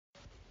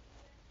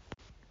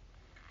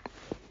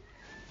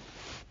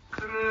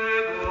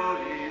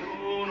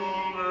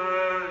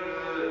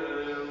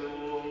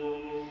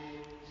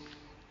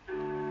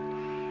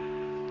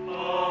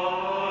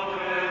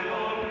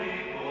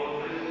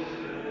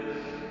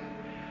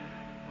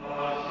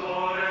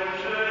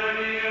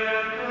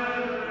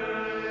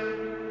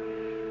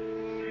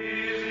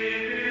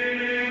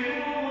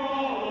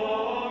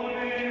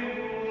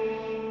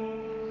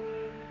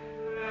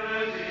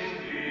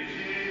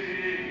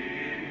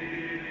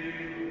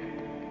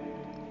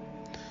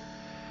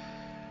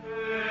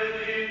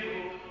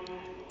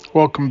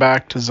Welcome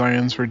back to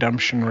Zion's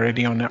Redemption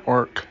Radio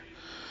Network.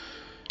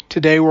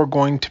 Today we're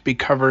going to be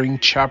covering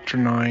Chapter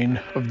 9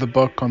 of the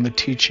book on the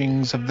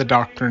teachings of the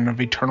doctrine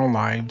of eternal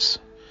lives.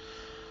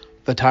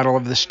 The title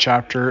of this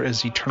chapter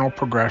is Eternal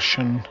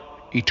Progression,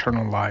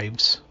 Eternal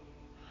Lives.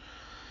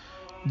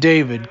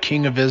 David,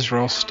 king of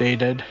Israel,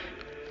 stated,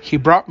 "He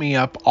brought me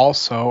up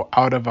also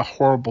out of a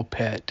horrible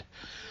pit,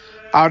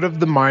 out of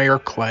the mire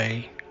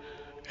clay,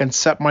 and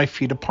set my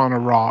feet upon a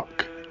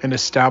rock, and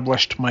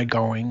established my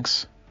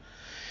goings.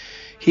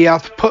 He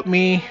hath put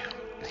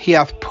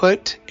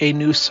a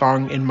new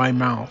song in my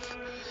mouth,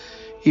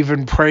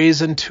 even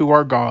praise unto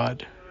our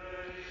God.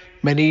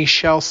 Many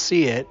shall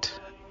see it,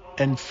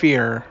 and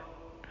fear,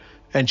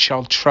 and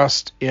shall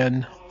trust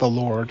in the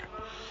Lord."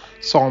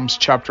 Psalms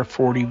chapter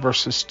 40,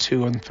 verses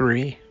 2 and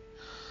 3.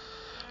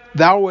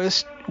 Thou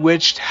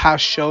which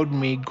hast showed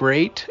me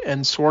great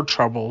and sore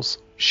troubles,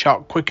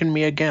 shalt quicken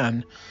me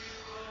again,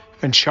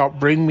 and shalt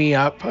bring me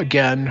up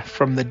again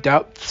from the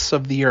depths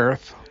of the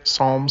earth.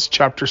 Psalms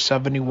chapter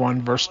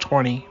 71, verse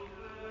 20.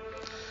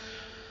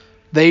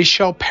 They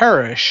shall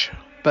perish,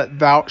 but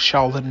thou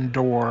shalt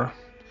endure.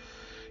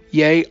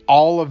 Yea,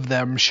 all of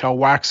them shall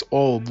wax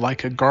old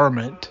like a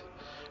garment.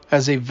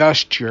 As a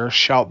vesture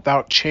shalt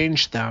thou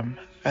change them,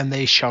 and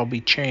they shall be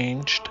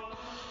changed.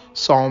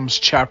 Psalms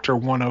chapter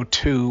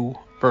 102,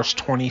 verse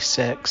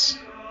 26.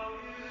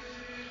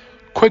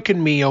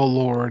 Quicken me, O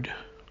Lord,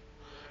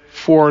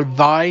 for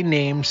thy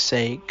name's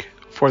sake,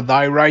 for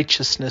thy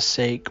righteousness'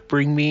 sake,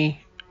 bring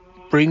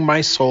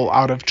my soul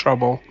out of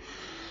trouble.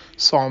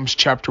 Psalms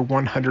chapter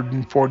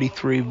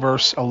 143,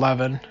 verse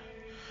 11.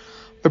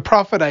 The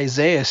prophet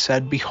Isaiah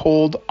said,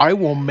 "Behold, I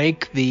will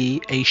make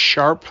thee a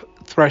sharp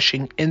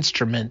threshing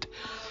instrument,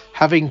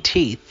 having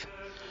teeth.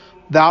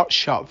 Thou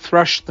shalt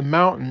thresh the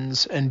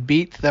mountains and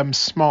beat them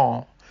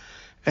small,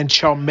 and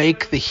shall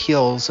make the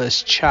hills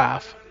as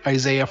chaff."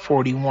 Isaiah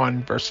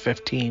 41, verse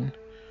 15.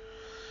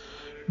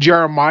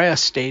 Jeremiah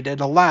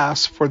stated,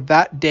 "Alas, for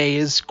that day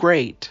is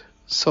great,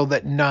 so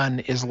that none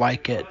is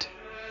like it.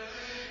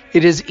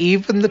 It is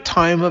even the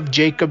time of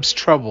Jacob's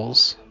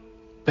troubles,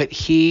 but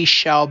he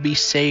shall be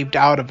saved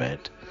out of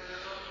it.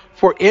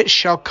 For it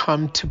shall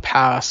come to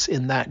pass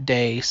in that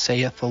day,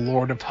 saith the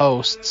Lord of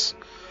hosts,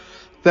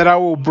 that I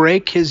will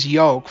break his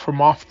yoke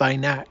from off thy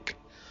neck,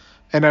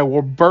 and I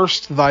will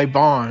burst thy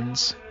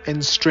bonds,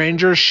 and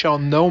strangers shall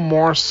no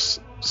more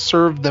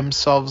serve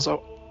themselves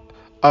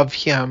of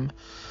him,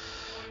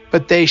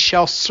 but they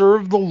shall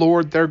serve the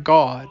Lord their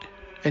God,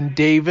 and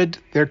David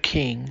their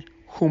king,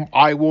 whom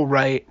I will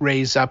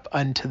raise up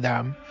unto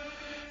them."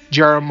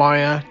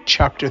 Jeremiah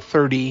chapter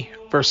 30,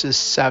 verses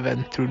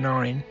 7 through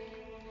 9.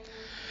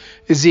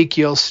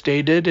 Ezekiel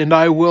stated, "And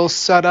I will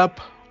set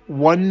up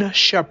one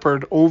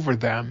shepherd over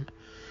them,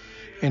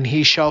 and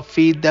he shall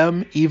feed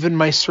them, even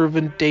my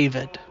servant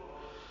David.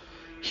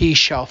 He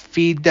shall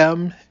feed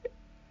them,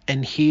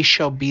 and he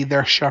shall be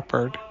their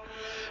shepherd.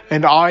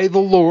 And I, the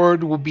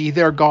Lord, will be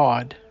their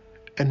God,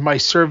 and my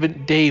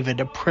servant David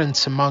a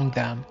prince among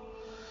them.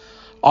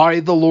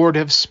 I, the Lord,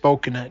 have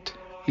spoken it."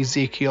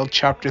 Ezekiel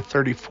chapter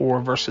 34,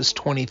 verses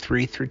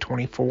 23 through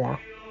 24.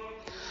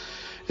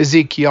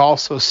 Ezekiel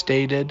also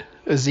stated,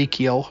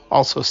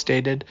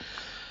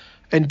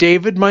 "And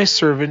David my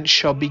servant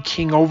shall be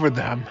king over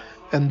them,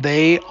 and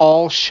they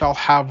all shall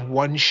have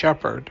one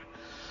shepherd.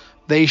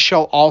 They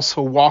shall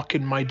also walk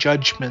in my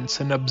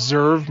judgments, and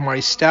observe my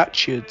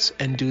statutes,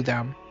 and do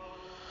them.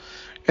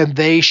 And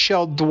they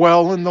shall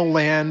dwell in the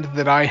land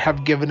that I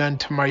have given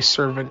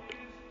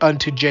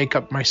unto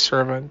Jacob my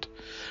servant,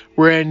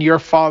 wherein your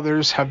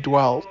fathers have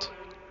dwelt,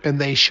 and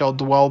they shall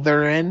dwell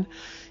therein,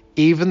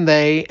 even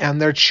they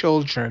and their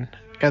children,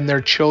 and their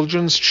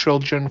children's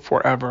children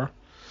forever.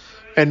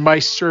 And my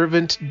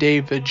servant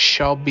David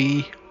shall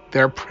be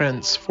their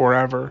prince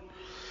forever."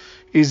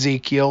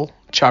 Ezekiel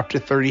chapter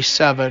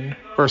 37,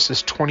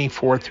 verses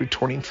 24 through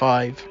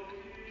 25.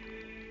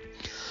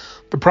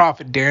 The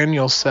prophet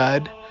Daniel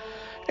said,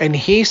 "And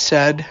he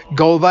said,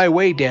 Go thy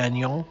way,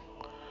 Daniel,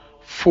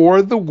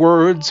 for the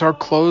words are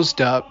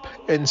closed up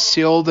and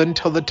sealed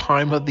until the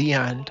time of the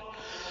end.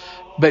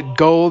 But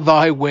go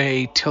thy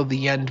way till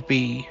the end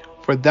be,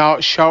 for thou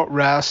shalt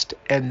rest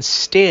and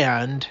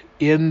stand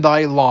in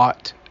thy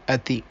lot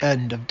at the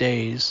end of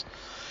days."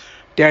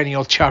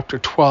 Daniel chapter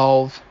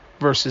 12,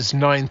 verses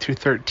 9 through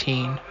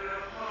 13.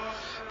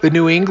 The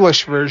New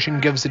English Version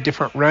gives a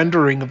different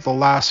rendering of the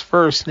last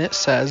verse, and it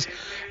says,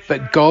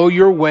 "But go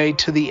your way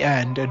to the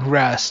end and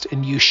rest,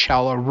 and you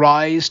shall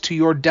arise to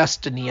your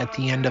destiny at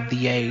the end of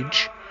the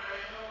age."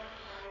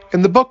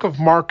 In the book of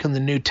Mark in the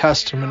New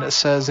Testament, it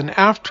says, "And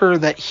after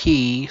that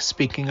he,"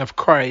 speaking of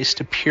Christ,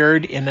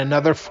 "appeared in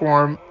another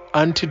form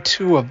unto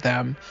two of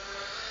them,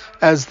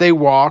 as they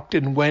walked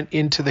and went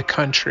into the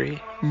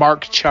country."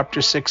 Mark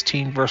chapter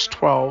 16, verse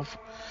 12.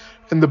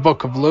 In the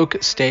book of Luke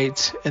it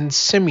states, "And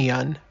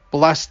Simeon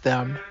blessed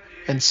them,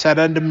 and said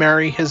unto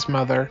Mary his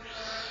mother,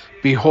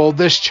 Behold,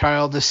 this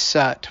child is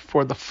set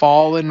for the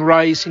fall and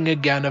rising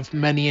again of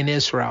many in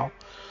Israel,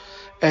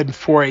 and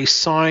for a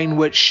sign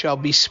which shall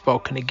be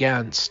spoken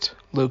against."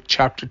 Luke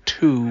chapter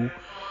 2,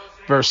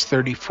 verse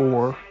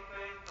 34.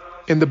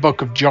 In the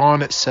book of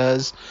John, it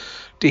says,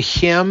 to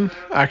him,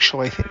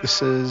 actually, I think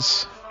this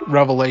is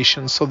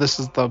Revelation. So this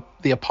is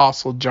the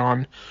Apostle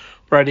John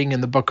writing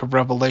in the book of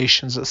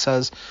Revelations. It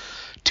says,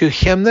 to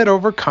him that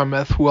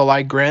overcometh will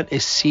I grant a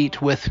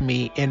seat with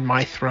me in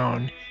my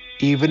throne,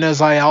 even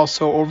as I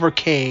also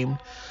overcame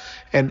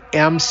and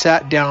am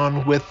sat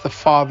down with the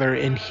Father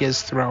in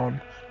his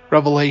throne.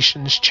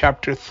 Revelations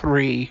chapter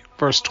 3,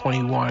 verse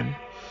 21.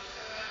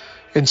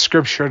 In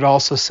Scripture it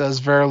also says,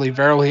 verily,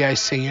 verily, I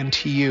say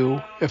unto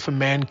you, if a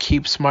man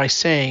keeps my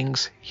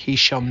sayings, he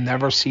shall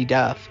never see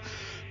death.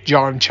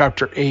 John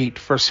chapter 8,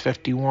 verse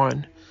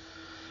 51.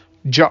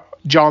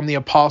 John the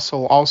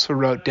Apostle also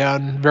wrote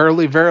down,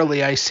 verily,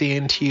 verily, I say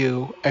unto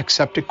you,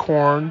 except a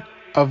corn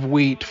of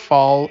wheat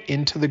fall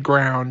into the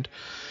ground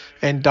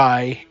and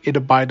die, it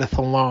abideth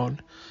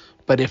alone.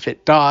 But if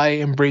it die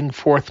and bring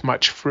forth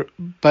much fruit,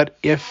 but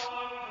if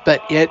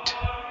it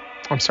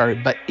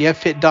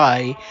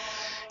die,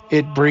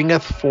 it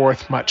bringeth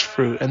forth much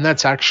fruit. And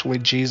that's actually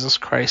Jesus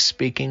Christ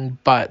speaking,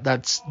 but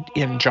that's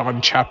in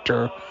John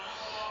chapter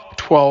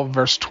 12,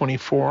 verse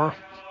 24.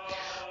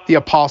 The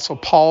Apostle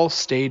Paul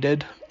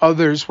stated,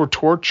 others were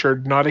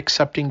tortured, not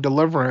accepting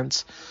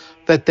deliverance,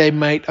 that they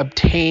might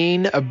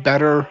obtain a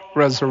better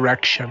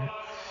resurrection.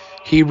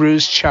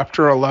 Hebrews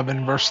chapter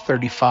 11, verse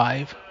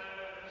 35.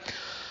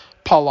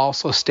 Paul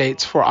also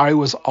states, for I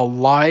was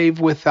alive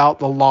without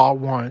the law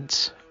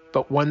once,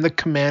 but when the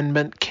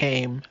commandment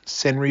came,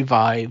 sin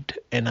revived,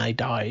 and I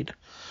died.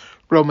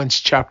 Romans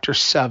chapter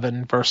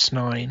 7, verse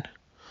 9.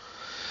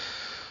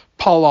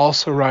 Paul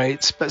also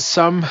writes, but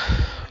some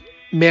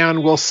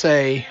man will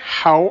say,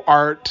 how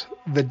art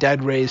the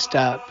dead raised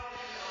up?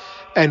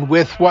 And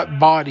with what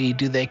body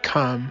do they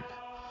come?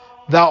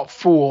 Thou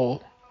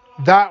fool,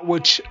 that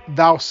which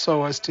thou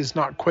sowest is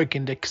not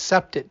quickened,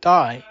 except it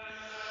die.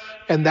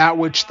 And that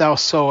which thou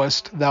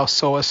sowest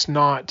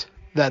not,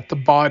 that the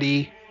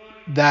body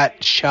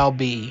that shall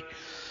be.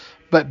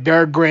 But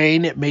bear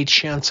grain it may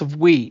chance of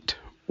wheat,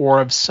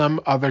 or of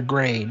some other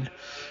grain.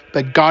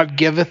 But God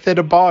giveth it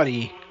a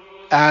body,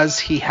 as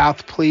he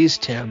hath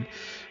pleased him,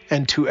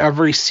 and to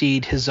every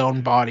seed his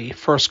own body.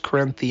 1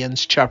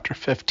 Corinthians chapter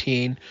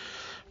 15,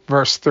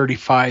 verse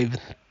 35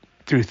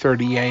 through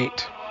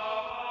 38.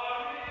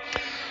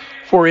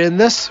 For in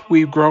this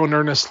we groan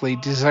earnestly,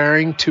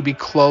 desiring to be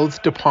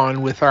clothed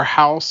upon with our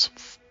house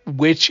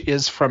which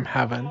is from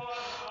heaven.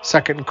 2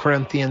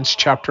 Corinthians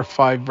chapter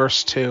 5,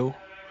 verse 2.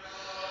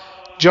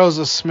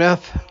 Joseph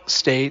Smith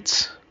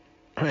states,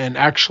 and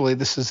actually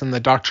this is in the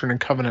Doctrine and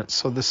Covenants,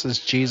 so this is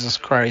Jesus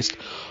Christ,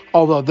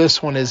 although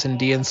this one is in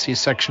D&C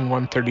section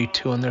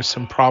 132, and there's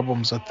some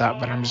problems with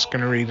that, but I'm just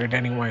going to read it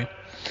anyway.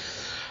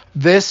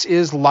 This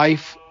is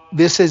life.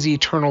 This is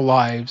eternal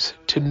lives,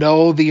 to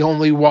know the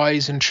only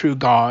wise and true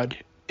God,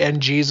 and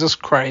Jesus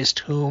Christ,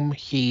 whom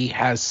he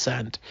has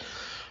sent.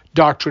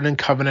 Doctrine and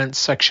Covenants,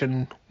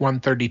 section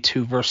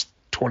 132, verse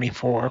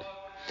 24.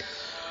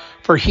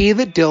 For he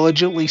that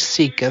diligently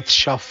seeketh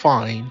shall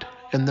find,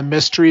 and the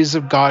mysteries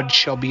of God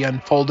shall be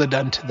unfolded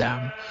unto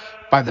them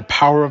by the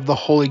power of the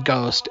Holy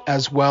Ghost,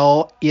 as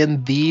well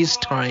in these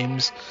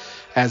times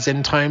as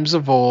in times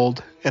of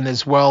old, and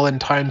as well in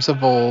times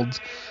of old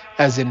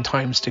as in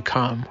times to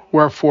come.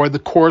 Wherefore the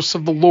course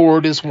of the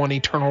Lord is one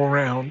eternal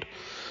round.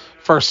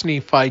 1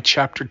 Nephi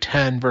chapter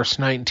 10, verse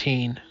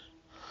 19.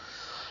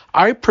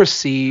 I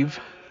perceive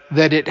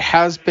that it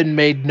has been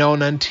made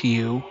known unto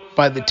you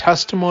by the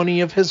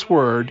testimony of his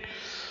word,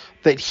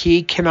 that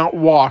he cannot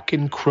walk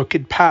in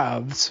crooked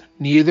paths,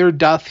 neither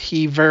doth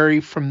he vary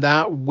from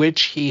that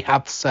which he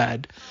hath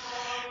said,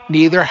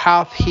 neither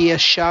hath he a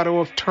shadow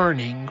of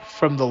turning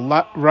from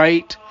the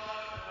right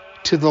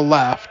to the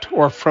left,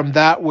 or from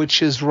that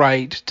which is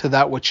right to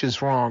that which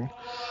is wrong.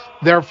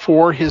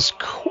 Therefore his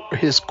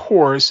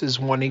course is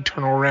one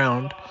eternal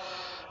round.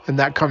 And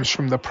that comes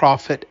from the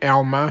prophet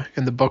Alma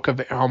in the book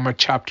of Alma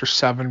chapter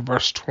 7,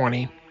 verse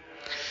 20.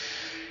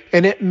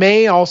 And it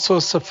may also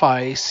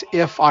suffice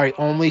if I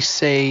only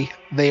say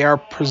they are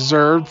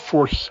preserved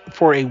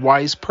for a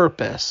wise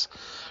purpose,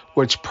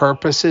 which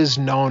purpose is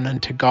known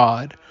unto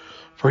God.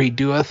 For he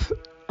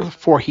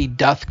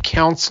doth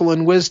counsel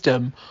in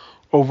wisdom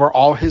over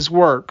all his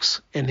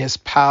works, and his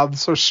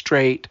paths are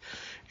straight,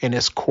 and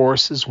his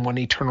course is one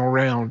eternal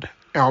round.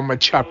 Alma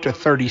chapter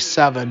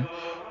 37,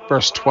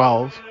 verse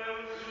 12.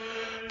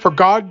 For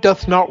God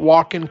doth not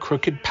walk in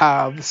crooked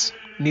paths,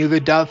 neither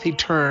doth he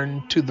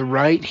turn to the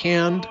right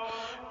hand,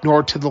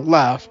 nor to the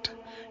left,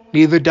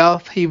 neither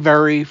doth he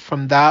vary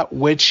from that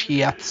which he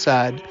hath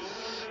said.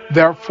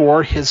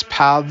 Therefore his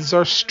paths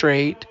are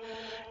straight,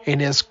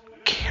 and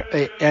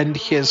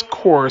his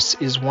course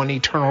is one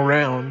eternal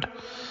round.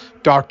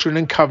 Doctrine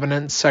and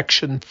Covenants,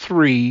 section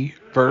 3,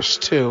 verse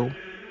 2.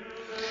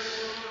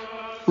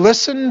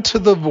 Listen to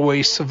the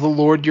voice of the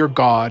Lord your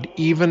God,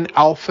 even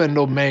Alpha and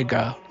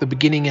Omega, the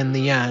beginning and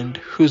the end,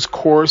 whose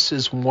course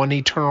is one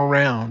eternal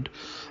round,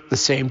 the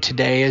same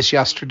today as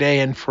yesterday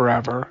and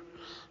forever.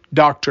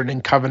 Doctrine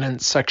and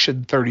Covenants,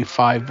 section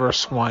 35,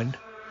 verse 1.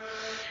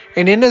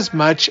 And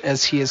inasmuch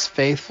as he is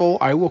faithful,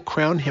 I will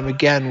crown him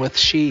again with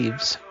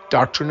sheaves.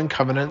 Doctrine and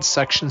Covenants,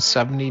 section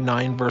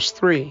 79, verse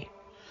 3.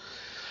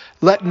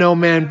 Let no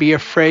man be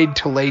afraid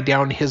to lay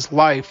down his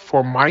life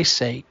for my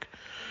sake.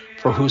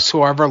 For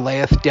whosoever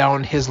layeth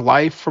down his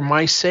life for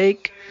my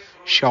sake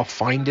shall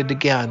find it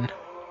again.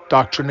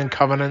 Doctrine and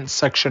Covenants,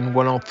 section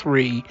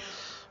 103,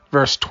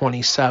 verse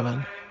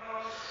 27.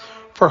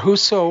 For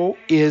whoso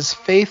is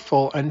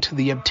faithful unto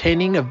the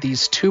obtaining of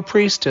these two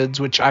priesthoods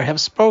which I have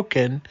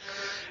spoken,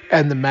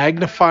 and the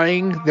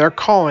magnifying their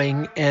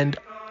calling, and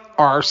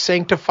are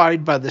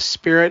sanctified by the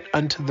Spirit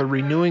unto the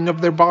renewing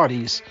of their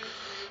bodies.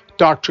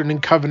 Doctrine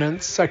and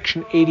Covenants,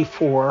 section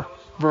 84,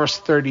 verse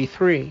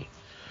 33.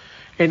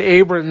 And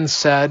Abram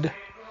said,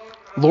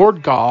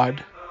 Lord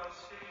God,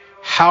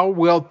 how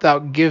wilt thou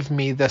give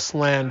me this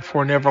land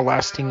for an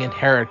everlasting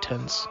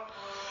inheritance?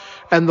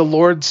 And the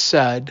Lord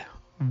said,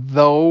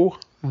 Though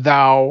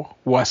thou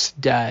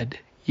wast dead,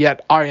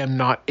 yet I am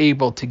not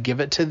able to give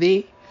it to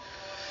thee.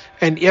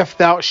 And if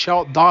thou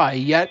shalt die,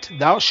 yet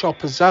thou shalt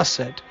possess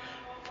it.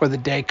 For the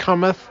day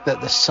cometh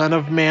that the Son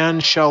of Man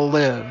shall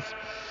live.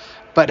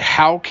 But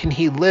how can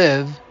he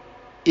live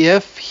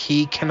if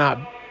he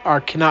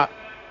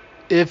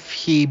if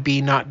he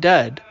be not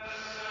dead?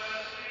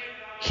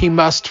 He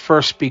must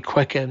first be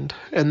quickened.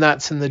 And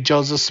that's in the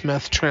Joseph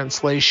Smith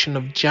translation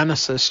of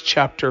Genesis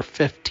chapter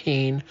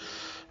 15,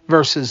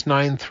 verses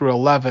 9 through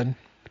 11.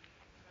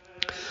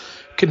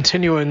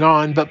 Continuing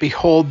on, but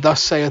behold,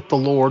 thus saith the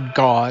Lord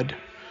God,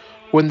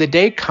 when the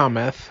day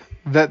cometh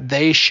that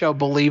they shall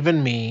believe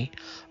in me,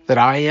 that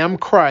I am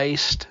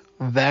Christ,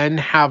 then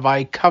have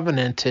I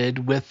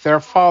covenanted with their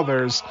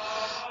fathers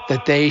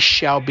that they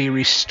shall be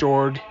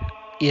restored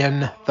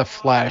in the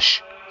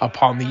flesh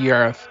upon the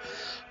earth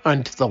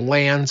unto the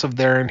lands of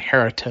their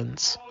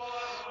inheritance.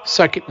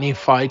 2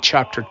 Nephi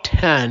chapter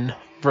 10,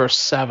 verse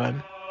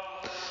 7.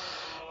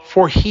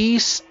 For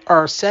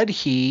said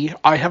he,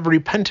 I have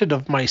repented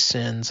of my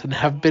sins, and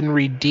have been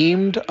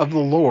redeemed of the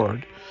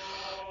Lord.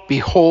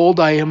 Behold,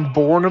 I am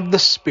born of the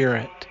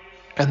Spirit.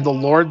 And the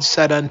Lord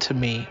said unto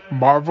me,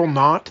 Marvel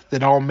not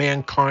that all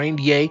mankind,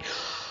 yea,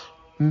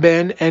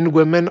 men and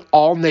women,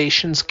 all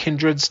nations,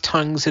 kindreds,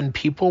 tongues, and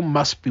people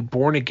must be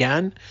born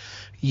again,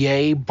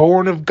 yea,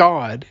 born of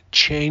God,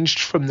 changed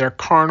from their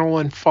carnal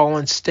and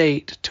fallen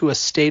state to a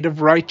state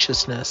of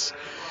righteousness,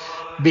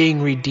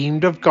 being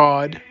redeemed of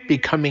God,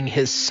 becoming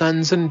his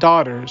sons and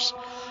daughters,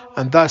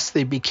 and thus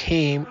they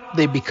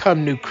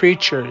become new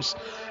creatures.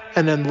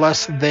 And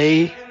unless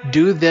they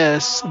do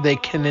this, they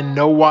can in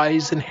no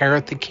wise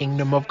inherit the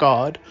kingdom of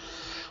God.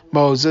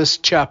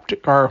 Mosiah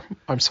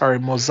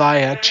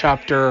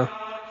chapter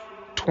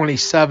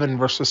 27,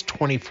 verses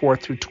 24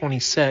 through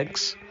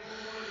 26.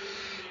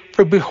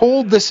 For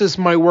behold, this is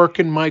my work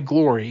and my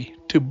glory,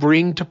 to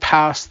bring to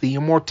pass the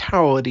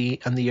immortality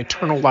and the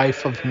eternal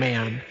life of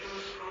man.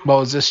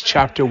 Moses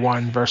chapter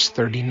 1, verse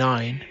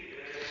 39.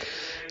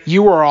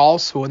 You are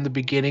also in the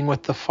beginning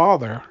with the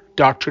Father.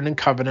 Doctrine and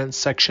Covenants,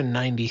 section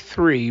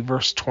 93,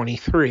 verse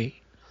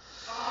 23.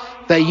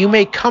 That you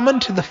may come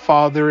unto the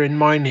Father in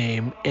my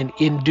name, and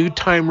in due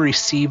time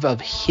receive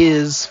of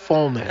his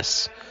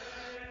fullness.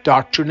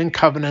 Doctrine and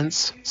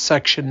Covenants,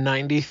 section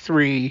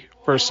 93,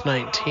 verse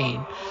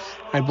 19.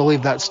 I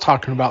believe that's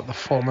talking about the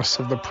fullness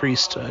of the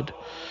priesthood.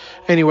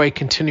 Anyway,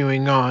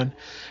 continuing on.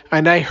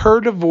 And I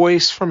heard a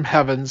voice from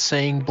heaven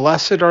saying,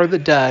 Blessed are the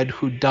dead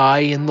who die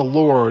in the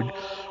Lord,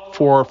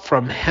 for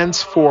from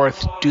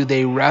henceforth do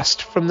they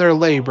rest from their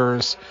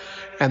labors,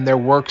 and their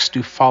works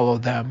do follow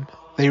them.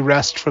 They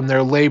rest from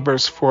their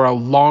labors for a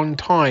long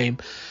time,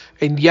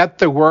 and yet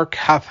the work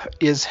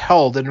is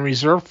held in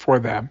reserve for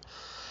them,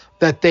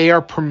 that they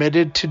are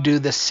permitted to do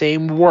the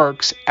same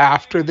works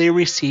after they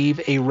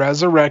receive a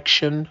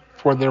resurrection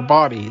for their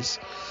bodies.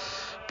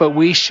 But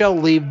we shall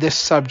leave this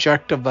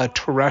subject of a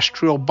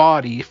terrestrial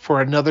body for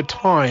another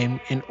time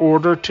in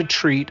order to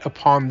treat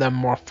upon them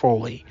more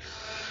fully.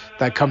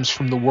 That comes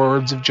from the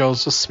words of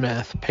Joseph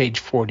Smith, page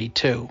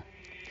 42.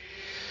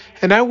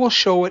 And I will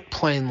show it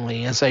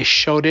plainly, as I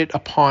showed it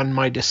upon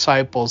my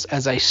disciples,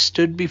 as I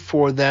stood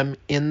before them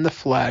in the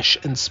flesh,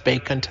 and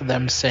spake unto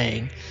them,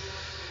 saying,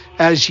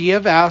 As ye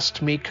have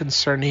asked me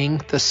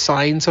concerning the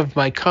signs of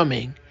my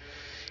coming,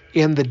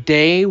 in the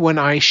day when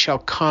I shall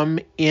come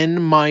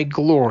in my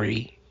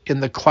glory in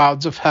the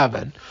clouds of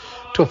heaven,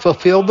 to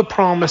fulfill the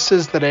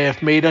promises that I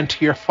have made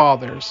unto your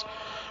fathers.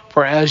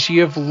 For as ye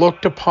have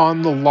looked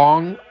upon the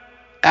long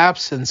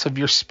absence of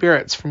your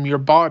spirits from your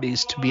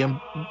bodies to be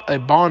a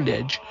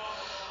bondage,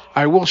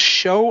 I will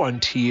show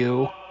unto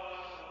you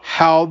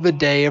how the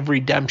day of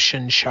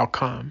redemption shall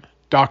come.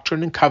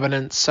 Doctrine and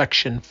Covenants,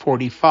 section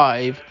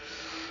 45,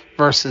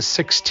 verses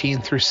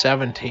 16 through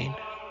 17.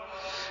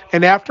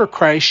 And after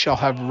Christ shall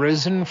have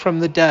risen from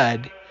the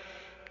dead,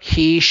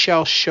 he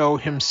shall show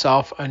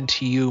himself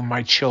unto you,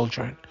 my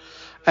children,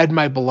 and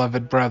my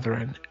beloved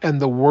brethren, and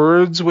the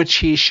words which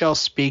he shall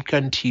speak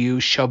unto you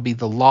shall be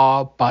the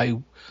law by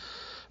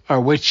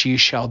which ye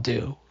shall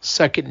do.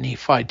 2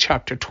 Nephi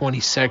chapter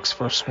 26,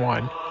 verse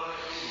 1.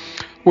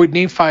 What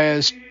Nephi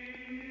is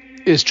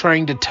is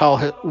trying to tell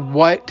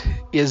what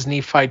is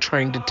Nephi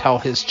trying to tell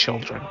his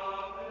children?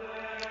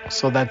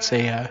 So that's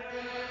a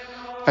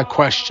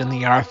question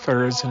the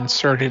author has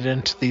inserted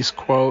into these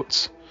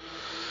quotes.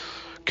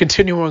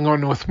 Continuing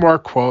on with more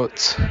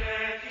quotes.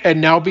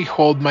 And now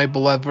behold, my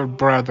beloved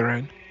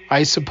brethren,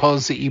 I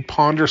suppose that ye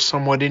ponder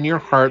somewhat in your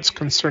hearts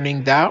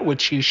concerning that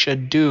which ye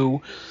should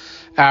do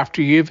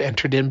after ye have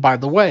entered in by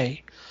the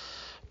way.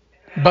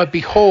 But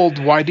behold,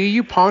 why do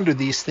you ponder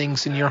these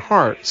things in your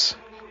hearts?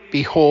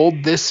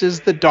 Behold, this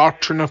is the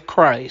doctrine of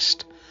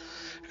Christ,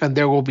 and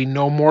there will be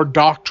no more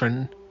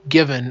doctrine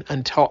given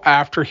until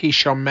after he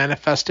shall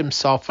manifest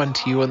himself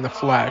unto you in the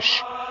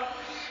flesh.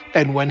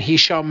 And when he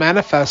shall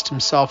manifest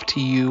himself to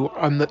you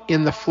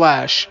in the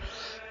flesh,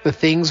 the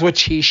things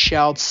which he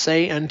shall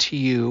say unto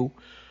you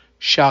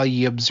shall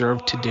ye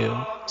observe to do.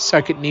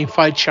 2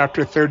 Nephi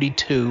chapter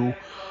 32,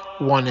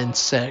 1 and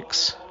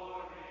 6.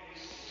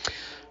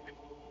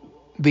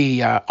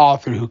 The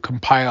author who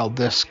compiled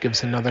this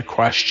gives another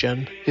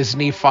question. Is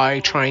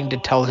Nephi trying to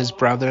tell his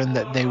brethren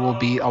that they will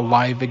be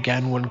alive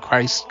again when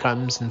Christ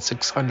comes in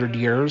 600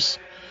 years?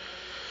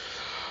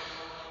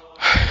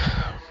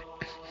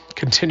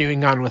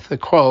 Continuing on with the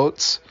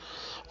quotes.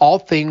 All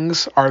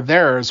things are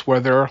theirs,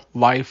 whether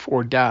life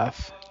or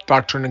death.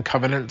 Doctrine and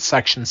Covenants,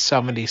 section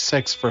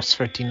 76, verse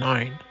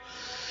 59.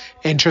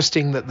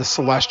 Interesting that the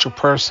celestial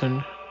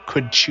person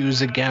could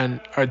choose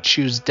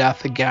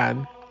death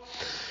again.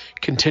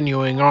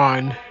 Continuing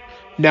on,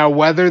 now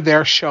whether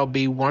there shall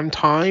be one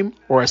time,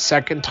 or a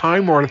second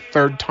time, or a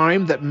third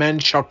time, that men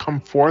shall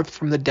come forth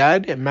from the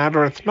dead, it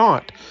mattereth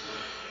not.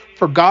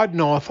 For God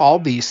knoweth all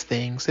these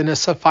things, and it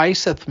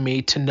sufficeth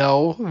me to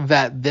know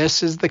that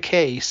this is the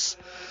case,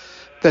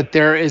 that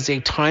there is a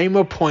time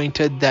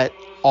appointed that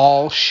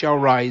all shall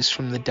rise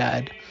from the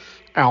dead.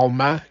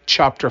 Alma,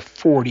 chapter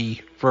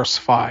 40, verse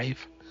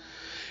 5.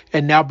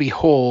 And now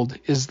behold,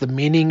 is the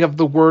meaning of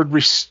the word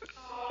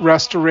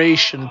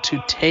restoration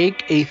to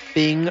take a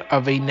thing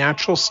of a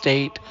natural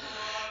state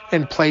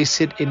and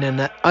place it in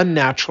an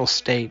unnatural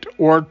state,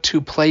 or to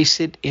place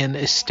it in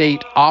a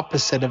state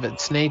opposite of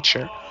its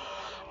nature.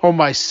 O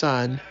my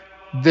son,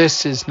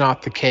 this is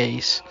not the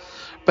case.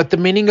 But the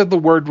meaning of the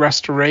word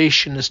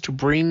restoration is to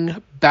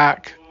bring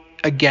back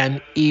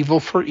again evil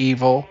for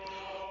evil,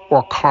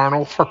 or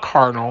carnal for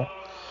carnal,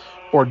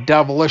 or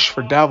devilish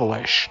for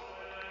devilish,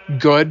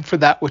 good for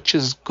that which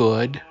is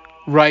good,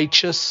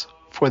 righteous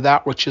for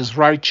that which is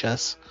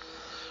righteous,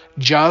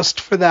 just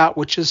for that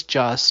which is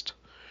just,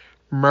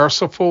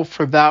 merciful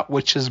for that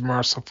which is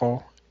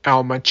merciful.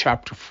 Alma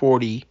chapter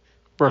 40,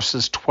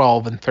 verses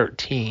 12 and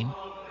 13.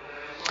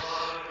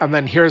 And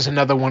then here's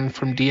another one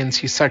from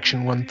D&C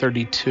section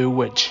 132,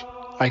 which,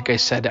 like I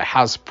said, it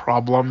has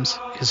problems,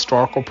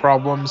 historical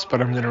problems,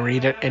 but I'm going to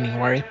read it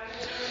anyway.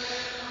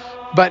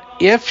 But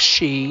if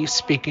she,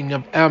 speaking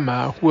of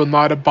Emma, will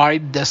not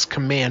abide this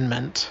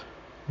commandment,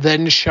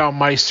 then shall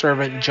my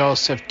servant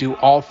Joseph do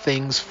all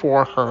things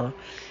for her,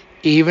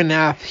 even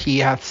as he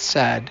hath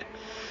said.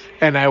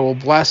 And I will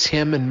bless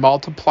him and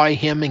multiply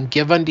him and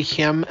give unto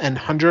him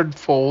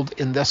 100-fold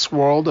in this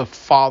world of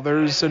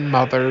fathers and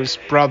mothers,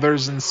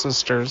 brothers and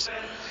sisters,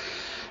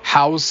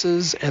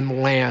 houses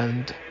and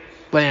lands,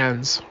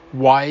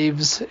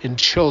 wives and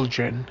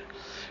children,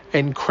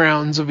 and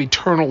crowns of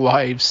eternal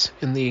lives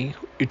in the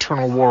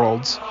eternal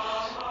worlds.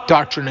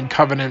 Doctrine and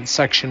Covenants,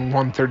 section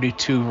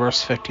 132,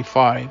 verse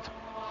 55.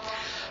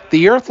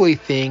 The earthly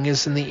thing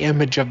is in the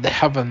image of the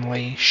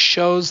heavenly,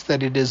 shows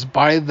that it is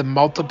by the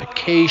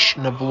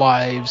multiplication of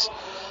lives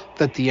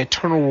that the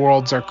eternal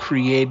worlds are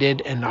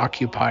created and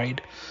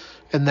occupied.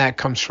 And that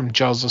comes from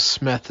Joseph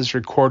Smith, as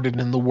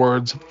recorded in the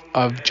words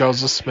of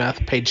Joseph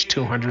Smith, page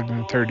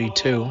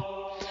 232.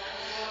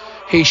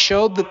 He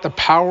showed that the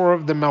power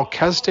of the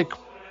Melchizedek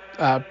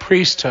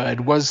priesthood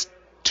was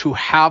to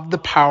have the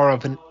power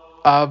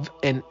of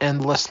an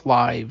endless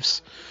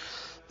lives.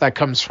 That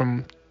comes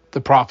from the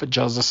prophet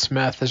Joseph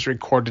Smith, as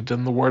recorded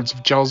in the words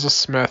of Joseph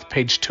Smith,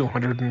 page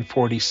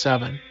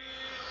 247.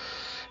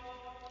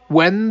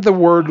 When the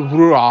word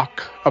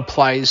ruach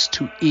applies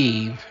to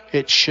Eve,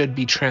 it should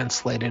be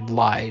translated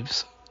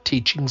lives.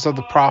 Teachings of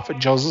the prophet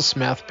Joseph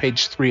Smith,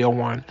 page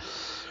 301.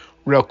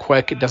 Real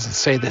quick, it doesn't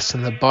say this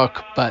in the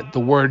book, but the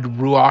word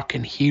ruach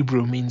in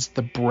Hebrew means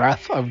the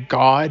breath of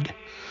God.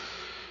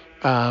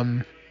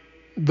 The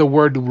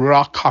word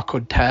ruach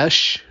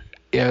hakodesh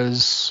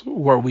is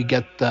where we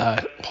get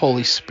the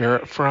Holy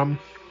Spirit from.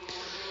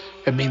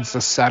 It means the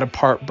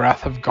set-apart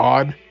breath of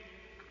God.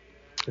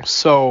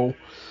 So,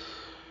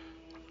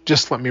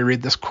 just let me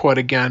read this quote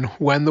again.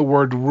 When the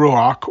word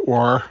ruach,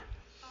 or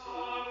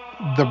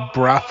the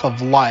breath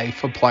of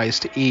life, applies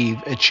to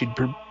Eve, it should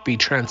be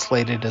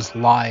translated as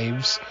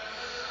lives.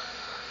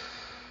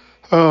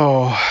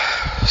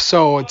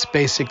 So it's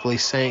basically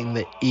saying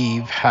that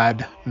Eve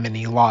had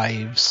many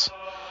lives.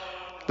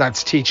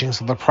 That's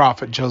Teachings of the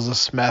Prophet Joseph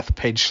Smith,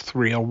 page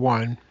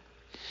 301.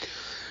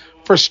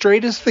 For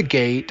strait is the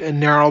gate, and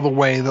narrow the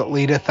way that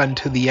leadeth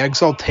unto the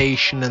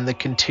exaltation and the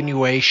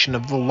continuation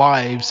of the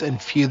lives,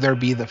 and few there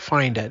be that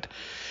find it.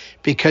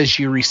 because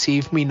you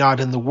receive me not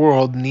in the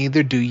world,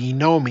 neither do ye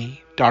know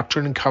me.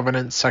 Doctrine and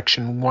Covenants,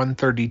 section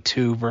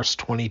 132, verse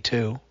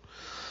 22.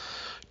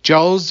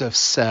 Joseph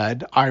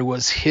said, I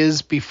was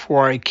his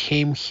before I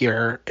came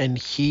here, and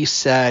he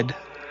said,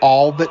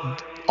 all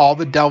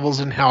the devils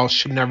in hell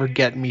should never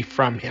get me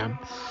from him.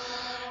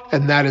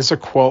 And that is a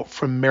quote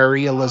from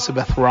Mary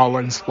Elizabeth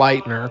Rollins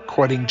Lightner,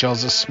 quoting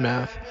Joseph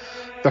Smith,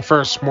 The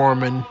First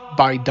Mormon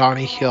by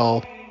Donnie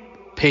Hill,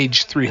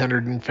 page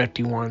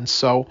 351.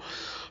 So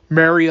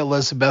Mary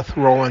Elizabeth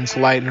Rollins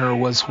Lightner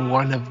was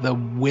one of the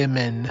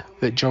women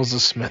that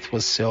Joseph Smith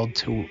was sealed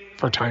to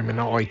for time and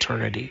all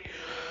eternity.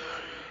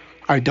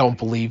 I don't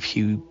believe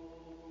he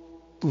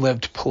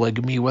lived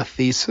polygamy with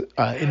these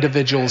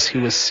individuals he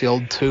was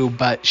sealed to,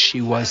 but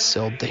she was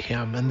sealed to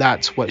him, and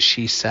that's what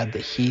she said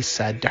that he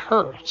said to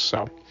her.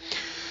 So,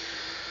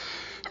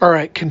 all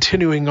right,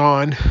 continuing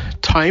on.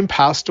 Time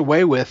passed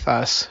away with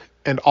us,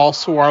 and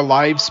also our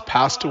lives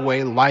passed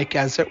away like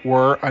as it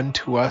were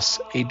unto us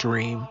a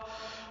dream.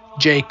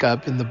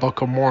 Jacob in the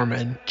Book of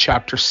Mormon,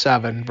 chapter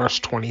 7, verse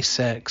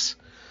 26.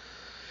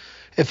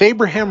 If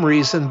Abraham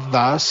reasoned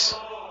thus,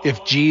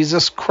 if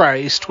Jesus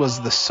Christ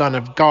was the Son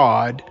of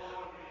God,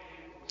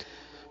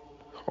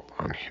 hold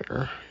on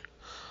here,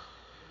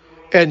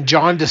 and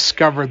John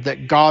discovered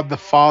that God the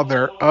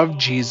Father of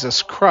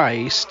Jesus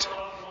Christ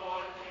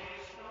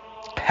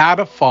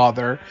had a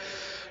father,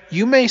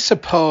 you may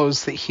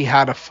suppose that he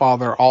had a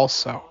father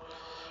also.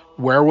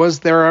 Where was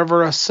there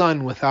ever a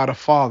son without a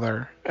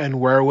father? And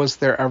where was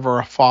there ever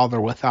a father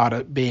without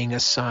it being a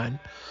son?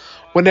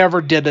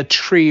 Whenever did a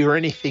tree or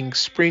anything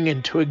spring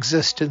into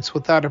existence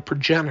without a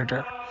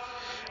progenitor?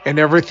 And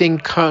everything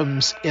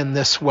comes in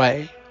this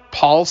way.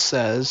 Paul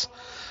says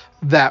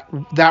that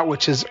that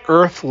which is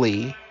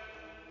earthly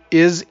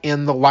is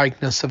in the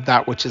likeness of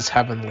that which is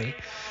heavenly.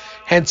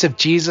 Hence, if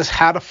Jesus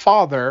had a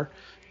father,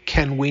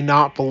 can we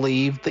not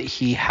believe that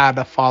he had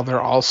a father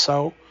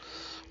also?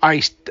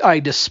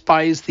 I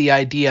despise the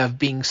idea of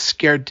being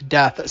scared to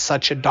death at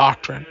such a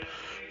doctrine,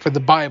 for the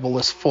Bible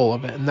is full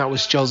of it. And that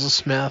was Joseph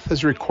Smith,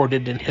 as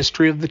recorded in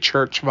History of the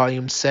Church,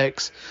 Volume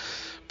 6,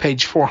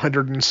 page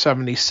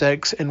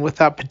 476. And with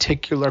that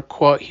particular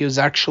quote, he was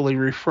actually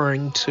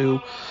referring to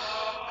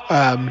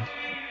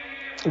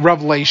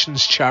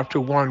Revelations chapter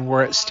 1,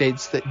 where it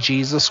states that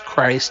Jesus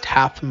Christ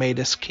hath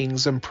made us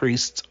kings and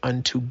priests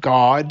unto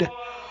God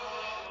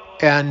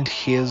and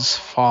his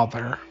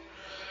Father.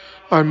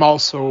 I'm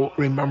also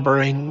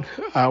remembering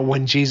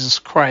when Jesus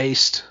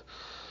Christ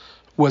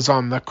was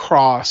on the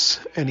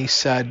cross and he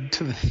said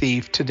to the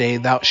thief, today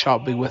thou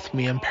shalt be with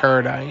me in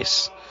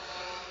paradise.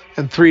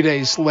 And 3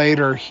 days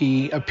later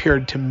he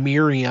appeared to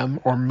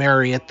Miriam or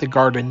Mary at the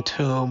garden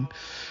tomb,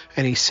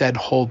 and he said,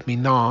 hold me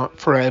not,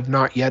 for I have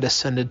not yet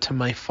ascended to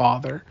my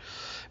Father.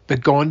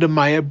 But go unto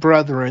my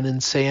brethren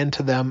and say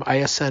unto them, I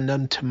ascend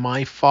unto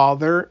my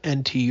Father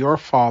and to your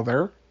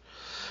Father.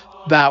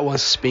 That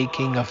was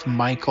speaking of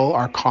Michael,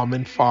 our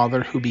common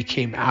father, who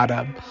became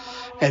Adam,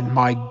 and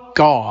my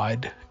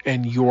God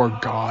and your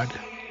God,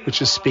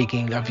 which is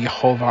speaking of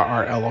Jehovah,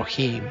 our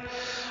Elohim.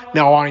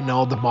 Now, I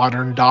know the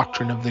modern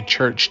doctrine of the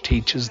church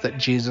teaches that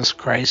Jesus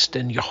Christ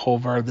and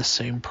Jehovah are the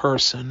same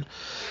person,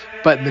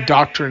 but in the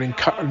Doctrine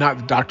and not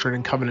the Doctrine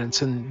and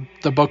Covenants, in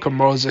the Book of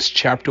Moses,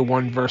 chapter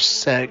 1, verse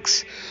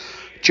 6,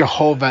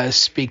 Jehovah is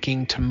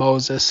speaking to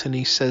Moses, and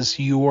he says,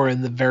 you are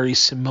in the very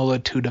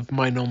similitude of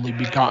mine only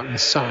begotten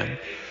Son.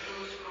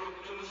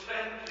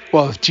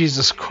 Well, if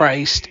Jesus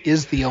Christ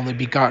is the only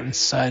begotten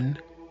Son,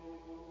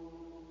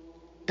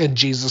 and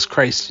Jesus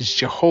Christ is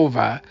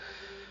Jehovah,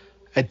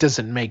 it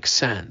doesn't make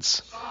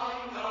sense.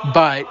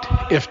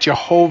 But if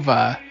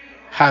Jehovah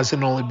has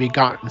an only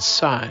begotten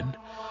Son,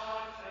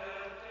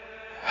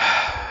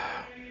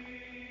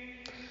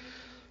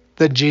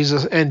 that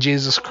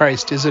Jesus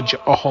Christ is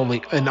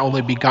an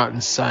only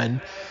begotten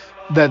Son,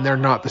 then they're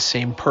not the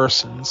same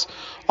persons.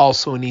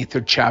 Also in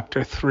Ether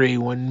chapter 3,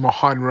 when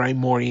Mahonri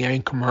Mori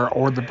Ankamer,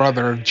 or the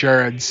brother of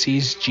Jared,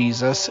 sees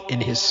Jesus in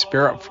his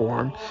spirit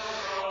form,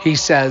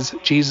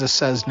 Jesus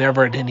says,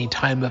 never at any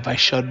time have I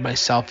showed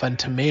myself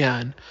unto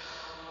man,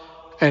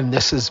 and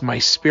this is my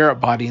spirit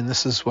body, and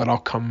this is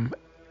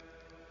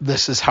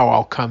how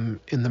I'll come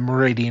in the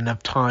meridian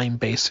of time,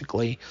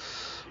 basically.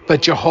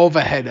 But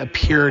Jehovah had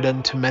appeared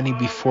unto many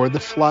before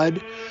the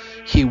flood.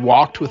 He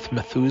walked with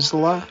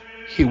Methuselah.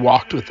 He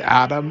walked with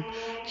Adam.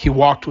 He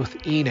walked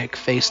with Enoch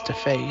face to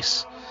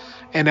face.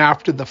 And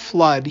after the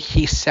flood,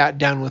 he sat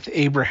down with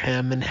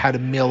Abraham and had a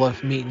meal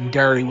of meat and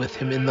dairy with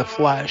him in the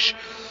flesh.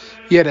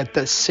 Yet at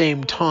the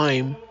same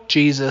time,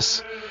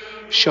 Jesus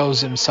shows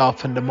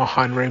himself unto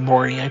Mahonri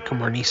Mori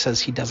Ankamer, and he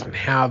says he doesn't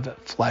have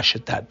flesh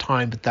at that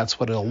time, but that's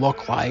what it'll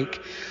look like.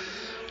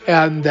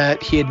 And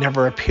that he had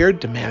never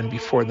appeared to man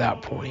before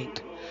that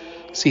point.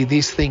 See,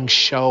 these things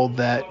show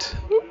that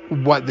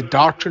what the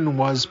doctrine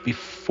was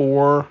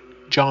before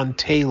John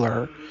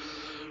Taylor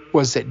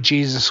was that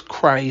Jesus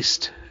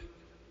Christ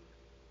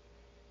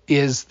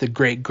is the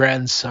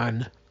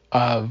great-grandson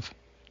of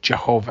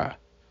Jehovah.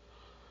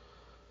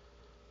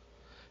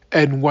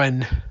 And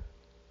when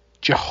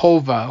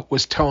Jehovah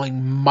was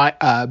telling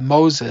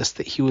Moses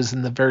that he was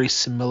in the very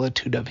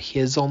similitude of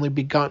his only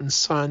begotten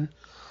son,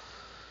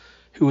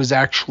 who was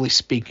actually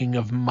speaking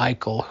of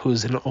Michael, who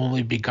is an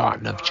only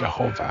begotten of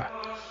Jehovah,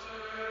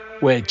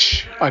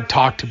 which I've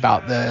talked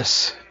about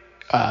this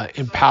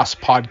in past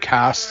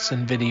podcasts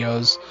and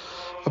videos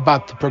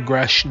about the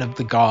progression of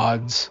the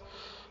gods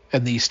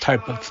and these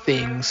type of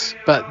things.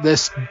 But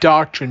this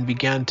doctrine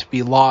began to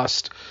be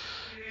lost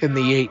in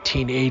the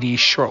 1880s,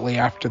 shortly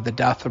after the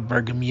death of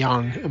Brigham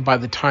Young. And by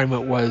the time the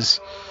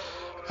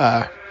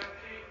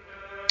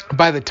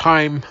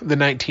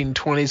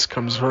 1920s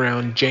comes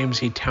around,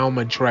 James E.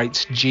 Talmage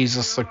writes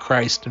Jesus the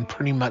Christ and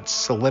pretty much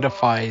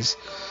solidifies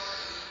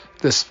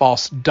this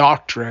false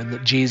doctrine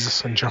that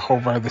Jesus and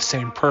Jehovah are the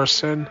same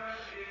person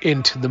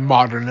into the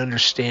modern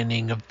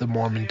understanding of the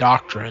Mormon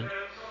doctrine.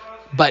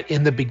 But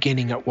in the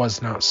beginning it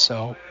was not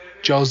so.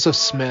 Joseph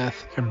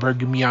Smith and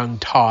Brigham Young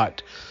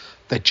taught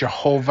that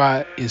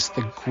Jehovah is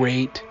the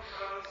great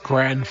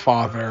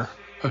grandfather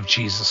of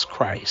Jesus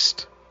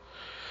Christ.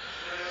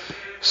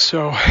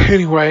 So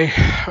anyway,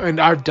 and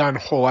I've done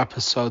whole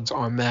episodes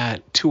on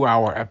that,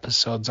 2-hour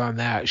episodes on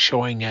that,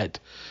 showing it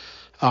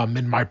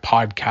in my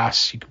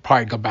podcast. You can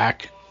probably go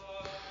back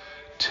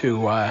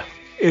to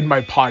in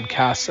my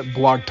podcast at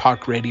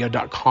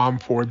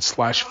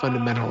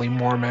blogtalkradio.com/fundamentally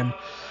Mormon.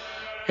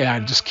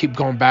 And just keep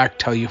going back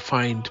till you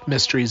find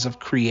Mysteries of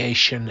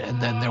Creation, and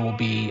then there will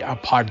be a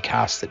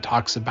podcast that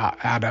talks about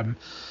Adam.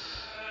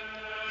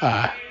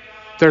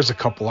 There's a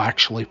couple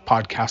actually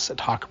podcasts that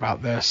talk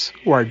about this,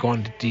 where I go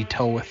into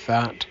detail with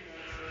that.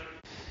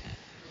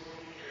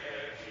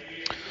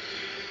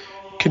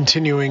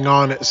 Continuing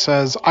on, it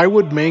says, I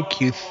would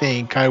make you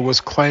think I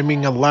was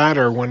climbing a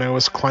ladder when I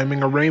was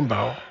climbing a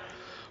rainbow.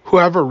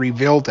 Whoever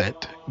revealed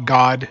it,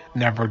 God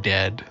never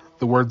did.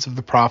 The words of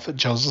the prophet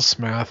Joseph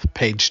Smith,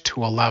 page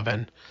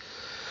 211.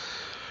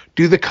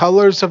 Do the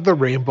colors of the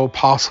rainbow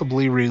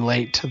possibly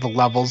relate to the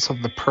levels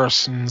of the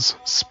person's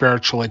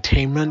spiritual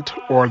attainment,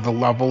 or the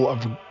level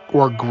of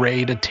or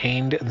grade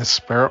attained in the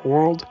spirit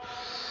world?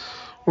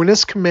 When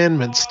his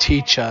commandments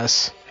teach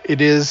us,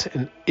 it is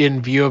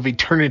in view of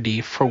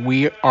eternity, for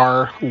we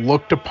are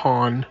looked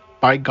upon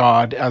by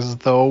God as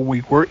though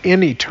we were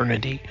in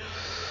eternity.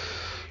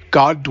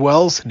 God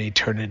dwells in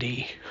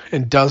eternity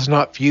and does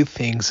not view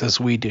things as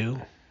we do.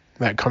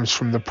 That comes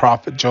from the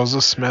prophet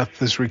Joseph Smith,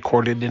 is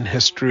recorded in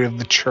History of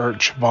the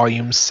Church,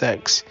 Volume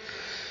 6,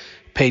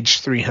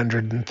 page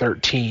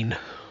 313.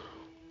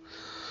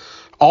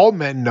 All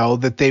men know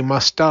that they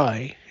must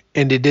die,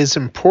 and it is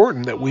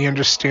important that we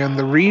understand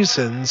the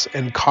reasons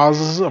and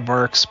causes of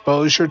our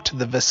exposure to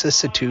the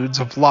vicissitudes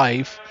of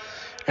life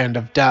and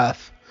of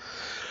death,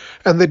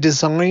 and the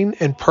design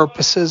and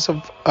purposes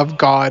of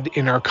God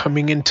in our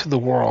coming into the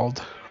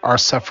world, our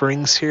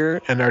sufferings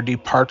here, and our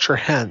departure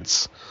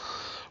hence.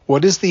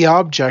 What is the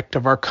object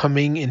of our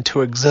coming into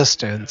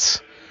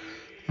existence,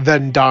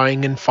 then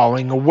dying and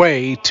falling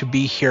away to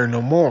be here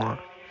no more?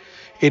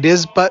 It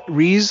is but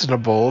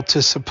reasonable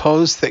to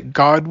suppose that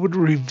God would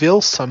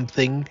reveal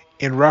something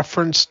in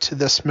reference to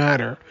this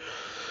matter,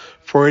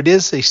 for it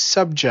is a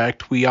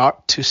subject we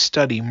ought to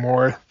study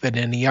more than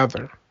any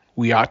other.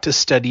 We ought to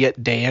study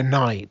it day and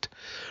night,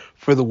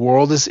 for the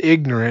world is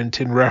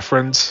ignorant in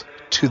reference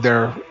to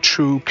their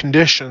true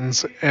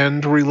conditions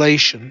and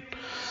relation.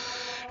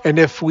 And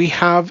if we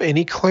have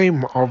any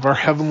claim of our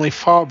Heavenly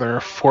Father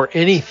for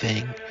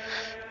anything,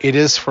 it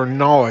is for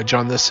knowledge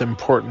on this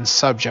important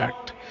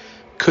subject.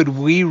 Could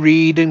we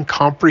read and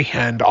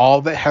comprehend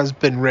all that has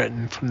been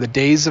written from the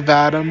days of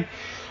Adam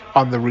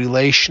on the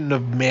relation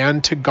of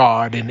man to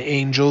God and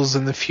angels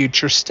in the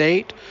future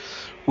state,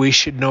 we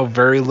should know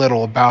very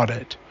little about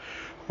it.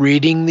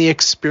 Reading the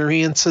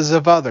experiences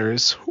of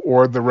others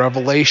or the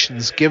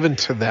revelations given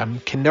to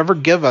them can never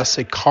give us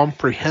a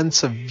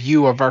comprehensive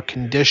view of our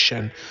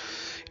condition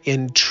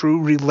in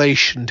true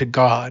relation to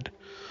God.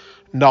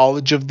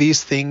 Knowledge of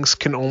these things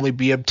can only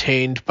be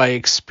obtained by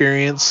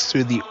experience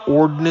through the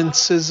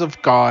ordinances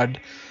of God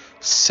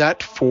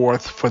set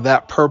forth for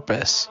that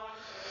purpose.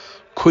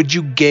 Could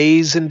you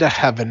gaze into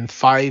heaven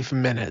 5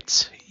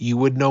 minutes, you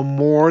would know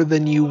more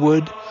than you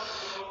would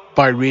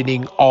by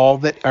reading all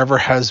that ever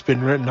has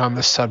been written on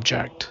the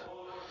subject.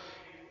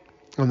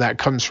 And that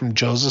comes from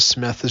Joseph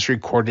Smith, as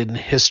recorded in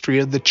History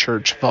of the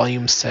Church,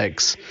 Volume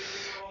 6,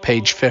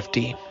 page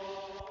 50.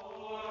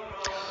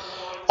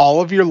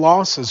 All of your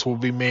losses will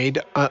be made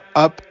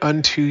up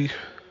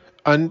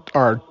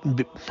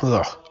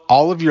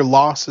all of your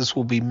losses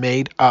will be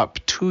made up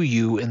to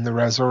you in the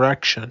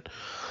resurrection.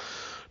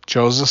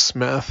 Joseph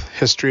Smith,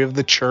 History of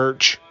the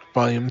Church,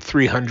 Volume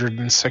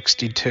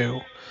 362.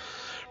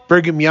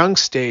 Brigham Young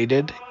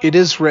stated, "It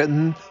is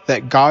written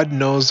that God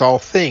knows all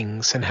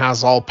things and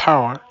has all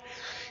power.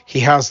 He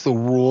has the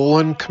rule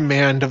and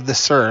command of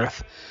this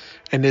earth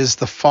and is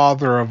the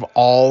father of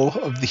all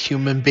of the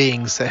human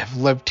beings that have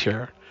lived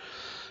here,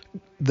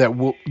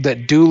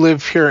 that do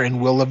live here and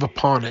will live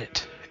upon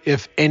it.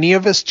 If any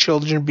of his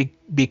children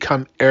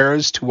become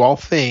heirs to all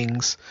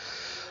things,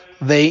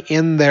 they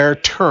in their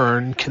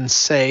turn can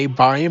say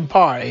by and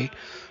by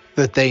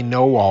that they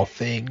know all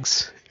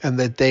things, and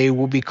that they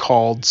will be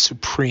called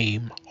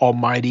Supreme,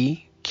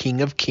 Almighty,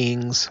 King of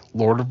Kings,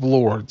 Lord of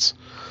Lords.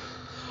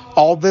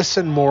 All this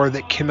and more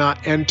that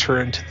cannot enter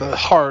into the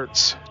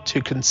hearts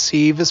to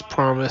conceive is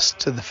promised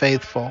to the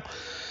faithful,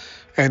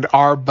 and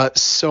are but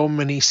so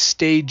many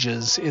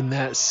stages in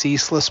that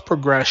ceaseless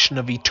progression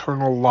of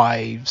eternal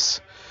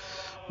lives.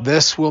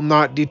 This will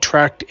not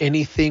detract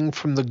anything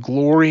from the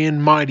glory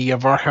and mighty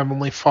of our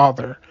Heavenly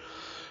Father,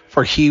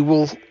 for He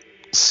will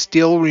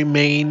still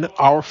remain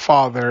our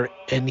Father,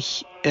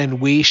 and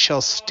we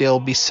shall still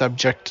be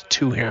subject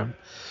to Him.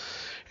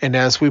 And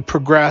as we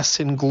progress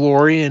in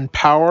glory and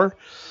power,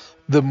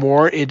 the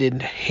more it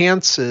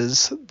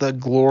enhances the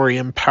glory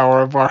and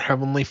power of our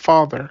Heavenly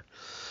Father.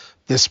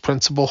 This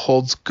principle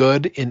holds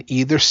good in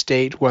either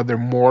state, whether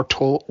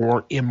mortal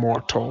or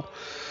immortal.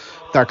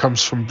 That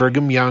comes from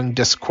Brigham Young,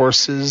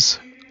 Discourses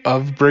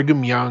of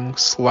Brigham Young,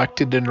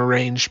 selected and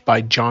arranged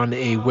by John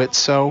A.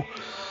 Whitsoe.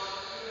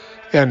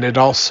 And it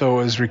also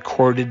is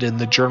recorded in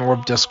the Journal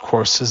of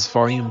Discourses,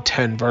 Volume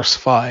 10, Verse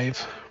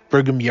 5.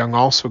 Brigham Young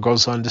also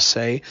goes on to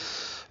say,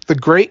 the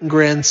great and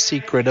grand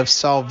secret of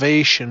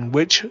salvation,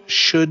 which we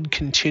should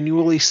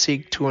continually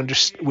seek to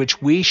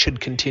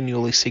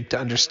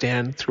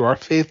understand through our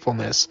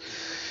faithfulness,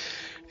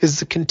 is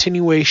the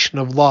continuation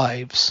of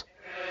lives.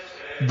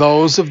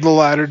 Those of the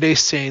Latter-day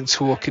Saints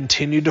who will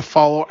continue to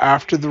follow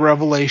after the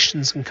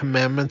revelations and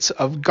commandments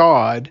of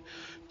God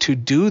to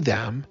do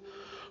them,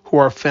 who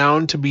are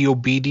found to be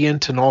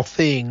obedient in all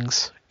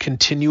things,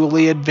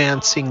 continually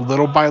advancing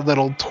little by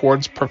little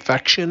towards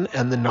perfection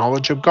and the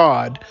knowledge of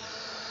God,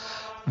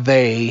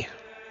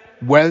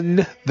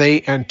 when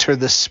they enter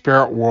the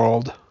spirit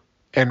world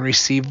and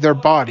receive their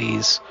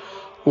bodies,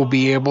 will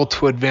be able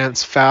to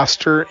advance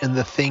faster in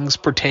the things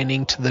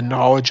pertaining to the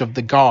knowledge of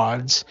the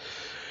gods,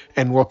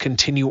 and will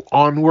continue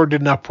onward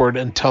and upward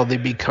until they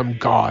become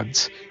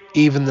gods,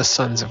 even the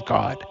sons of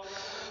God.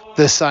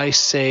 This, I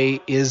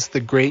say, is the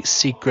great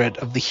secret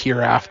of the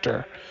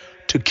hereafter,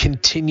 to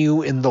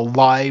continue in the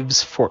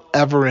lives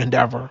forever and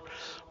ever,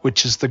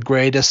 which is the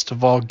greatest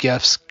of all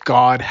gifts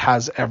God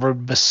has ever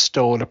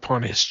bestowed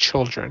upon His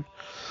children.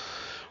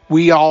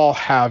 We all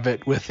have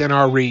it within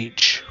our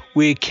reach.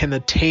 We can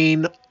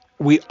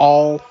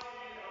all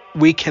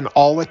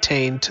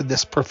attain to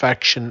this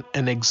perfection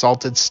and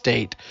exalted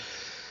state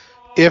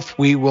if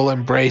we will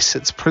embrace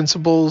its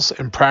principles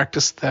and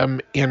practice them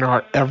in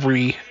our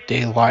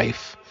everyday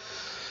life.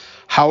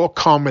 How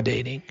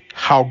accommodating,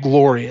 how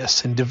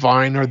glorious and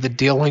divine are the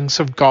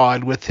dealings of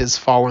God with His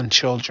fallen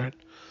children.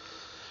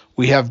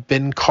 We have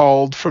been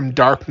called from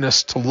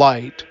darkness to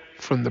light,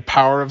 from the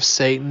power of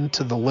Satan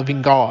to the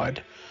living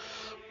God,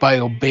 by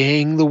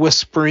obeying the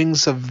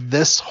whisperings of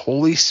this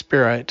Holy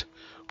Spirit,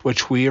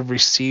 which we have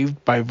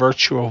received by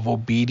virtue of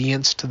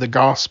obedience to the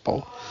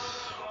gospel,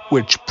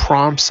 which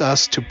prompts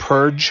us to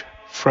purge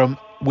from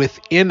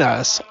within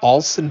us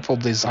all sinful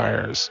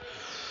desires.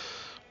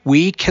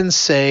 We can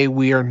say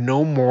we are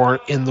no more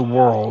in the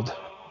world,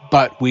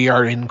 but we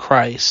are in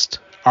Christ,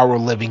 our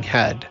living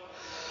head.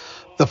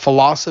 The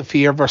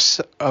philosophy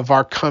of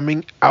our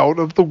coming out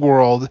of the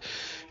world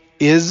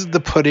is the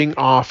putting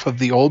off of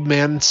the old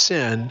man's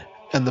sin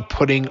and the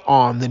putting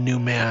on the new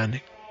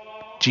man,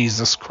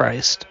 Jesus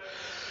Christ.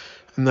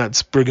 And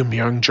that's Brigham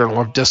Young, Journal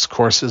of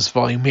Discourses,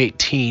 Volume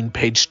 18,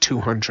 page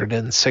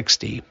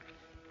 260.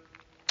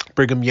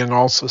 Brigham Young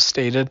also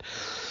stated,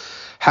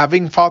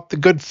 having fought the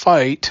good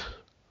fight,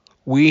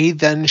 we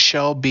then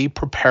shall be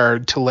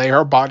prepared to lay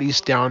our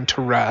bodies down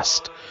to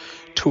rest,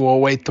 to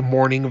await the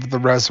morning of the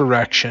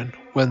resurrection,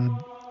 when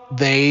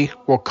they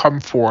will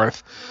come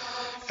forth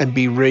and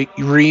be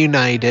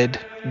reunited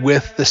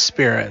with the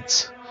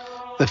spirits,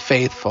 the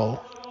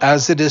faithful,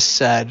 as it is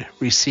said,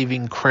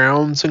 receiving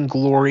crowns and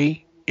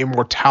glory,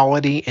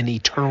 immortality, and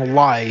eternal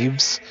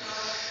lives,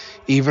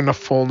 even a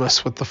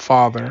fullness with the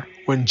Father,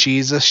 when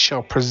Jesus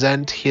shall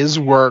present His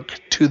work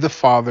to the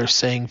Father,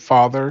 saying,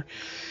 Father,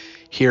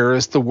 here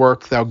is the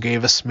work Thou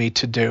gavest me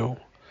to do.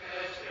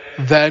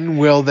 Then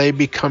will they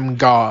become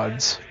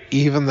gods,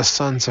 even the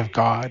sons of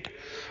God.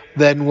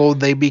 Then will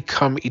they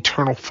become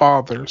eternal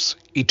fathers,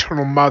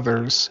 eternal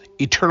mothers,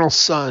 eternal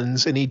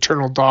sons, and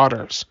eternal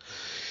daughters.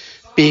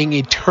 Being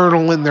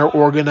eternal in their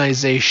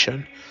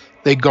organization,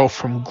 they go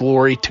from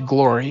glory to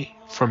glory,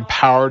 from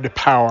power to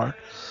power.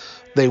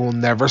 They will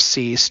never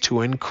cease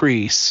to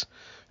increase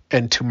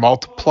and to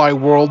multiply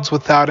worlds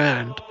without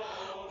end.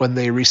 When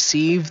they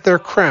receive their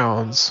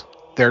crowns,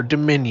 their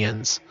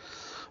dominions,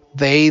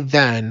 they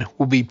then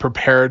will be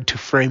prepared to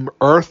frame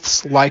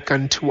earths like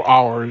unto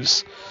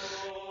ours,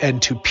 and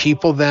to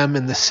people them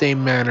in the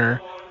same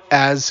manner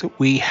as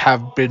we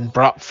have been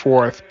brought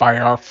forth by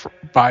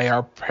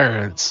our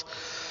parents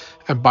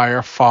and by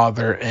our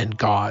Father and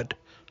God.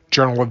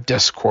 Journal of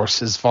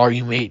Discourses,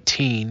 Volume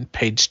 18,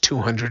 page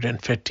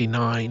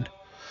 259.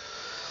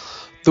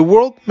 The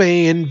world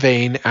may in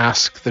vain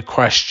ask the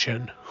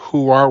question,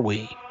 who are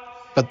we?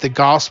 But the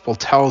gospel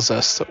tells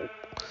us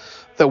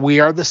that we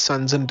are the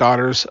sons and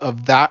daughters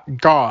of that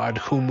God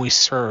whom we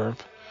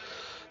serve.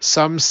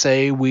 Some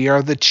say we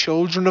are the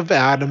children of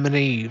Adam and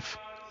Eve.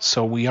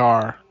 so we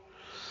are.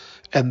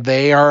 And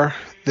they are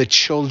the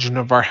children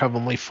of our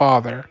Heavenly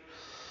Father.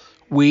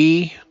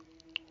 We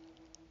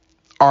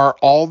are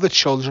all the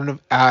children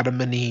of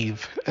Adam and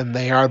Eve, and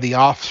they are the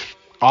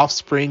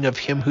offspring of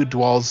him who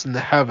dwells in the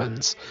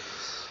heavens,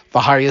 the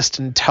highest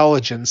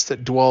intelligence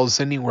that dwells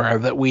anywhere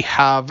that we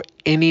have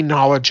any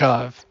knowledge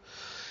of.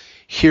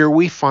 Here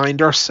we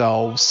find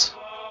ourselves,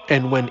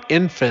 and when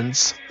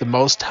infants, the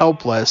most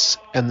helpless,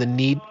 and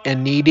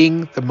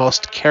needing the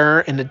most care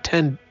and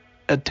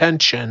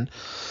attention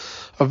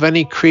of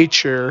any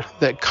creature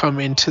that come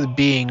into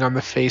being on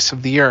the face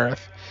of the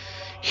earth.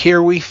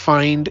 Here we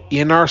find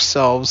in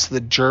ourselves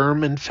the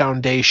germ and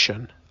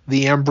foundation,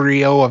 the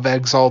embryo of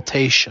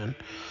exaltation,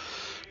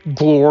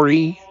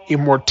 glory,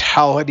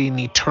 immortality, and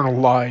eternal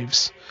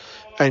lives.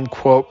 End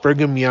quote.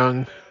 Brigham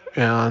Young,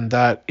 and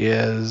that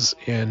is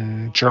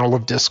in Journal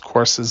of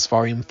Discourses,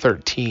 Volume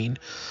 13,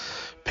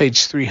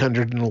 page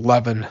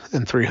 311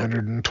 and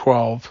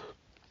 312.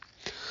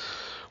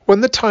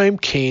 When the time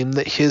came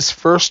that his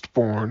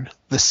firstborn,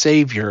 the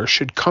Savior,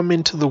 should come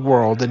into the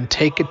world and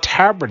take a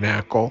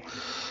tabernacle,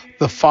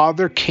 the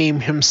Father came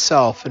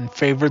himself and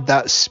favored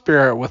that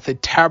Spirit with a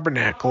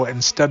tabernacle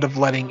instead of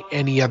letting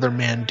any other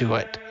man do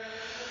it.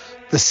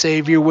 The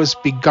Savior was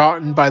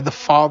begotten by the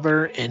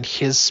Father and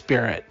his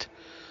Spirit,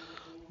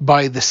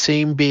 by the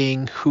same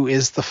being who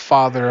is the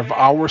Father of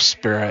our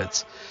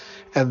spirits,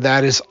 and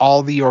that is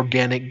all the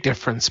organic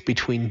difference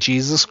between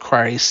Jesus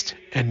Christ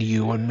and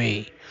you and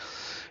me.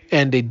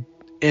 And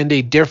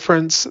a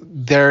difference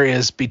there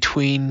is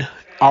between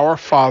our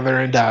Father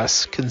and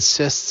us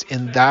consists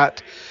in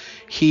that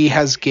he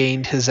has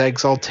gained his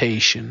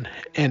exaltation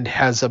and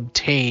has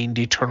obtained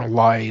eternal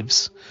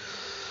lives.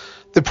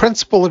 The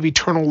principle of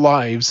eternal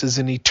lives is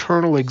an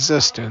eternal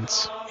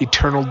existence,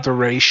 eternal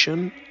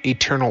duration,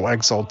 eternal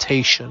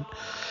exaltation.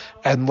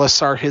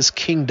 Endless are his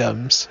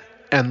kingdoms,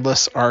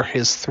 endless are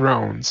his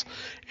thrones,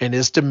 and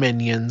his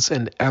dominions,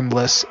 and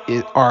endless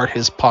are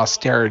his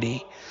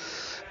posterity.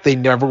 They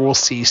never will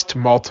cease to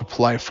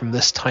multiply from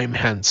this time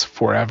hence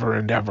forever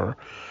and ever.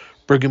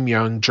 Brigham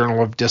Young,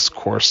 Journal of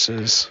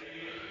Discourses,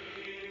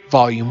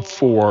 Volume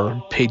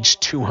 4, page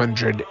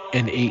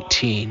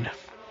 218.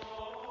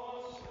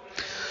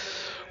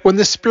 When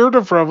the Spirit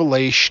of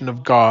revelation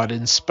of God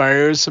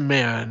inspires a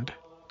man,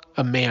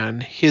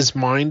 his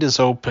mind is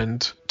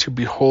opened to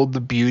behold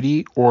the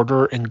beauty,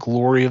 order, and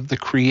glory of the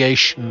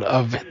creation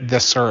of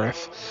this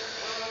earth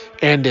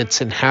and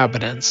its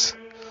inhabitants,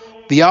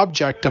 the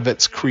object of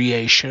its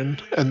creation,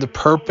 and the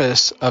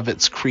purpose of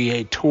its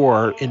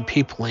Creator in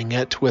peopling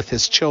it with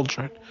his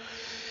children.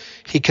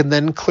 He can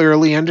then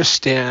clearly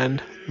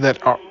understand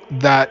that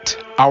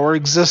our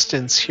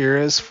existence here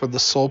is for the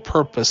sole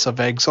purpose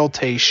of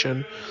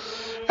exaltation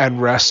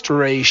and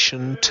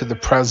restoration to the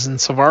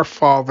presence of our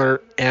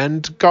Father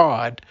and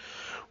God,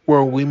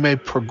 where we may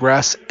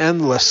progress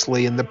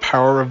endlessly in the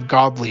power of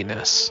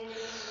godliness.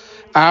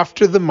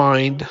 After the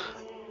mind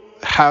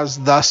has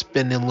thus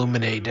been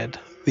illuminated,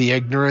 the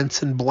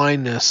ignorance and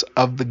blindness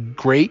of the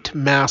great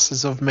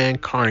masses of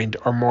mankind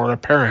are more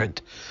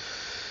apparent.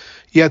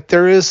 Yet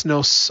there is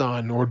no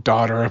son or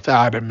daughter of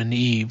Adam and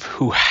Eve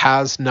who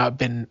has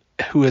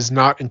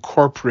not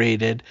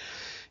incorporated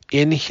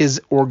in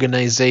his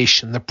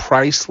organization the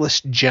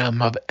priceless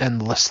gem of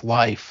endless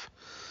life.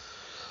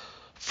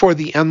 For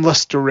the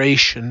endless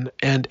duration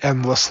and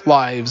endless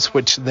lives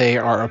which they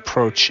are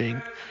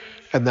approaching,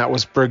 and that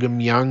was Brigham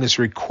Young, is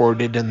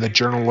recorded in the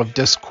Journal of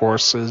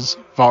Discourses,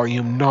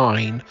 Volume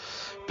 9,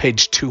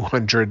 page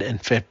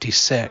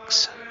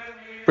 256.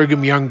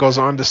 Brigham Young goes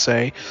on to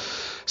say,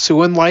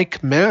 so in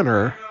like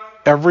manner,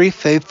 every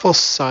faithful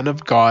son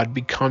of God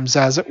becomes,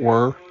 as it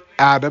were,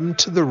 Adam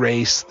to the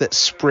race that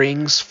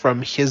springs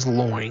from his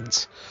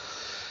loins.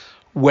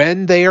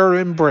 When they are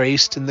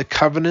embraced in the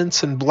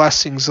covenants and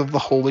blessings of the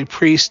holy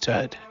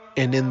priesthood,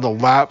 and in the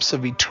lapse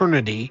of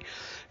eternity,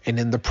 and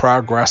in the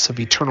progress of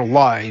eternal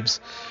lives,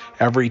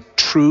 every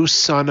true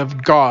son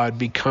of God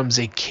becomes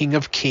a King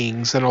of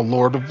kings and a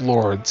Lord of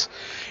lords,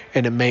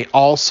 and it may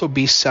also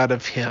be said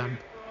of him,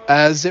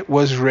 as it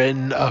was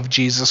written of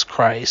Jesus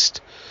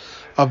Christ,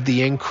 of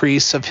the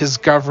increase of his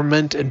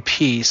government and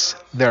peace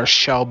there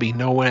shall be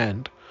no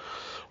end.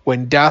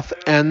 When death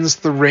ends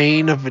the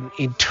reign of an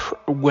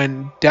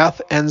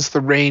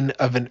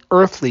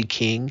earthly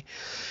king,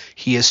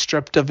 he is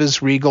stripped of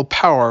his regal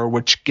power,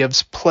 which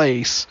gives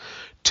place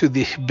to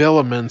the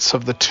habiliments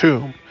of the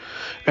tomb,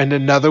 and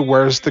another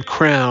wears the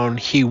crown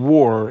he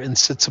wore and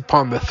sits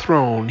upon the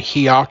throne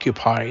he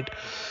occupied,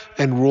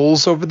 and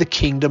rules over the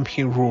kingdom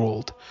he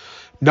ruled.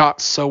 Not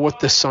so with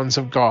the sons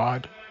of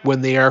God,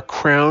 when they are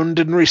crowned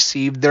and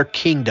receive their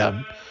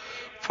kingdom,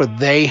 for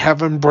they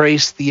have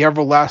embraced the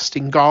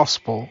everlasting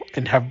gospel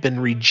and have been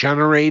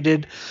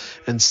regenerated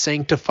and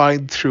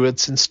sanctified through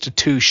its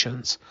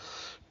institutions,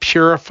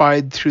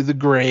 purified through the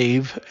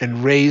grave,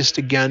 and raised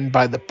again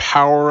by the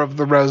power of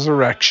the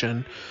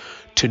resurrection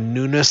to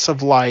newness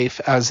of life,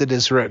 as it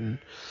is written,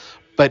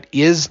 but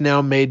is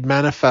now made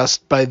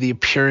manifest by the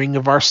appearing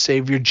of our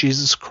Savior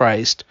Jesus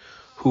Christ,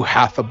 who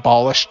hath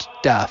abolished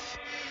death,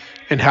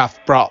 and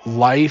hath brought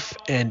life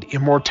and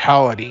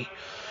immortality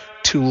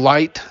to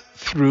light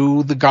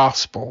through the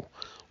gospel.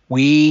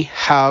 We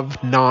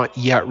have not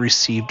yet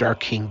received our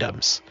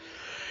kingdoms,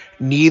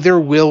 neither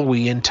will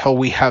we until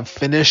we have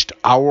finished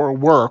our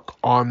work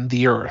on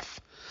the earth,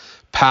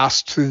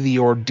 passed through the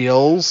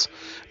ordeals,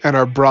 and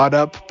are brought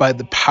up by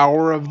the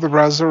power of the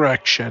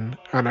resurrection,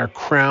 and are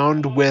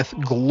crowned with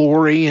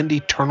glory and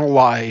eternal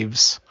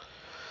lives.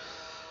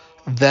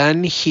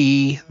 Then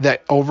he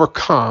that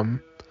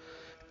overcome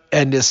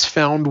and is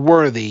found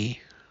worthy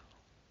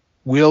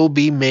will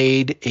be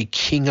made a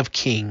King of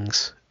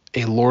kings,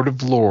 a Lord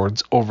of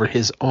lords over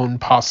his own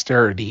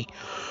posterity,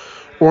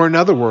 or in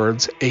other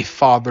words, a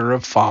Father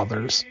of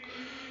fathers.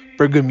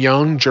 Brigham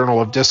Young, Journal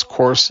of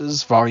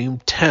Discourses, Volume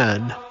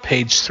 10,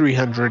 page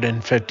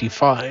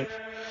 355.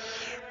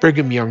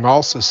 Brigham Young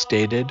also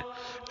stated,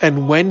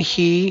 "And when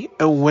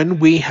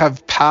we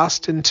have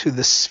passed into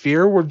the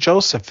sphere where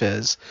Joseph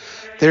is,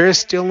 there is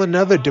still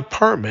another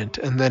department,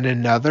 and then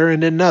another,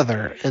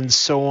 and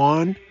so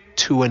on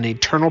to an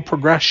eternal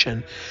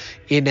progression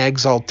in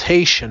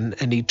exaltation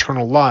and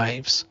eternal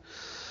lives.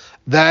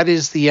 That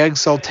is the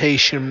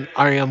exaltation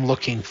I am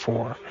looking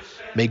for.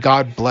 May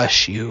God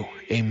bless you.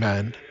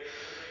 Amen."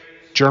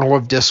 Journal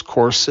of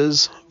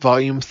Discourses,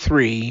 Volume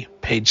 3,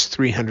 page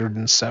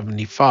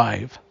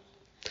 375.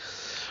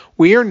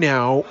 We are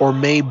now, or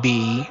may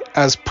be,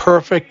 as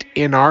perfect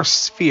in our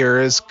sphere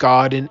as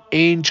God and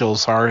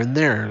angels are in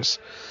theirs,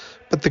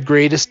 but the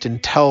greatest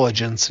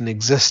intelligence in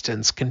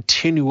existence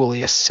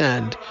continually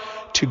ascend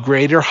to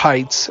greater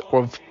heights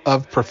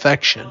of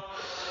perfection.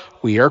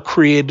 We are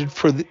created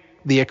for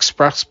the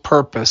express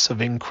purpose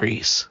of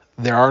increase.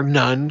 There are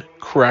none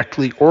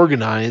correctly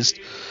organized,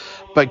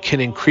 but can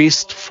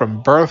increase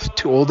from birth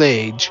to old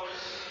age.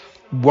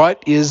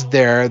 What is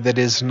there that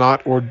is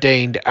not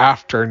ordained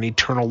after an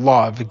eternal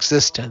law of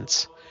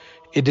existence?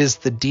 It is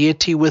the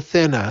deity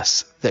within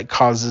us that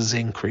causes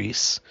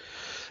increase.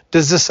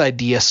 Does this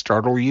idea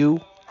startle you?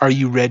 Are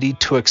you ready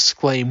to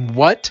exclaim,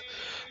 "What?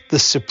 The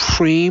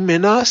Supreme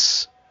in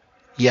us?"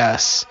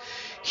 Yes,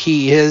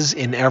 he is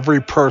in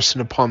every person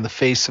upon the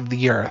face of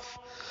the earth.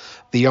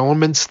 The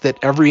elements that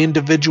every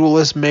individual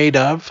is made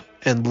of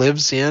and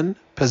lives in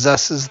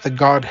possesses the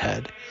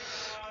Godhead.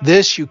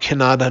 This you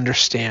cannot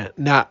understand.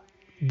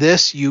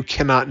 This you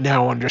cannot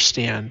now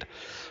understand,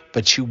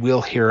 but you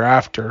will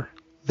hereafter.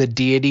 The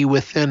deity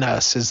within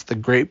us is the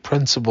great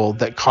principle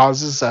that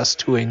causes us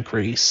to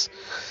increase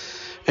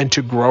and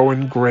to grow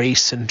in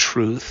grace and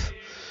truth.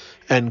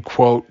 End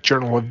quote.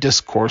 Journal of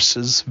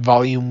Discourses,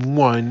 Volume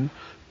 1,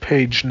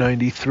 page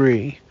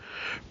 93.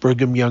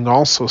 Brigham Young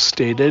also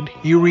stated,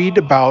 "You read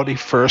about a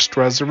first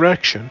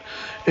resurrection,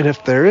 and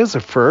if there is a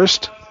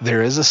first,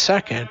 there is a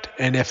second,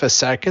 and if a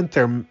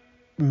second,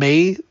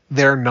 may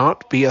there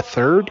not be a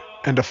third,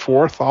 and a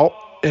fourth,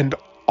 and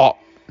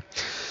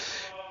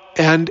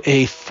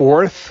a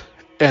fourth,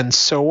 and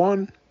so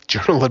on."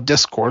 Journal of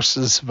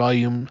Discourses,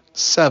 Volume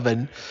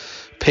 7,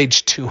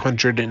 page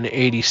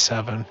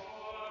 287.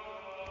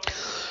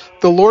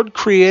 The Lord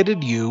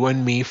created you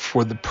and me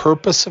for the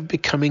purpose of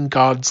becoming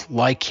gods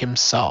like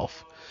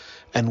himself.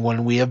 And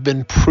when we have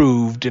been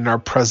proved in our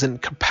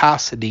present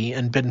capacity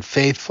and been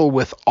faithful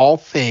with all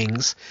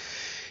things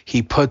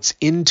he puts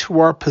into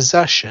our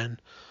possession,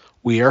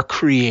 we are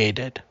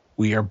created.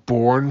 We are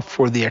born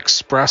for the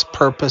express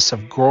purpose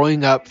of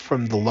growing up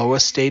from the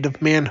lowest state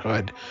of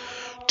manhood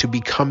to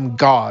become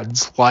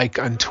gods like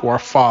unto our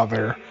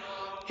Father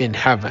in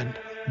heaven.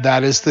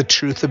 That is the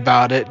truth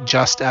about it,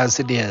 just as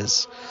it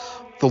is.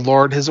 The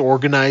Lord has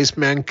organized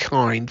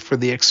mankind for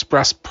the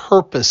express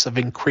purpose of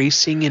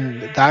increasing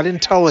in that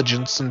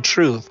intelligence and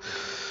truth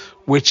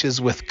which is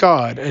with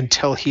God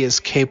until he is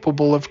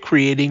capable of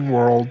creating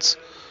worlds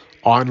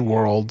on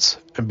worlds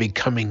and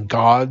becoming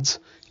gods,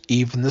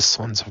 even the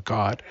sons of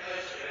God.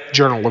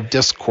 Journal of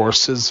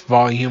Discourses,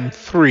 Volume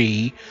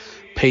 3,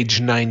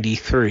 page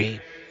 93.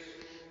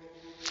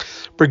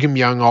 Brigham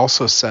Young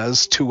also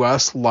says, "To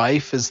us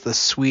life is the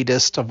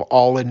sweetest of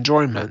all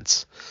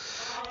enjoyments.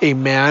 A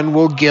man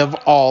will give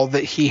all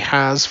that he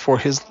has for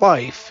his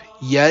life,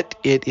 yet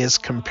it is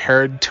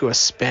compared to a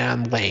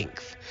span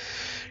length,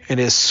 and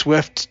is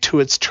swift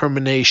to its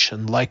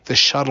termination, like the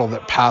shuttle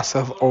that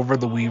passeth over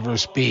the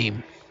weaver's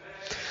beam.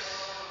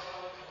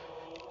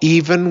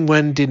 Even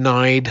when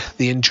denied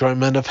the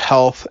enjoyment of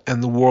health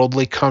and the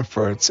worldly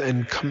comforts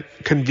and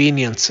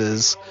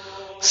conveniences,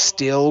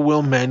 still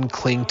will men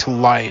cling to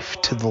life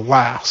to the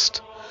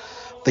last.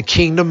 The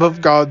kingdom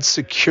of God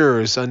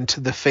secures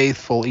unto the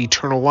faithful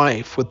eternal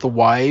life with the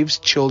wives,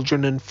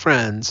 children, and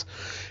friends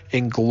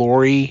in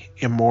glory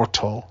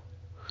immortal,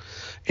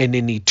 and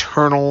in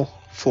eternal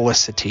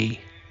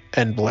felicity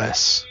and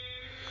bliss.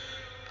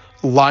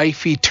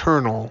 Life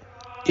eternal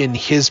in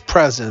his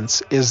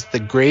presence is the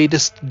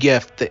greatest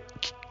gift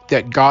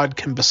that God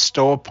can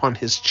bestow upon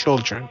his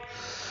children.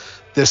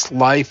 This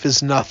life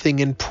is nothing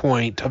in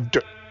point of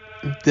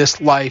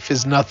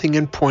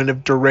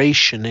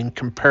duration in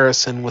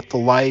comparison with the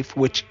life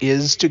which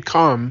is to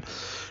come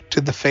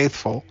to the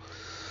faithful.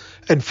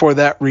 And for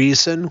that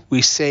reason,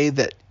 we say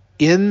that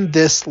in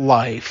this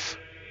life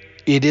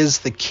it is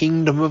the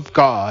kingdom of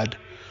God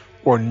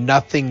or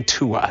nothing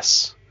to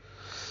us.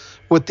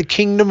 With the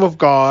kingdom of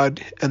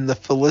God and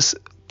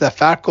the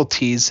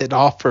faculties it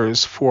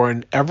offers for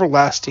an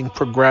everlasting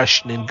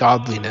progression in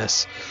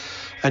godliness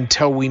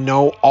until we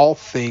know all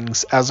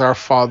things as our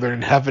Father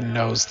in heaven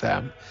knows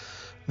them,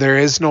 there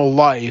is no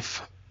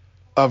life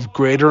of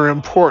greater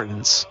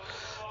importance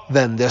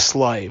than this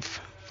life,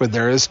 for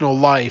there is no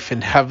life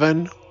in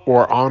heaven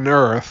or on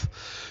earth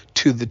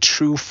to the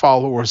true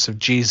followers of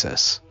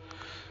Jesus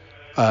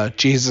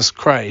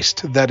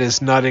Christ, that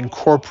is not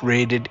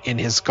incorporated in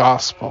his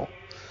gospel.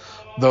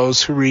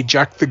 Those who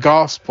reject the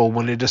gospel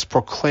when it is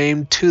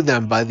proclaimed to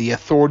them by the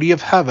authority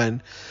of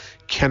heaven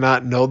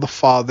cannot know the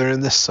Father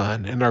and the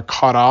Son, and are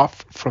cut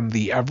off from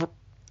the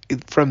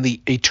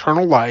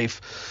eternal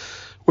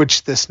life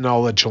which this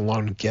knowledge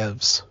alone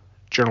gives.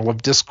 Journal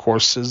of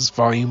Discourses,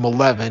 Volume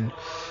 11,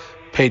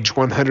 page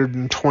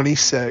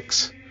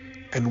 126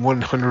 and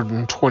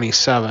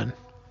 127.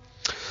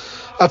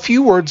 A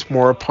few words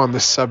more upon the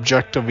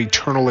subject of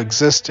eternal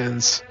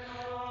existence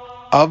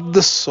of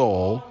the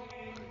soul.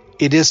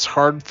 It is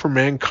hard for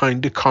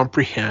mankind to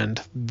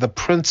comprehend the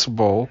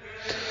principle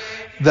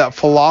that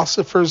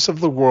philosophers of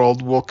the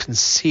world will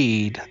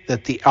concede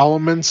that the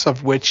elements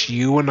of which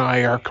you and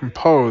I are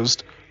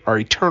composed are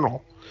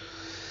eternal.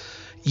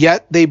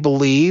 Yet they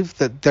believe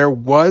that there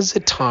was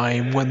a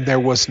time when there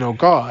was no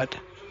God.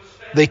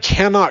 They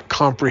cannot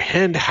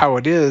comprehend how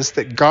it is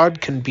that God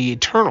can be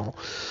eternal.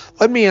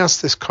 Let me ask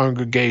this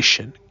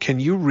congregation, can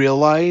you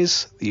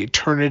realize the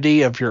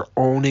eternity of your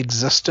own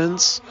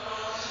existence?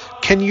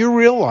 Can you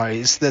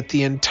realize that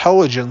the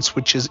intelligence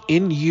which is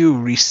in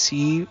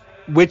you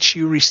which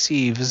you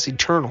receive is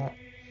eternal?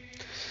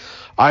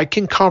 I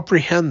can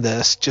comprehend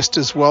this just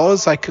as well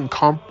as I can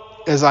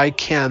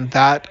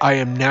that I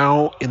am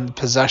now in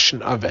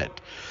possession of it.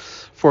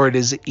 For it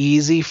is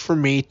easy for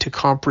me to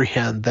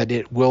comprehend that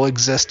it will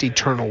exist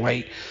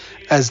eternally,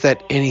 as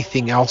that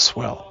anything else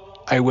will.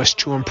 I wish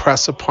to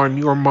impress upon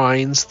your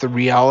minds the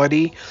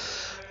reality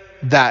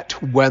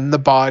that when the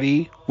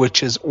body,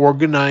 which is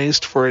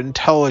organized for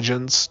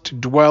intelligence to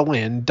dwell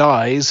in,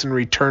 dies and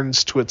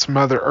returns to its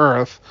mother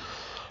earth,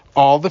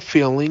 all the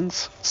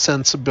feelings,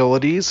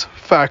 sensibilities,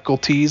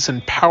 faculties,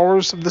 and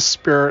powers of the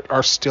spirit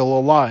are still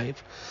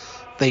alive.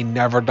 They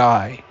never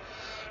die,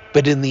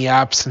 but in the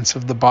absence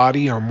of the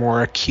body are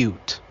more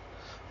acute.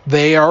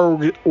 They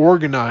are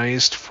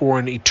organized for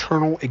an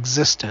eternal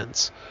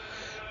existence.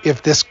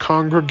 If this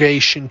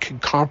congregation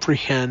could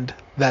comprehend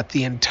that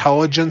the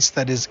intelligence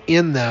that is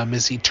in them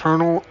is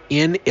eternal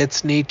in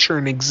its nature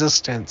and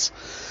existence,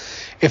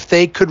 if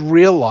they could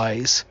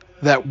realize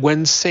that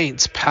when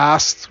saints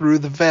pass through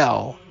the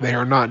veil, they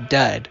are not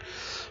dead,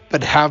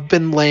 but have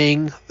been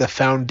laying the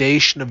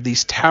foundation of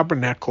these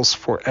tabernacles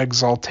for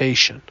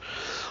exaltation,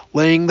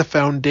 laying the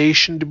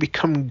foundation to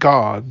become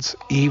gods,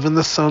 even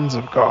the sons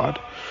of God,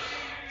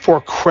 for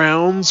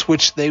crowns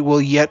which they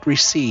will yet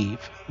receive.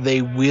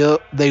 They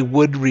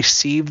would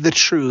receive the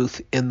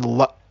truth in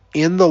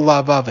the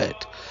love of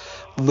it,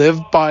 live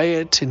by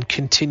it, and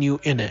continue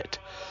in it,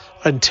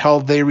 until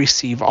they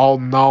receive all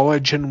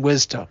knowledge and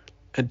wisdom,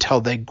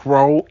 until they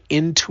grow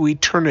into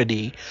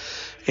eternity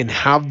and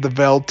have the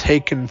veil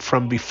taken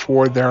from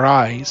before their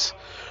eyes,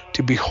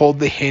 to behold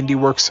the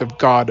handiworks of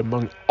God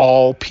among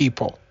all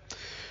people,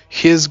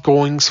 his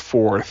goings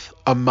forth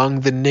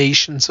among the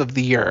nations of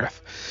the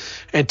earth,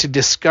 and to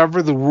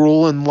discover the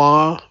rule and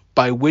law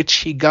by which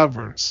he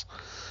governs.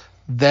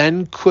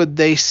 Then could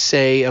they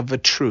say of a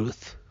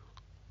truth,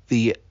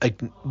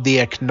 we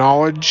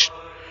acknowledge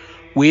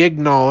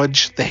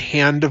the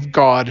hand of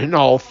God in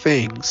all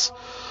things.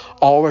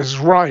 All is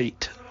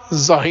right.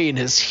 Zion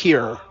is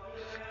here,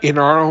 in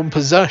our own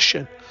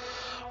possession.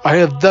 I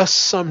have thus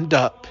summed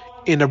up,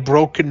 in a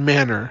broken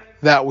manner,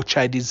 that which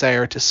I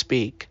desire to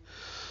speak.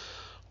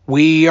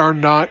 We are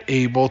not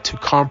able to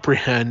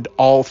comprehend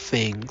all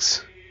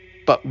things,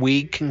 but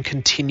we can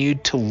continue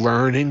to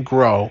learn and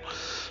grow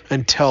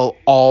until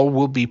all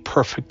will be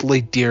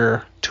perfectly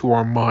dear to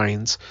our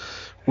minds,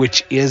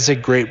 which is a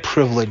great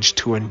privilege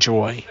to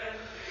enjoy.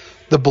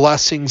 The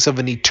blessings of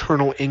an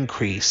eternal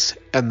increase,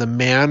 and the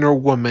man or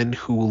woman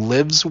who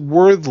lives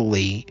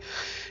worthily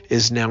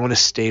is now in a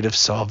state of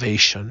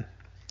salvation.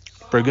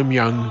 Brigham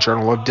Young,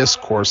 Journal of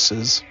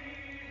Discourses,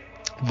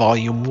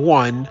 Volume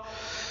 1,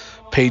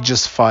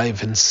 pages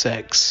 5 and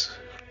 6.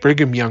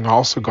 Brigham Young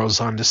also goes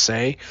on to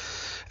say,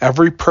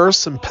 every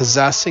person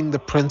possessing the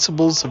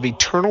principles of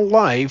eternal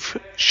life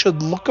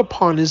should look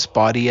upon his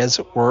body as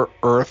it were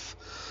earthy.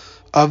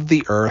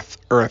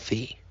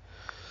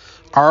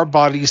 Our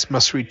bodies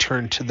must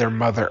return to their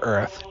mother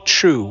earth.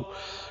 True,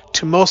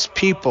 to most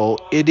people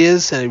it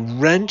is a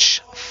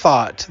wrench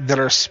thought that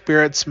our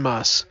spirits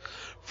must,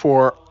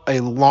 for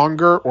a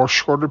longer or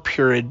shorter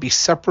period, be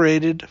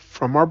separated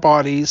from our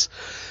bodies,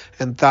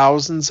 and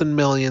thousands and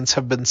millions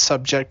have been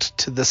subject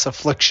to this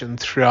affliction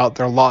throughout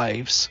their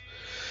lives.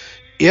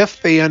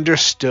 If they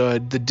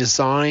understood the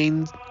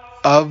design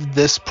of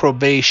this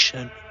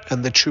probation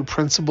and the true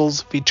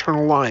principles of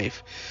eternal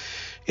life,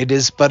 it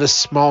is but a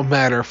small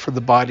matter for the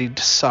body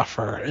to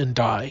suffer and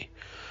die.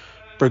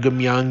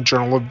 Brigham Young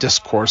Journal of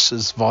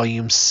Discourses,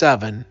 Volume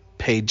 7,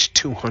 page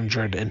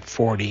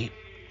 240.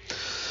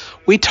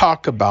 We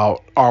talk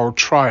about our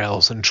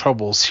trials and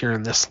troubles here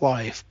in this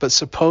life, but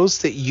suppose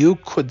that you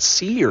could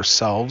see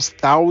yourselves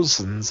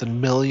thousands and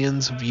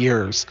millions of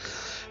years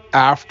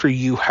after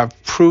you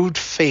have proved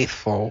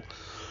faithful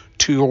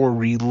to your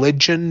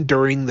religion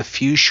during the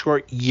few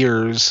short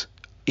years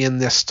in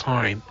this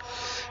time,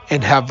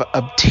 and have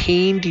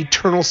obtained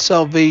eternal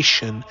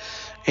salvation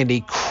and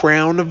a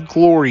crown of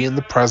glory in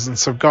the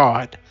presence of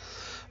God.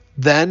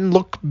 Then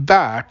look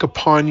back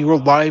upon your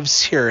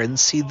lives here and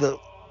see the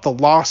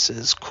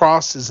losses,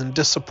 crosses, and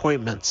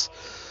disappointments,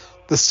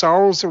 the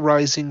sorrows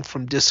arising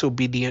from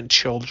disobedient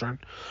children,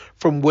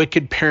 from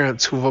wicked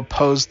parents who have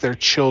opposed their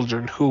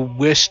children who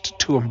wished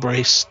to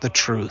embrace the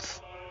truth,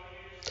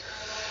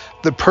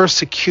 the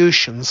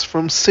persecutions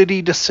from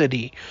city to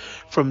city,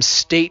 from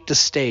state to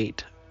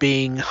state,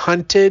 being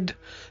hunted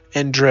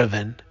and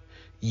driven.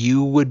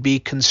 You would be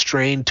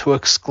constrained to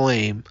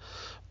exclaim,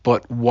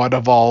 "But what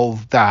of all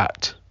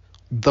that?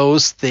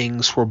 Those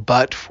things were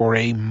but for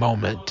a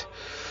moment,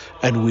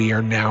 and we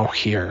are now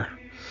here.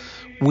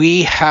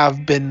 We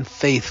have been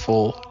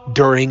faithful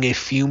during a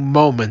few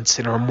moments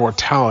in our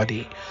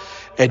mortality,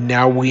 and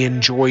now we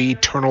enjoy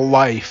eternal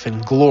life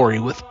and glory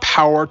with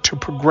power to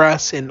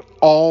progress in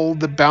all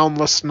the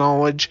boundless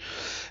knowledge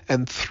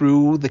and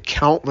through the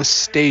countless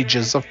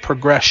stages of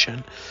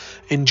progression,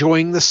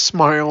 enjoying the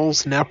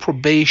smiles and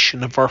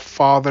approbation of our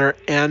Father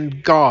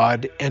and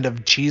God and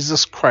of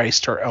Jesus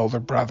Christ, our elder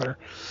brother."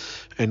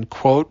 End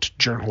quote.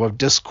 Journal of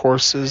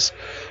Discourses,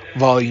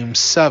 Volume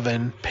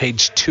 7,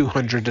 page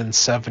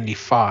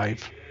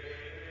 275.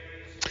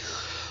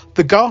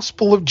 The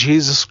gospel of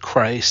Jesus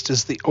Christ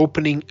is the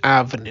opening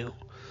avenue,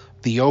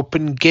 the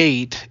open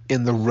gate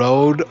in the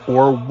road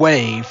or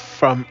way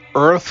from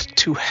earth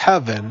to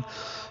heaven,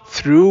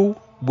 through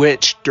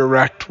which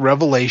direct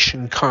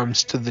revelation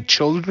comes to the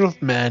children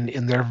of men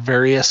in their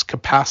various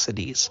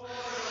capacities,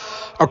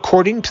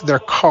 according to their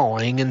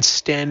calling and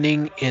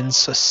standing in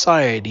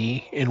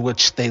society in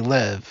which they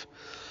live.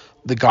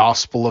 The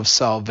gospel of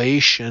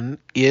salvation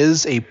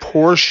is a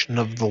portion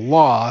of the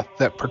law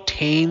that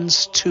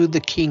pertains to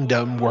the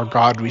kingdom where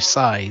God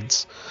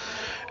resides,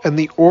 and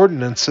the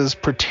ordinances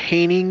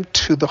pertaining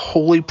to the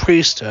holy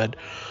priesthood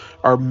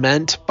are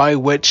meant by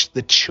which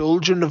the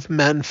children of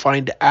men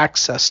find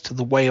access to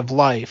the way of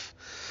life,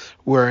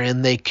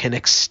 wherein they can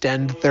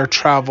extend their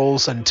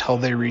travels until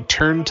they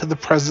return to the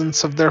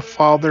presence of their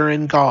Father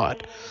and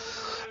God.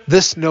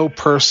 This no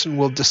person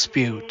will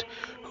dispute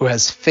who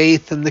has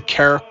faith in the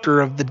character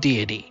of the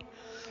deity.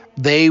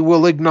 They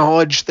will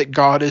acknowledge that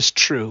God is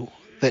true,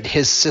 that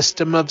his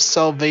system of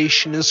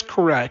salvation is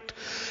correct,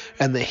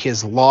 and that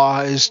his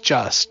law is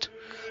just,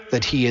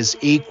 that he is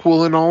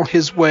equal in all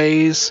his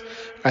ways,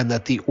 and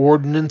that the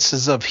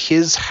ordinances of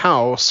his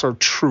house are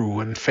true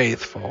and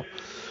faithful.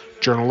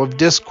 Journal of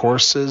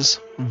Discourses,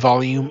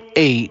 Volume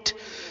 8,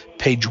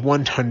 page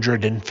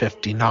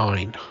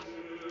 159.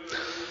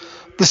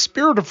 The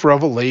spirit of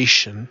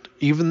revelation,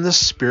 even the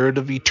spirit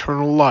of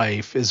eternal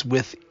life, is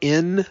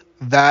within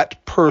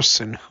that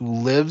person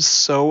who lives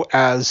so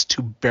as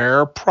to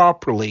bear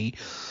properly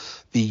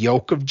the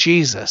yoke of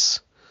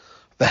Jesus.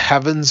 The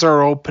heavens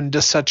are open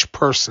to such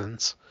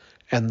persons,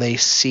 and they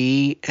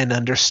see and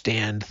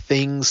understand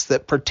things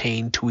that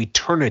pertain to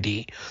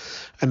eternity,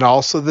 and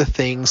also the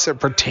things that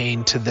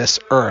pertain to this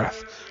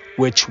earth,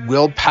 which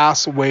will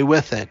pass away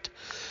with it.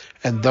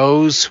 And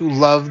those who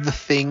love the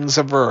things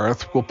of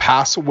earth will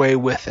pass away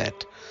with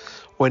it.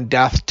 When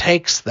death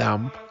takes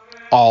them,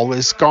 all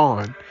is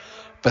gone.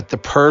 But the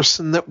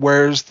person that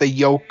wears the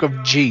yoke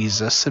of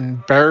Jesus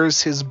and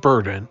bears his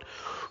burden,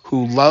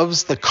 who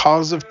loves the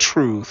cause of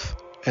truth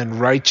and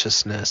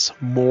righteousness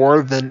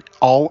more than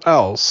all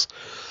else,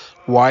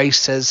 why,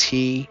 says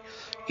he,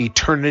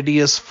 eternity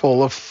is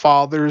full of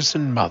fathers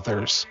and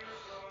mothers.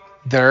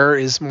 There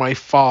is my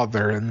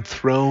Father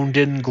enthroned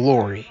in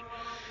glory.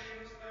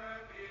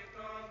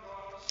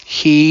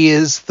 He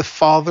is the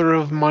Father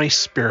of my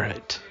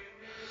spirit.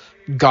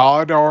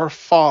 God our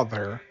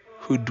Father,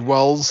 who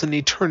dwells in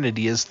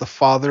eternity, is the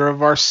Father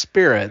of our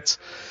spirits,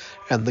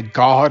 and the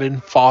God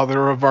and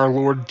Father of our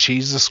Lord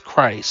Jesus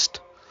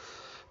Christ.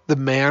 The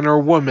man or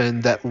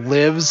woman that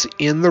lives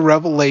in the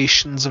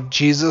revelations of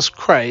Jesus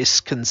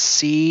Christ can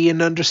see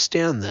and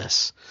understand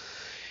this.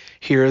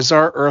 Here is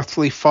our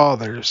earthly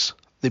fathers,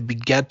 the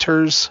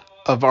begetters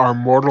of our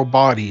mortal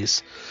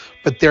bodies,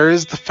 but there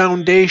is the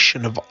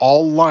foundation of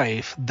all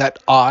life that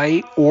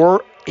I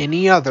or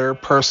any other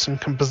person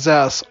can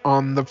possess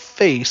on the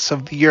face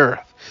of the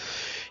earth.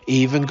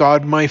 Even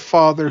God my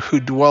Father who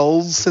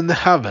dwells in the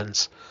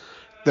heavens.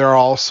 There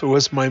also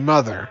is my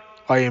mother.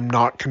 I am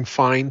not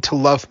confined to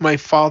love my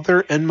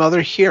father and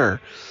mother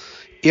here,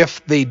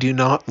 if they do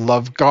not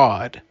love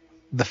God,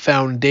 the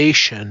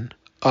foundation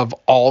of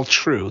all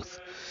truth.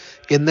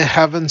 In the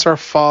heavens are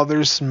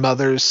fathers,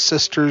 mothers,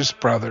 sisters,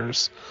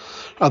 brothers.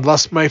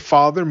 Unless my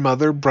father,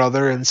 mother,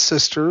 brother, and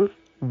sister,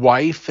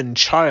 wife, and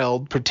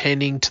child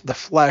pertaining to the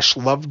flesh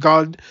love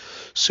God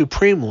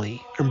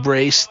supremely,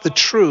 embrace the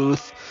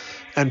truth,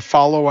 and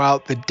follow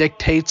out the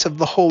dictates of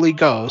the Holy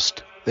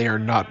Ghost, they are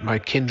not my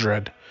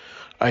kindred.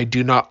 I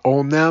do not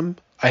own them.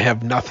 I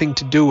have nothing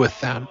to do with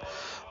them.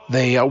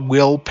 They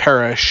will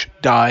perish,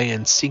 die,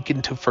 and sink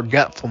into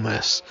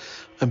forgetfulness,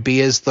 and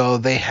be as though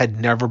they had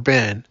never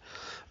been.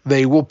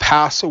 They will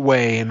pass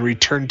away and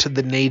return to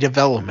the native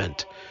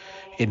element.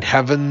 In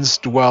heavens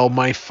dwell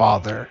my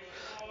Father.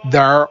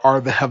 There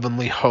are the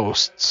heavenly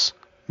hosts,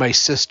 my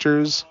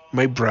sisters,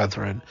 my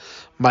brethren,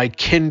 my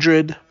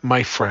kindred,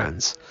 my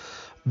friends.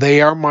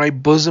 They are my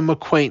bosom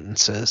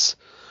acquaintances.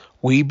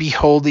 We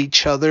behold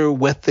each other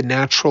with the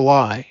natural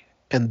eye,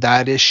 and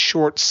that is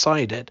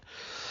short-sighted.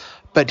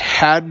 But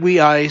had we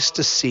eyes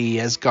to see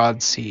as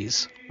God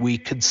sees, we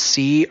could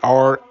see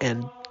our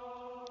end.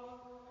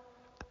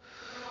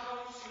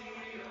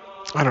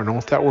 I don't know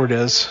what that word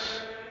is.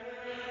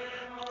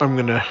 I'm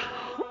going to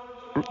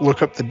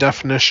look up the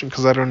definition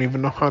because I don't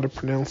even know how to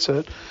pronounce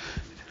it.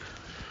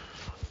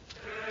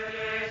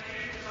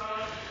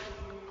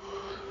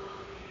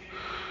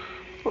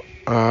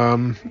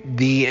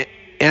 The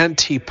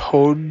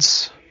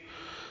antipodes.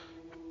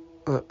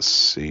 Let's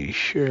see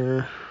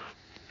here.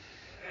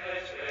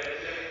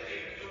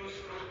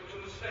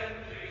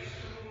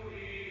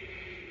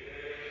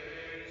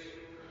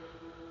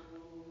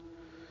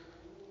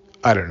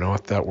 I don't know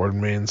what that word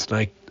means,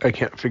 and I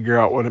can't figure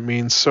out what it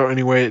means. So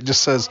anyway, it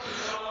just says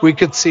we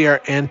could see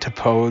our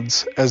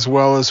antipodes as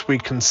well as we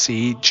can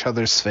see each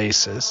other's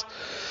faces.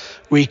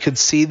 We could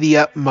see the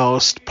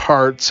utmost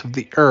parts of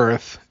the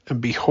earth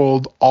and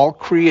behold all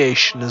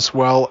creation as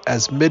well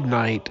as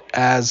midnight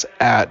as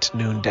at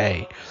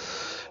noonday.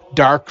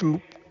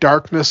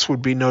 Darkness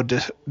would be no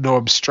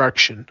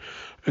obstruction.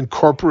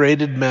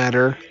 Incorporated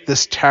matter,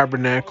 this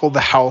tabernacle, the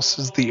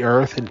houses, the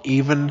earth, and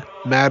even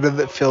matter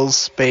that fills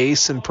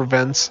space and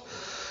prevents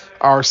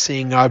our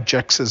seeing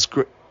objects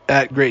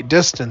at great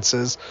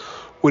distances,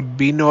 would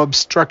be no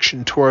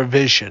obstruction to our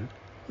vision.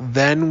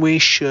 Then we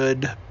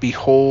should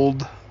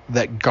behold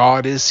that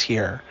God is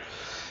here,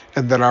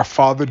 and that our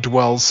Father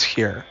dwells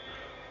here.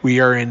 We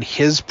are in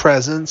His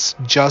presence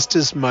just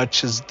as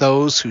much as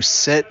those who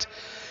sit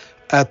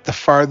at the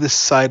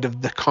farthest side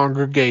of the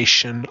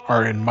congregation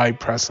are in my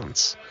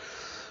presence.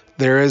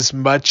 There is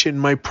much in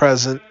my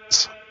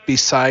presence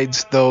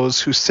besides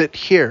those who sit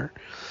here.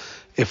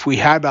 If we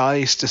had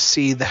eyes to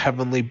see the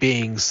heavenly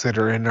beings that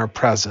are in our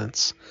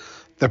presence,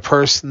 the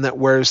person that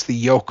wears the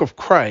yoke of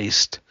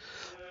Christ,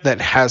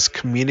 that has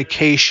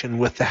communication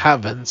with the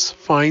heavens,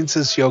 finds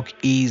his yoke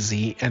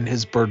easy and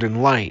his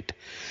burden light.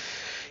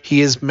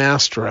 He is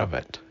master of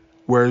it,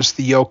 wears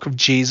the yoke of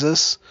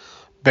Jesus,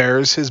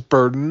 bears his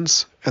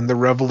burdens, and the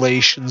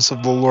revelations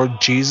of the Lord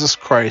Jesus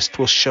Christ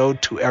will show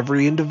to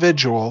every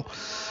individual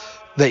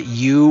that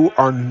you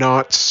are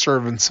not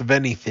servants of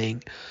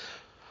anything,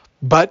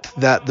 but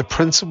that the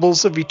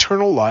principles of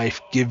eternal life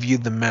give you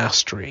the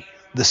mastery,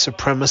 the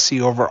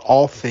supremacy over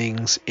all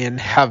things in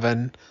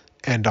heaven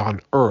and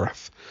on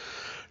earth.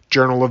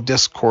 Journal of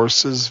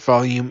Discourses,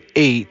 Volume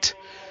 8,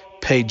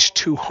 page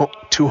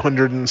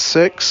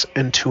 206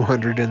 and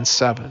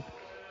 207.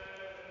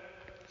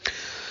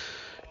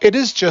 It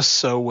is just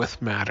so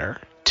with matter.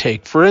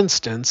 Take, for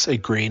instance, a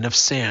grain of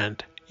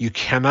sand. You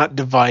cannot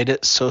divide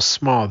it so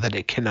small that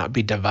it cannot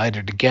be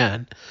divided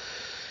again.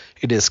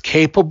 It is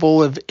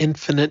capable of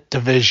infinite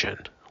division.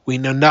 We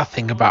know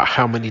nothing about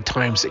how many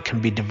times it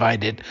can be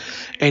divided,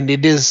 and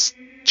it is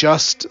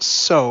just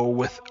so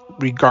with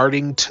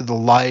regarding to the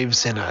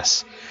lives in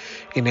us.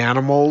 In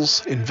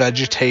animals, in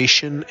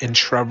vegetation, in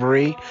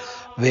shrubbery,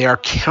 they are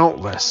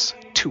countless.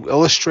 To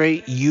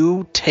illustrate,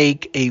 you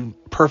take a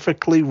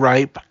perfectly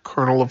ripe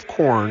kernel of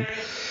corn,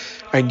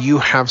 and you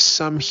have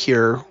some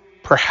here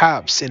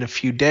perhaps in a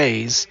few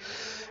days,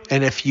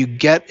 and if you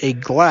get a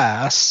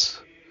glass,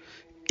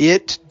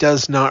 it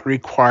does not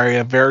require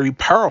a very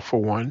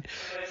powerful one.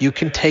 You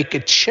can take a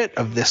chit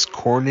of this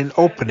corn and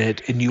open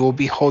it, and you will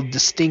behold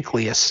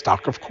distinctly a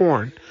stalk of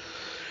corn.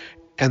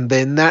 And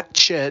then that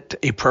chit,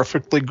 a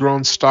perfectly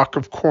grown stalk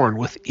of corn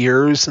with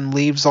ears and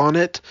leaves on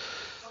it,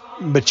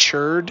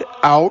 matured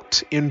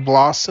out in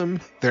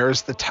blossom. There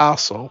is the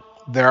tassel.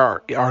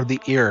 There are the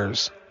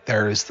ears.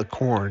 There is the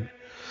corn.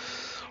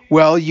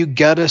 Well, you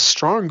get a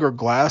stronger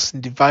glass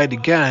and divide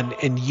again,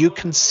 and you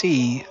can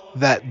see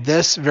that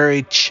this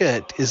very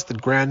chit is the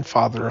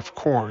grandfather of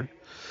corn.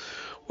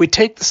 We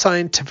take the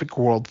scientific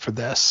world for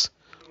this.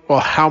 Well,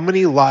 how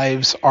many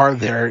lives are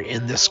there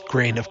in this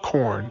grain of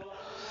corn?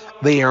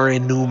 They are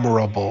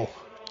innumerable,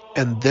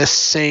 and this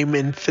same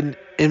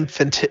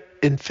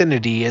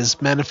infinity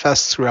is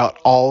manifest throughout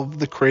all of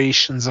the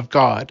creations of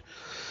God.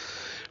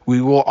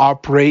 We will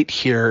operate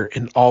here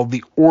in all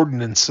the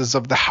ordinances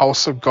of the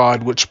house of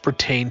God which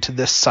pertain to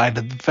this side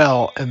of the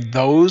veil, and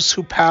those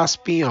who pass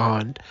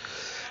beyond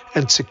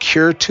and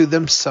secure to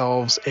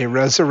themselves a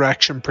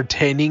resurrection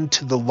pertaining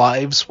to the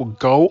lives will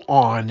go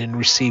on and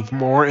receive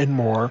more and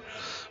more,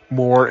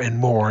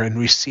 and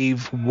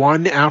receive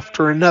one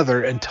after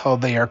another until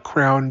they are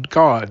crowned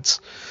gods,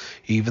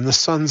 even the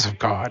sons of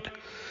God.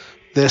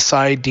 This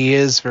idea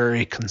is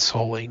very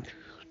consoling.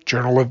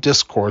 Journal of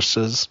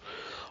Discourses,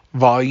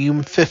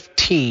 Volume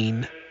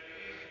 15,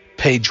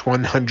 page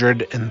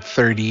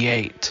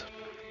 138.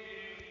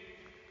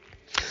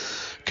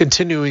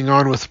 Continuing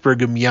on with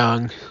Brigham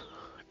Young,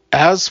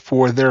 as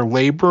for their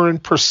labor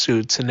and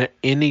pursuits in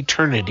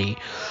eternity,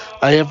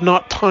 I have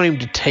not time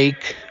to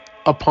take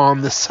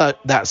upon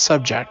that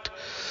subject,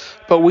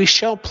 but we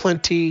shall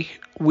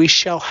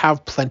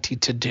have plenty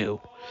to do.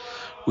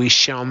 We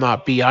shall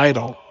not be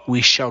idle.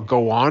 We shall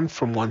go on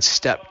from one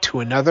step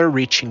to another,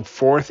 reaching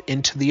forth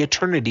into the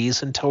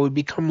eternities until we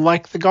become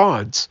like the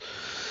gods,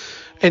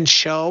 and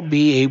shall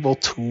be able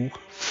to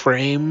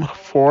frame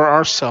for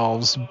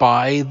ourselves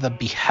by the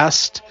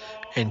behest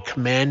and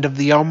command of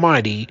the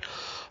Almighty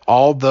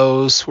all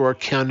those who are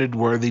counted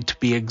worthy to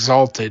be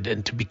exalted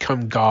and to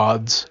become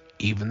gods,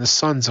 even the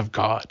sons of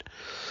God.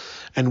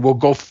 And will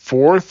go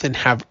forth and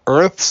have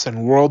earths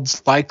and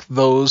worlds like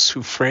those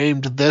who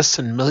framed this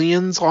and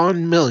millions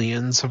on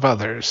millions of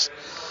others.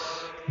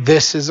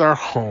 This is our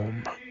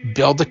home,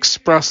 built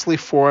expressly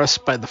for us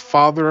by the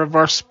Father of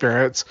our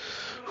spirits,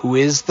 who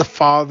is the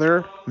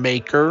Father,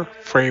 maker,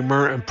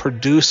 framer, and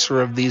producer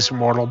of these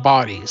mortal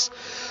bodies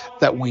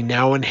that we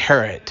now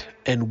inherit,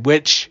 and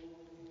which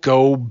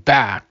go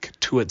back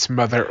to its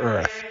Mother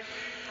Earth.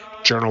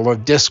 Journal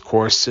of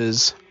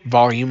Discourses,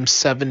 Volume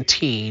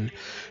 17,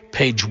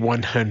 page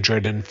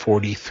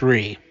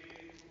 143.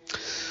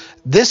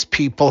 This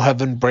people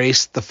have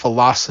embraced the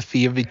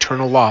philosophy of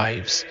eternal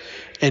lives.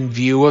 In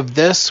view of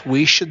this,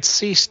 we should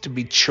cease to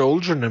be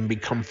children and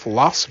become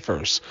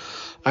philosophers,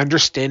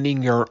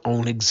 understanding our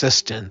own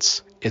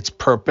existence, its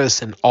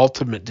purpose and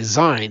ultimate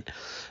design.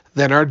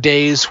 Then our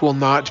days will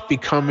not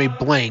become a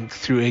blank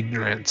through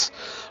ignorance,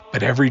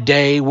 but every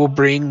day will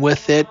bring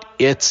with it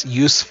its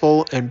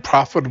useful and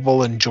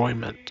profitable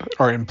enjoyment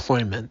or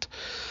employment.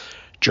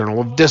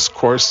 Journal of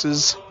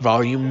Discourses,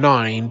 Volume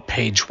 9,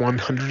 page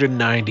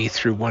 190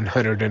 through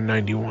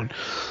 191.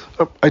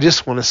 I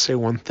just want to say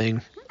one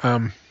thing.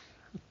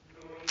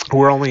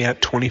 We're only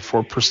at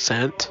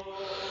 24%,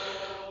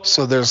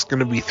 so there's going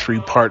to be 3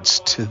 parts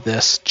to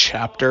this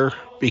chapter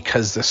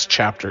because this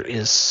chapter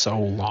is so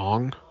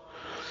long.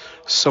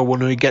 So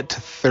when we get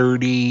to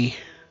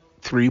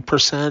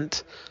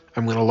 33%,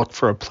 I'm going to look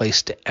for a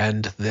place to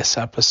end this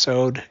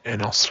episode,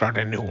 and I'll start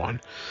a new one.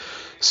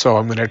 So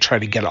I'm going to try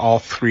to get all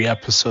 3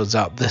 episodes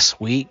out this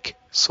week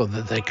so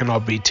that they can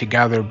all be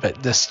together,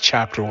 but this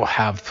chapter will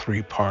have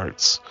 3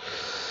 parts.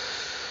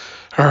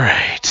 All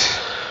right.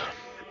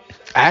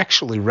 I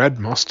actually read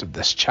most of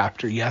this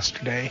chapter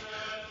yesterday,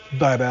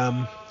 but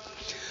I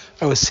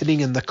was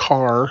sitting in the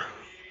car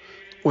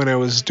when I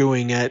was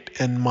doing it,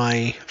 and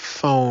my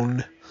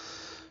phone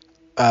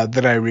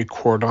that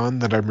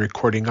I'm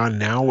recording on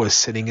now, was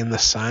sitting in the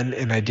sun,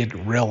 and I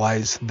didn't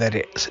realize that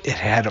it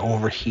had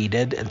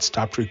overheated and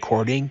stopped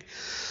recording.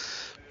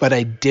 But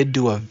I did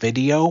do a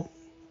video,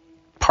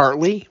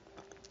 partly,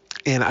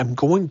 and I'm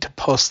going to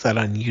post that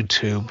on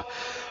YouTube.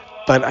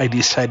 But I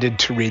decided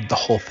to read the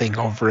whole thing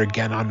over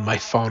again on my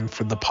phone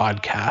for the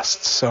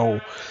podcast.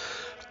 So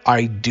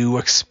I do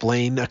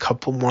explain a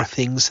couple more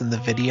things in the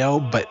video,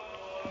 but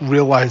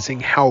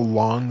realizing how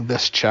long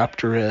this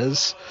chapter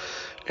is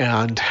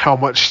and how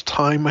much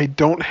time I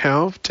don't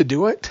have to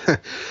do it,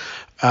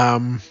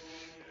 I've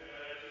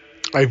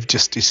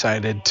just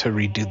decided to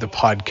redo the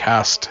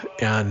podcast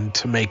and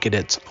to make it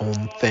its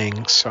own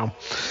thing. So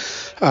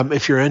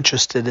if you're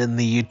interested in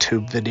the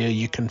YouTube video,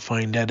 you can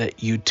find it at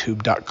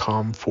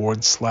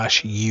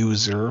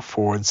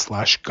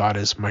youtube.com/user/God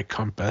is my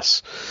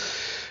compass.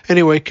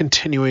 Anyway,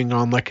 continuing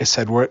on, like I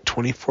said, we're at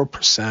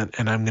 24%,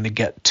 and I'm going to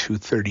get to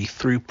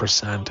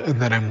 33%,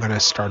 and then I'm going to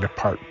start a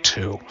part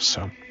 2.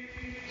 So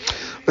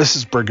this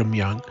is Brigham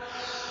Young.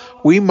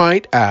 We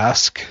might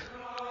ask,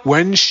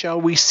 when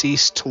shall we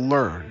cease to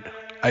learn?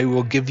 I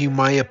will give you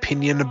my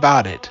opinion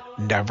about it.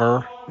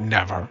 Never,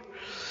 never.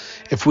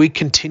 If we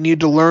continue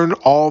to learn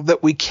all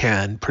that we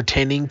can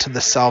pertaining to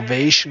the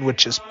salvation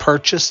which is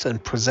purchased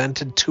and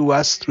presented to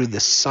us through the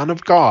Son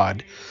of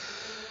God,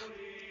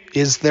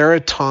 is there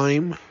a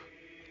time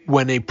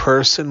when a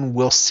person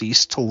will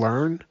cease to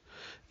learn?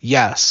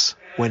 Yes,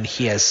 when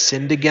he has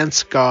sinned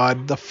against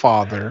God the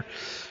Father,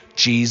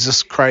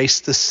 Jesus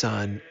Christ the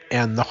Son,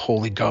 and the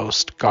Holy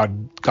Ghost,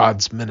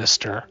 God's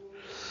minister.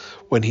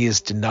 When he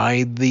has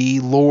denied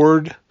the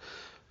Lord,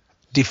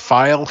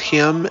 defiled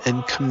him,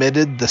 and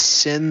committed the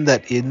sin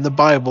that in the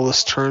Bible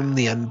is termed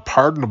the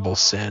unpardonable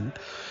sin,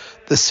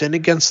 the sin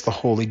against the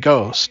Holy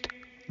Ghost.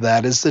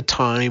 That is the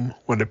time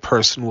when a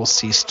person will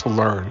cease to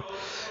learn,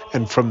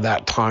 and from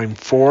that time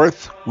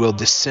forth will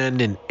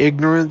descend in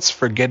ignorance,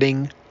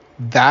 forgetting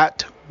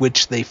that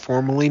which they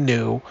formerly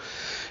knew,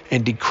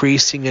 and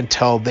decreasing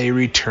until they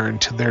return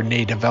to their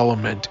native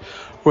element,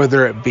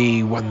 whether it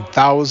be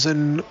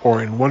 1,000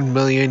 or in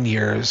 1,000,000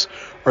 years,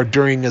 or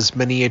during as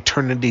many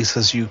eternities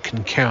as you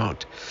can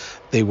count.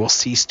 They will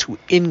cease to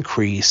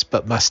increase,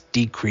 but must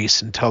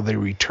decrease until they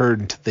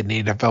return to the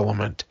native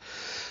element.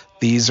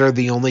 These are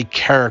the only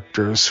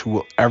characters who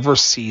will ever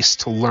cease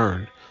to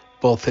learn,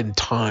 both in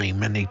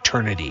time and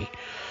eternity.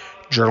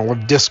 Journal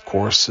of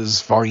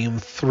Discourses, Volume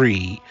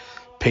 3,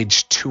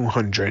 page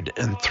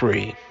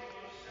 203.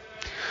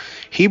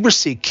 Heber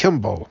C.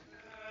 Kimball.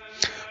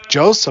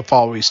 Joseph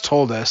always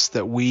told us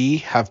that we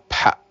have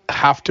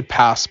to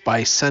pass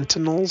by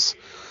sentinels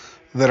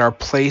that are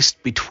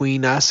placed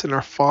between us and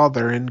our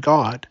Father and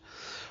God.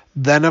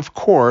 Then, of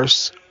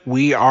course,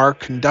 we are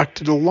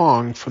conducted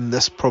along from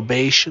this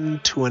probation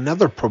to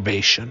another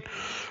probation,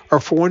 or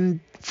from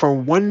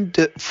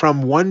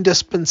one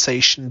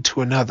dispensation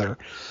to another,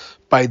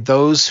 by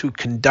those who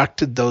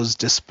conducted those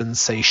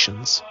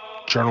dispensations.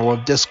 Journal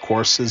of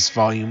Discourses,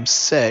 Volume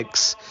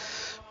 6,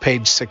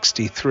 page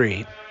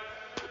 63.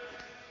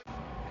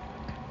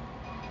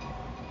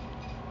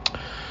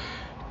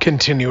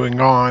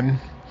 Continuing on,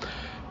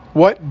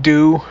 what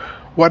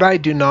I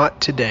do not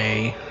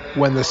today,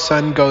 when the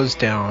sun goes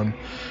down,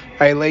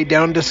 I lay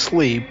down to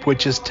sleep,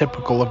 which is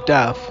typical of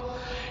death.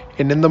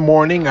 And in the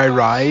morning I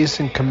rise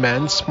and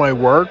commence my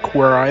work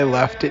where I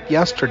left it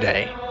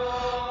yesterday.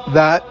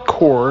 That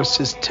course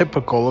is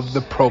typical of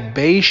the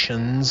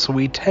probations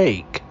we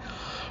take.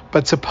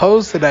 But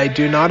suppose that I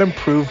do not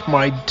improve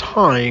my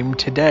time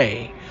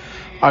today.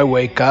 I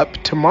wake up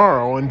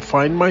tomorrow and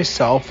find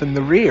myself in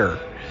the rear.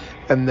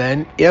 And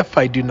then if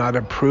I do not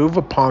improve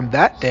upon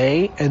that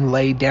day and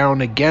lay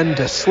down again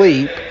to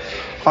sleep,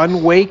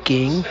 on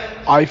waking,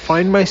 I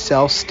find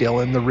myself still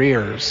in the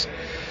rears.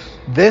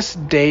 This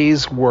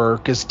day's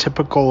work is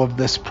typical of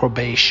this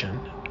probation,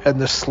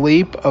 and the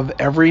sleep of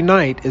every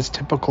night is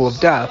typical of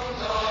death,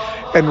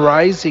 and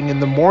rising in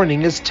the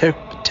morning is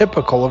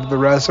typical of the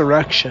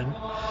resurrection.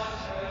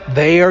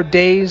 They are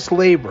day's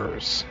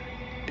labors,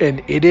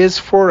 and it is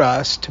for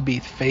us to be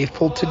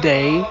faithful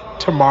today,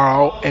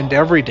 tomorrow, and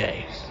every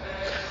day.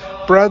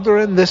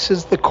 Brethren, this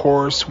is the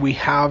course we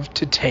have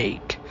to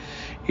take.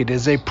 It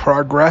is a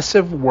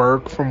progressive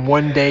work from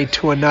one day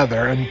to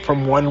another and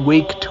from 1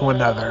 week to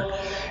another.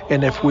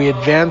 And if we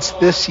advance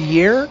this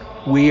year,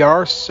 we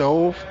are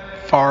so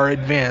far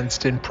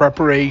advanced in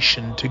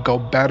preparation to go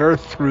better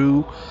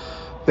through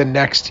the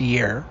next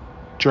year.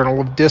 Journal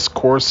of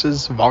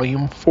Discourses,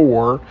 Volume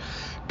 4,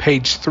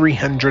 page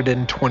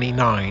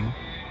 329.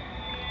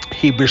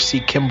 Heber C.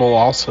 Kimball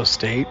also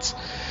states,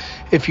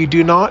 if you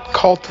do not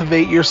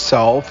cultivate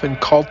yourself and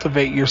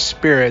cultivate your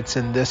spirits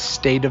in this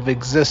state of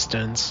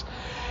existence,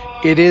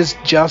 it is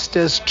just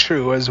as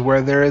true as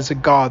where there is a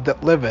God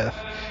that liveth,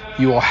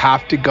 you will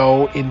have to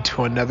go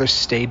into another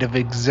state of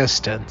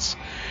existence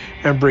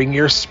and bring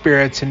your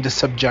spirits into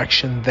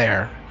subjection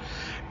there.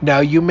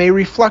 Now you may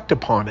reflect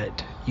upon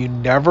it. You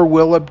never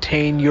will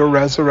obtain your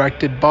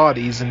resurrected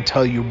bodies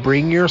until you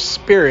bring your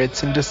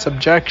spirits into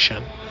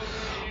subjection.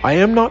 I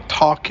am not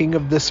talking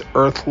of this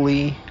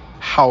earthly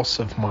house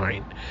of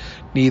mine,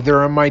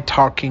 neither am I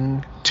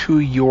talking to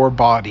your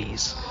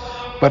bodies,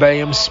 but I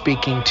am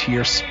speaking to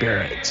your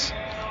spirits.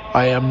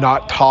 I am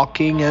not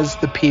talking as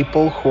the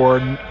people who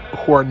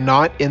are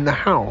not in the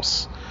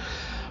house.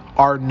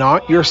 Are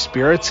not your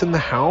spirits in the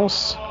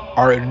house?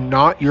 Are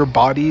not your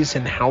bodies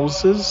in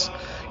houses?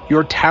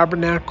 Your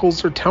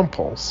tabernacles or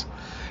temples,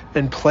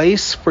 and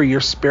place for your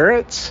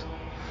spirits?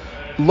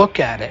 Look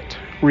at it,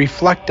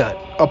 reflect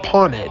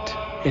upon it,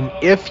 and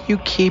if you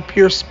keep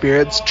your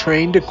spirits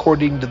trained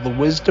according to the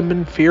wisdom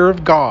and fear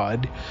of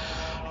God,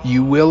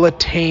 you will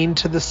attain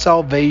to the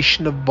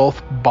salvation of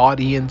both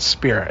body and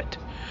spirit.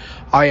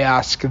 I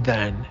ask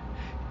then,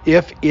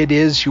 if it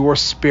is your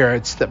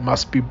spirits that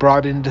must be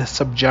brought into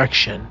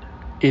subjection,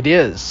 it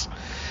is.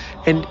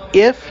 And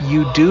if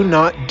you do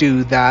not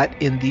do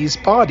that in these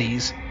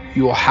bodies,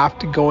 you will have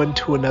to go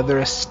into another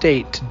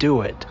estate to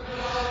do it.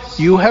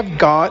 You have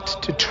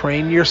got to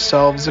train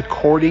yourselves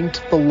according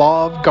to the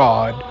law of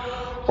God,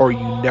 or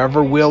you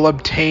never will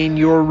obtain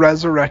your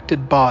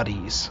resurrected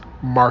bodies.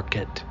 Mark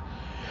it.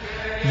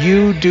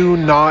 You do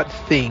not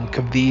think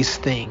of these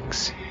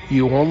things.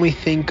 You only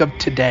think of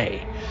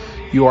today.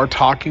 You are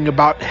talking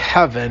about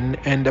heaven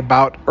and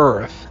about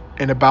earth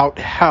and about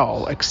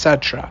hell,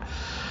 etc.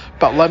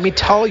 But let me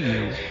tell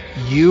you,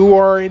 you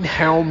are in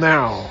hell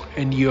now,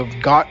 and you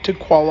have got to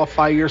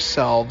qualify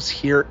yourselves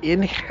here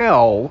in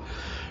hell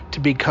to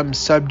become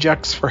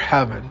subjects for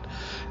heaven.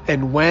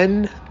 And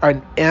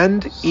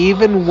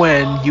even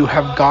when you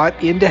have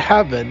got into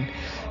heaven,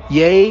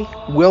 yea,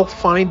 we'll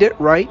find it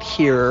right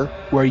here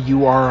where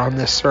you are on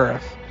this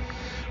earth.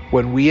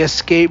 When we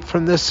escape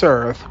from this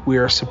earth, we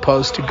are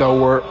supposed to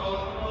go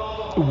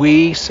where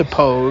we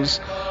suppose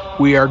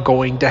we are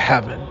going to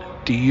heaven.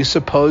 Do you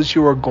suppose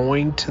you are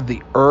going to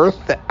the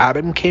earth that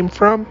Adam came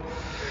from?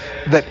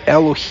 That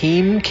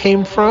Elohim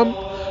came from?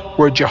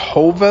 Where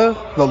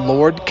Jehovah the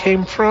Lord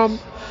came from?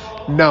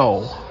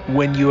 No.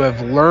 When you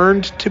have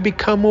learned to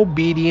become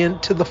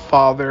obedient to the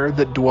Father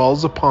that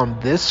dwells upon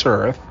this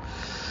earth,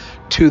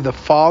 to the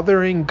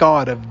Father and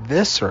God of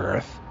this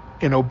earth,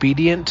 and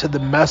obedient to the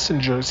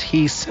messengers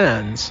he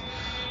sends,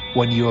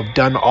 when you have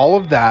done all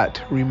of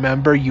that,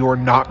 remember you are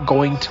not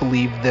going to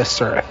leave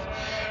this earth.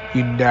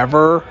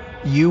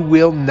 You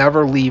will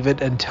never leave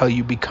it until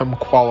you become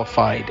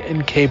qualified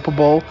and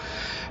capable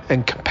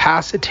and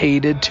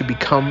capacitated to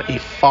become a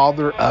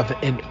father of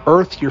an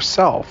earth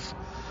yourself.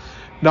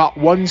 Not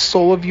one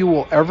soul of you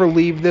will ever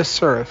leave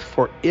this earth,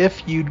 for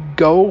if you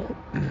go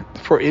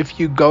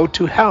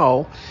to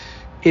hell,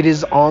 it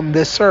is on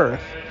this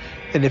earth,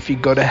 and if you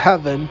go to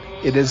heaven,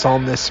 it is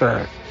on this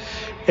earth,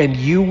 and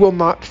you will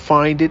not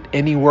find it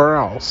anywhere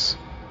else.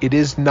 It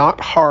is not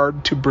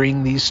hard to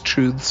bring these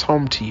truths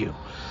home to you.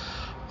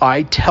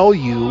 I tell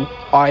you,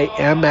 I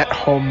am at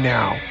home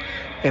now,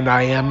 and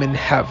I am in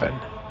heaven,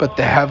 but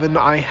the heaven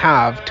I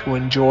have to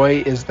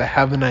enjoy is the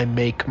heaven I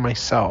make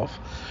myself.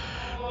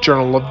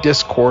 Journal of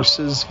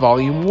Discourses,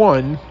 Volume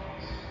 1,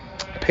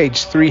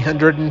 page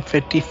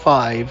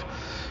 355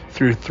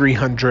 through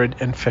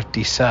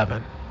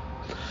 357.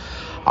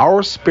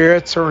 Our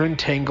spirits are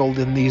entangled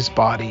in these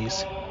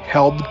bodies,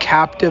 held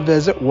captive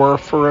as it were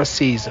for a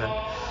season.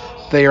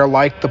 They are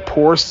like the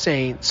poor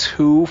saints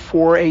who,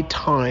 for a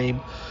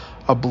time,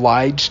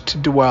 obliged to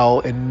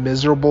dwell in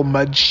miserable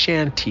mud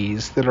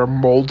shanties that are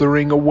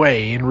moldering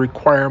away and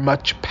require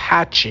much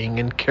patching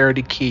and care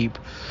to keep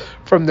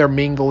from their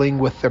mingling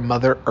with their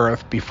Mother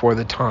Earth before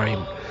the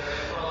time.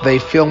 They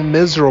feel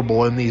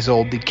miserable in these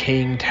old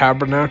decaying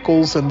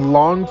tabernacles and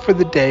long for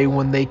the day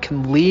when they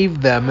can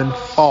leave them and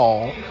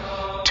fall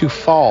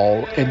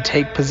and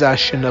take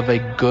possession of a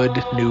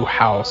good new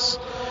house.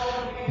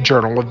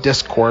 Journal of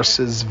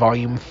Discourses,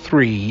 Volume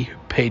 3,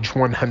 page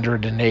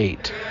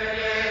 108.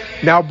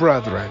 Now,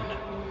 brethren,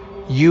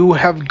 you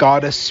have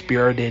got a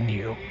spirit in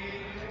you,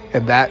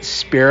 and that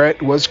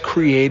spirit was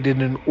created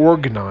and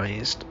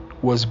organized,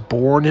 was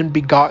born and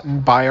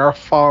begotten by our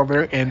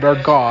Father and our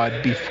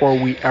God before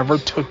we ever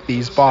took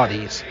these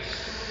bodies.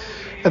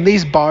 And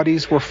these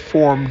bodies were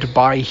formed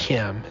by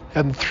Him,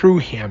 and through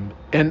Him,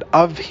 and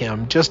of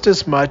Him, just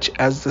as much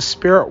as the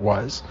Spirit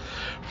was.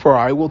 For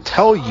I will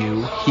tell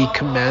you, He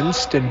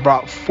commenced and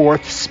brought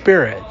forth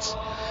spirits.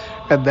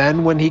 And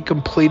then when He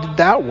completed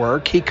that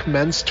work, He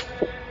commenced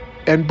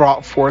and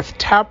brought forth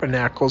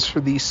tabernacles for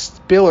these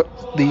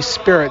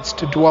spirits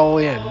to dwell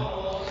in.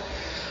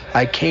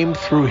 I came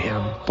through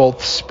Him,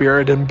 both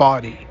spirit and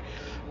body.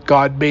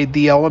 God made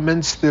the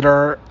elements that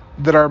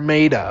they are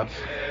made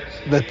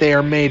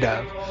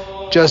of,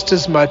 just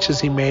as much as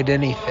He made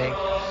anything.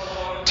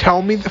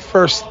 Tell me the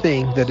first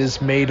thing that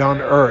is made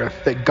on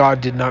earth that God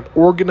did not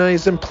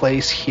organize and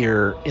place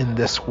here in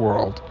this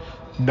world.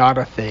 Not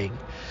a thing.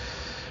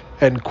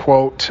 End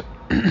quote.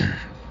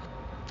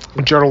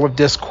 Journal of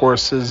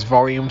Discourses,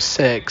 Volume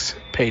 6,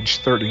 page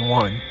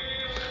 31.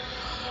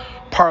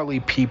 Parley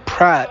P.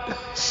 Pratt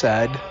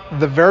said,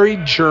 the very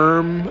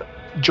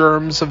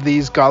germs of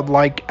these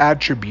godlike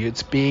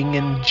attributes being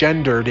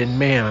engendered in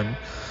man,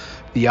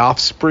 the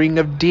offspring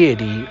of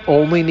deity,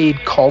 only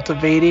need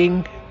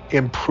cultivating,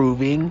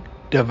 improving,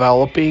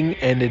 developing,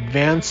 and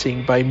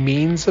advancing by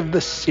means of the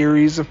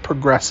series of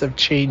progressive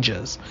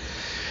changes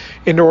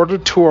in order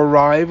to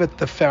arrive at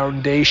the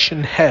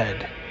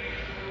fountainhead,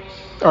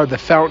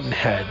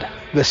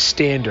 the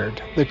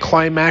standard, the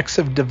climax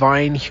of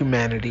divine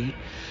humanity.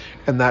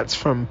 And that's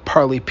from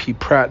Parley P.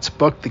 Pratt's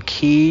book, The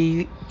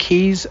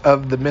Keys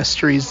of the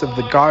Mysteries of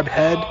the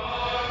Godhead,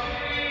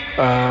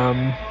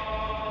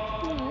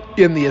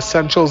 in the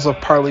Essentials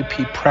of Parley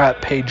P.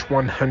 Pratt, page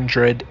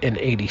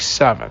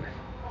 187.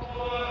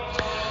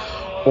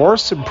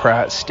 Orson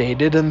Pratt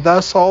stated, and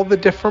thus all the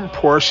different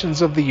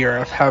portions of the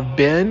earth have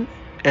been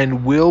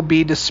and will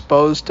be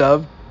disposed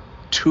of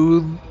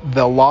to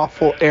the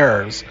lawful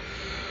heirs,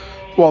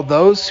 while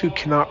those who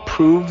cannot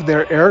prove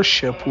their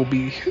heirship will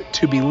be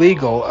to be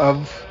legal,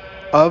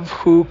 of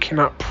who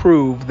cannot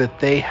prove that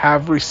they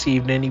have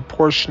received any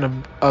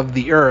portion of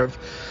the earth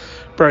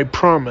by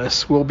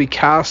promise will be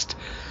cast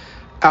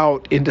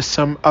out into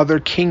some other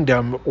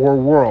kingdom or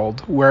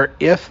world, where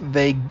if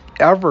they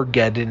ever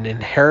get an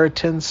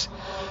inheritance,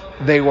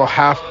 they will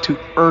have to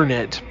earn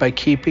it by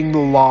keeping the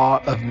law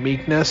of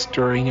meekness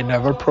during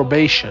another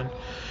probation.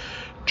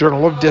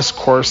 Journal of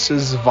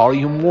Discourses,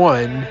 Volume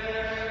 1,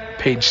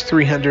 page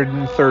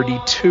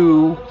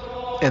 332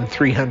 and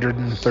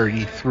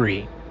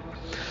 333.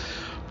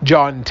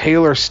 John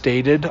Taylor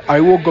stated,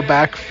 I will go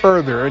back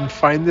further and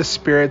find the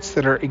spirits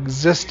that are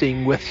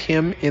existing with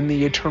Him in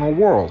the eternal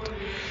world.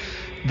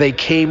 They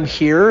came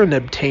here and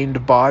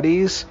obtained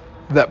bodies,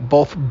 that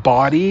both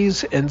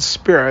bodies and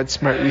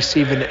spirits might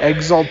receive an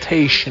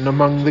exaltation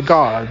among the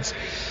gods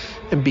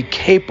and be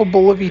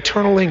capable of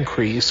eternal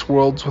increase,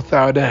 worlds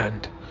without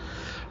end.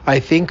 I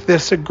think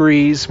this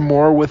agrees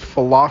more with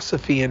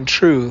philosophy and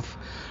truth,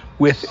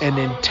 with an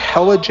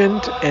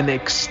intelligent and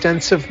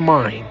extensive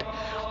mind,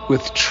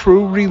 with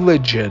true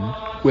religion,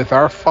 with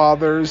our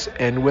fathers,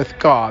 and with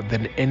God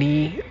than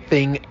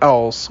anything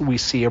else we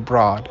see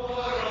abroad.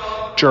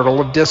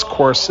 Journal of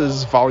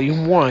Discourses,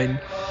 Volume 1,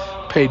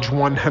 page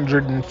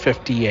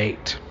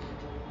 158.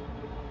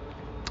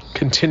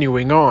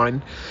 Continuing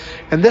on,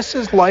 and this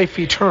is life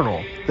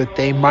eternal, that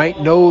they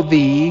might know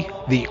Thee,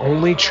 the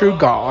only true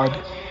God,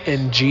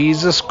 and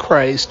Jesus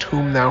Christ,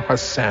 whom Thou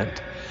hast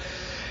sent.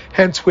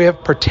 Hence we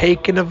have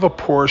partaken of a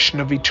portion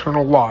of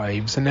eternal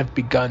lives and have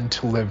begun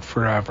to live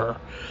forever.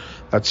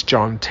 That's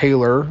John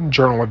Taylor,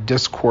 Journal of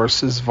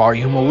Discourses,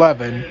 Volume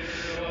 11,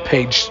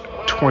 page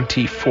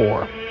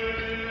 24.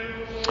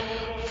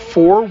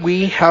 For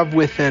we have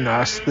within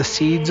us the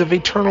seeds of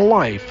eternal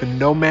life, and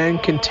no man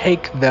can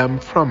take them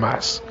from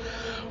us.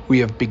 We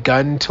have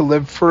begun to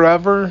live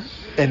forever,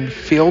 and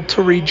feel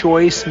to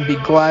rejoice and be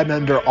glad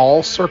under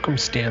all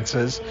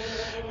circumstances,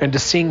 and to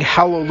sing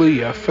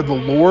hallelujah, for the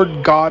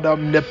Lord God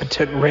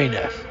omnipotent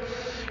reigneth,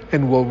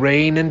 and will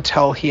reign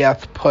until he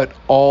hath put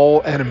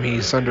all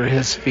enemies under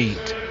his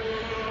feet.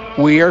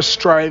 We are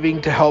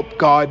striving to help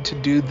God to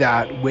do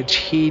that which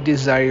he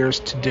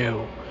desires to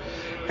do.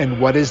 And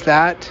what is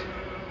that?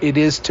 It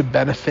is to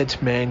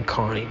benefit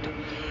mankind.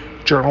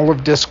 Journal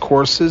of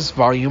Discourses,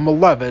 Volume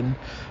 11,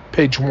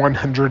 page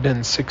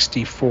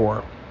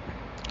 164.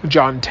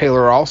 John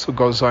Taylor also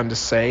goes on to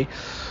say,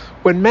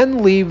 when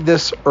men leave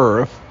this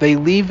earth, they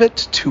leave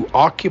it to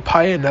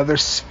occupy another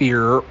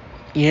sphere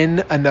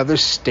in another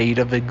state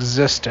of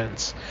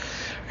existence.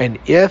 And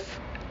if,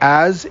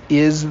 as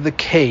is the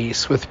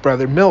case with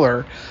Brother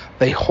Miller,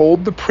 they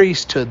hold the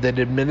priesthood that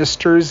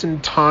administers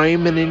in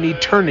time and in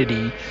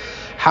eternity,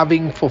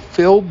 having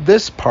fulfilled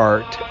this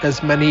part,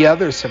 as many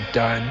others have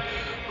done,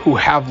 who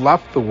have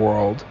left the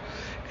world,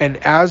 and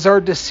as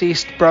our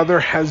deceased brother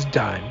has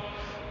done,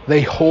 they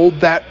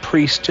hold that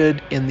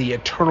priesthood in the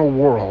eternal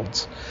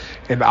worlds,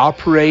 and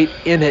operate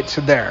in it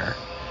there.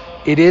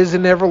 It is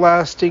an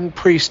everlasting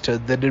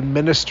priesthood that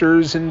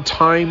administers in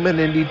time and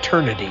in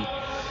eternity,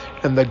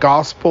 and the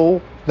gospel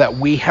that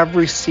we have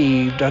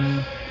received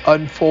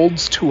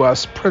unfolds to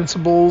us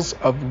principles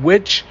of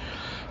which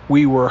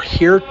we were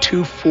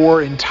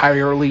heretofore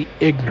entirely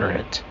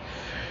ignorant.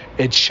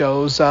 It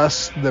shows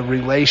us the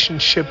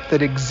relationship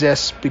that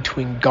exists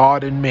between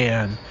God and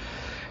man,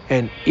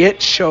 and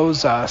it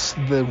shows us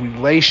the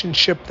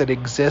relationship that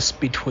exists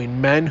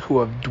between men who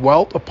have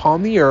dwelt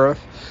upon the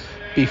earth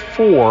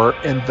before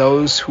and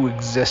those who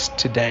exist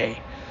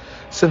today.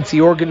 Since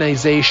the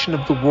organization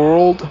of the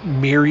world,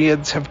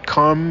 myriads have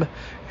come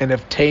and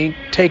have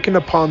taken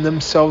upon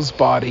themselves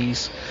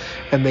bodies,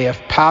 and they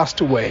have passed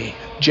away,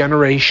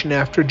 generation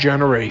after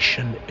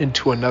generation,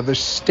 into another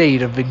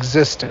state of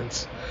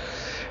existence.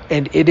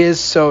 And it is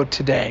so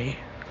today.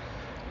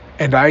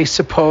 And I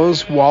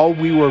suppose while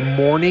we were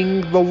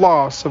mourning the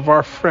loss of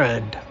our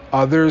friend,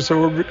 others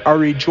are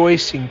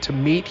rejoicing to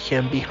meet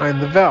him behind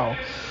the veil.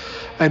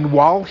 And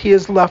while he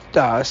has left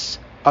us,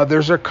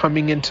 others are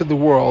coming into the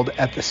world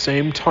at the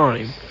same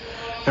time,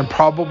 and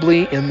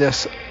probably in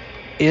this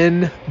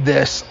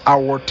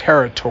our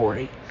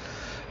territory.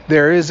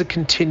 There is a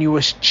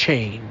continuous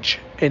change,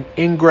 an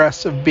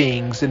ingress of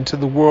beings into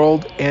the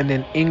world and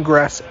an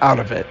ingress out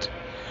of it.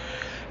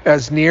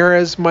 As near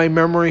as my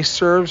memory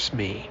serves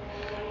me,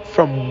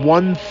 from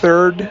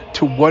 1/3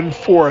 to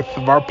 1/4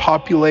 of our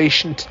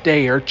population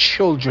today are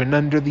children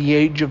under the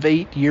age of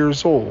 8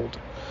 years old.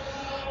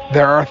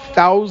 There are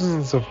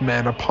thousands of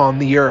men upon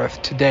the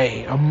earth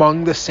today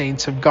among the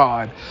saints of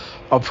God,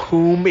 of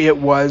whom it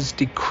was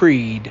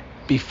decreed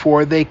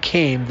before they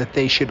came that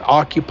they should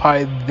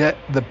occupy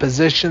the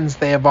positions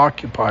they have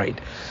occupied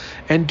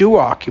and do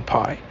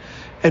occupy,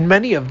 and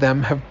many of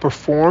them have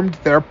performed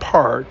their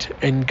part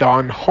and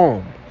gone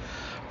home.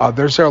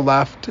 Others are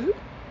left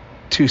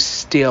to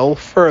still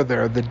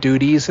further the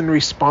duties and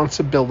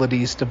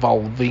responsibilities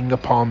devolving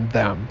upon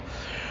them.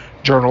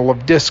 Journal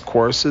of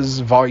Discourses,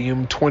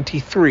 Volume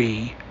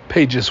 23,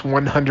 pages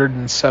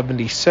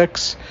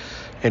 176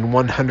 and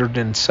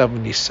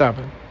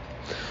 177.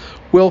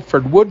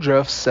 Wilford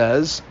Woodruff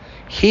says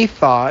he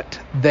thought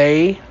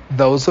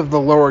those of the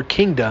lower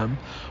kingdom,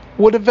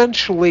 would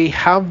eventually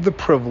have the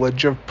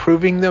privilege of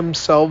proving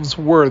themselves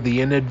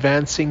worthy in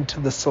advancing to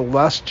the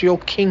celestial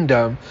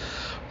kingdom,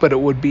 but it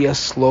would be a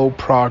slow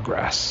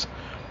progress.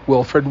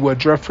 Wilford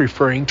Woodruff,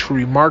 referring to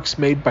remarks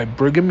made by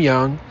Brigham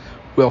Young,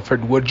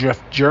 Wilford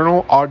Woodruff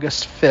Journal,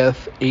 August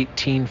 5th,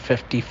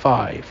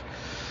 1855.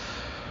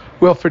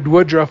 Wilford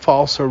Woodruff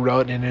also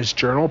wrote in his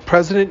journal,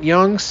 President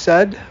Young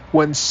said,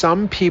 when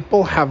some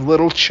people have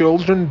little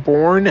children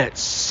born at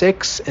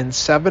 6 and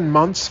 7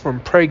 months from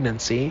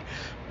pregnancy,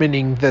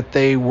 meaning that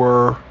they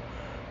were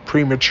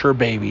premature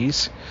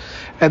babies,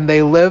 and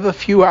they live a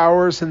few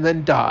hours and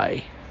then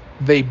die,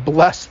 they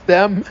bless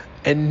them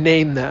and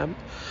name them.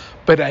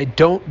 But I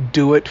don't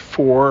do it,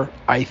 for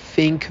I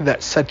think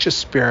that such a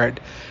spirit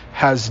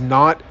has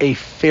not a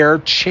fair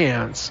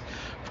chance,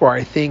 for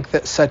I think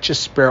that such a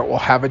spirit will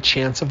have a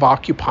chance of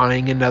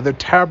occupying another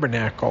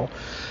tabernacle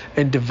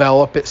and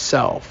develop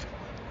itself.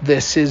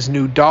 This is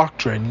new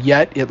doctrine,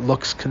 yet it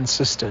looks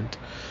consistent.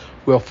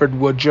 Wilford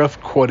Woodruff,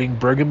 quoting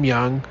Brigham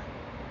Young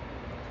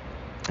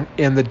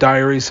in the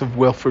Diaries of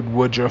Wilford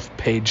Woodruff,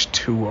 page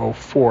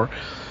 204.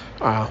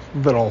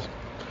 Little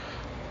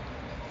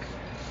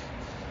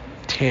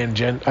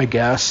tangent, I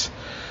guess.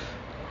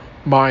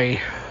 My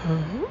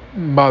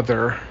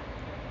mother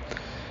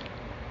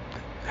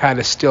had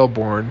a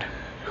stillborn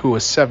who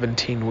was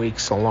 17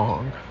 weeks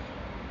along.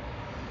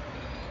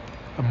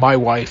 My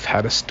wife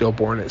had a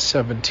stillborn at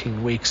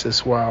 17 weeks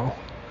as well.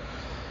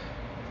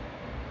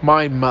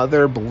 My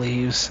mother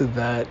believes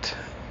that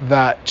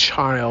that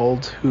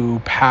child who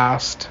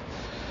passed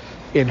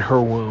in her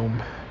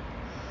womb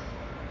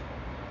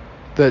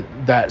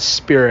that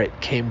spirit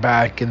came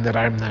back and that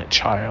I'm that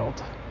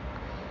child.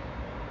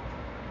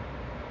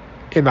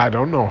 And I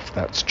don't know if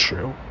that's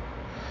true.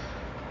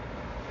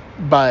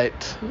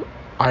 But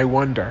I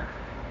wonder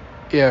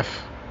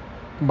if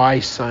my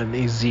son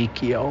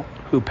Ezekiel,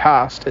 who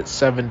passed at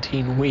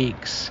 17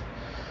 weeks,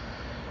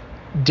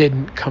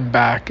 didn't come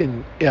back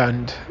and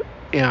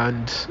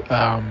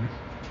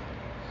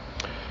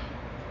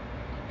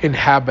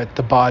inhabit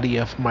the body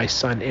of my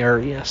son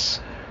Arius.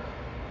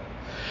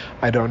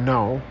 I don't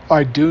know.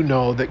 I do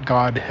know that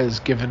God has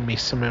given me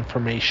some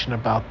information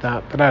about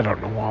that, but I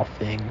don't know all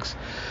things.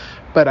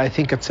 But I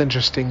think it's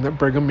interesting that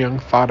Brigham Young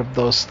thought of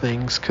those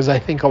things, because I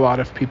think a lot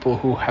of people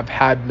who have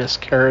had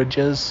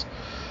miscarriages,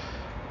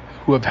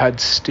 who have had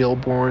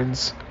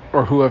stillborns,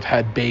 or who have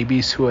had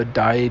babies who had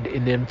died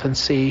in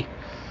infancy,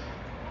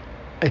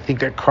 I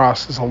think it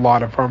crosses a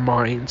lot of our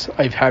minds.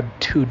 I've had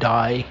 2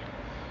 die.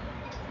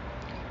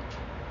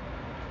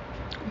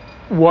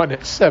 One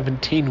at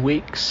 17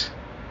 weeks,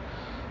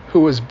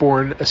 who was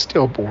born a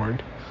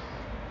stillborn,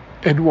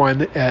 and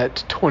one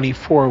at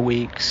 24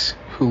 weeks,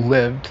 who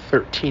lived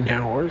 13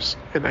 hours.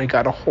 And I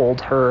got to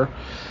hold her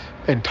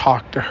and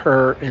talk to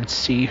her and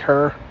see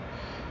her.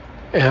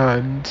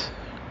 And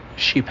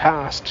she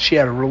passed. She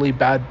had a really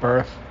bad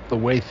birth. The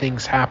way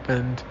things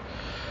happened,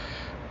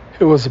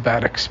 it was a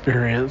bad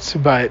experience.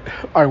 But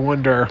I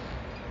wonder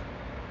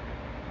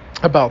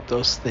about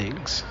those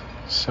things.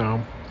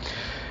 So,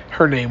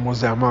 her name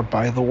was Emma,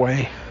 by the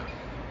way.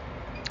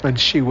 And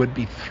she would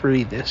be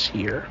 3 this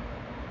year.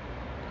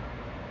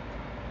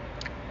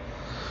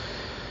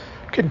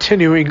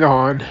 Continuing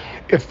on,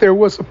 if there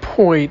was a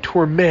point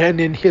where man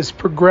in his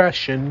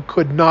progression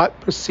could not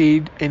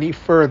proceed any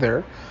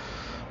further,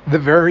 the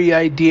very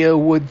idea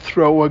would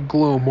throw a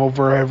gloom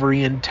over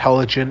every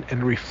intelligent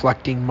and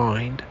reflecting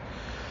mind.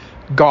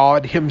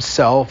 God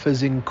himself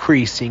is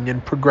increasing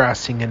and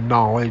progressing in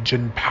knowledge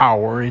and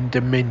power and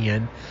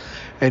dominion,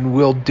 and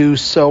will do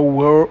so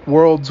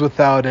worlds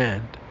without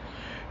end.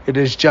 It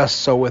is just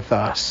so with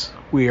us.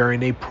 We are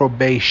in a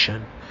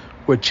probation,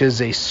 which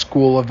is a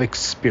school of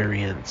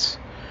experience.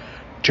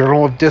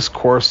 Journal of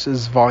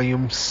Discourses,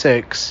 Volume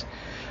 6,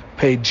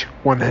 page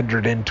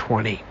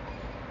 120.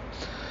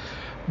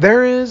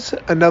 There is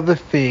another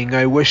thing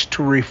I wish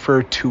to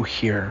refer to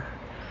here.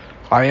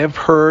 I have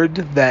heard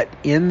that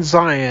in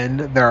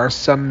Zion there are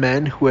some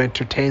men who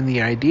entertain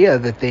the idea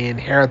that they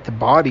inherit the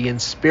body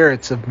and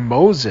spirits of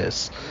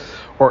Moses,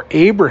 or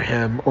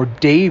Abraham, or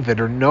David,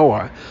 or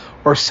Noah,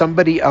 or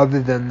somebody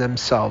other than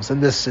themselves.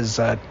 And this is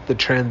the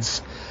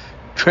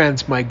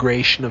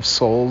transmigration of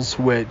souls,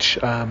 which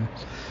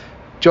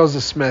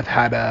Joseph Smith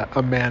had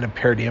a man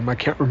appear to him. I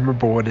can't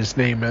remember what his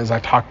name is. I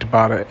talked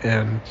about it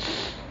in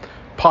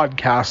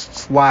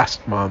podcasts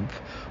last month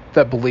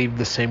that believed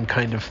the same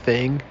kind of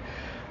thing.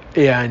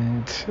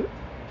 And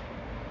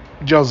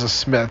Joseph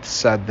Smith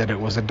said that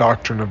it was a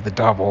doctrine of the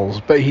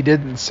devils, but he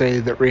didn't say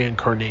that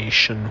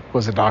reincarnation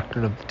was a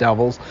doctrine of the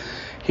devils.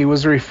 He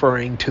was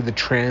referring to the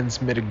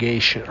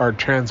transmigration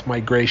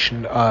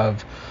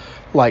of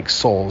like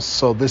souls.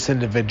 So this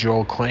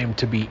individual claimed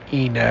to be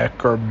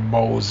Enoch or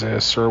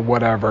Moses or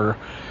whatever,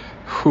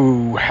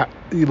 who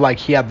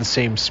he had the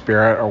same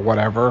spirit or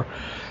whatever.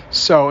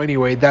 So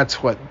anyway,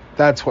 that's what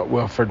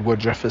Wilford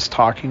Woodruff is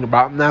talking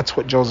about, and that's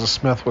what Joseph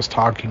Smith was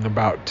talking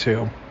about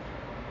too.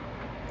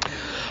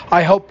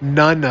 I hope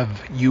none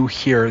of you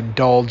here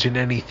indulge in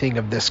anything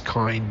of this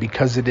kind,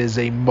 because it is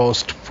a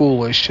most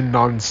foolish and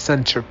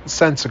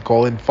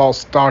nonsensical and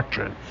false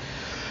doctrine.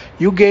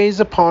 You gaze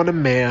upon a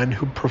man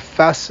who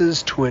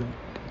professes to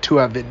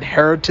have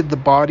inherited the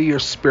body or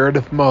spirit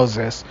of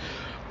Moses,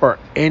 or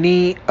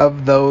any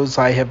of those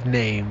I have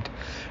named,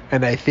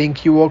 and I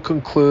think you will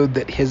conclude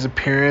that his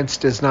appearance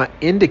does not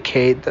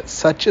indicate that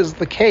such is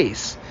the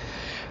case.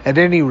 At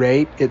any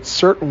rate, it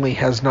certainly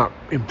has not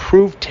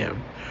improved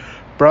him.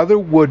 Brother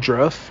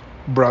Woodruff,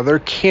 Brother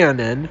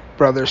Cannon,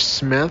 Brother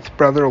Smith,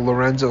 Brother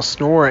Lorenzo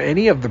Snow, or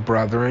any of the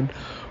brethren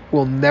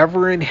will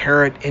never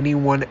inherit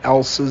anyone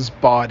else's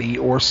body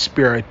or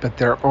spirit but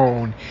their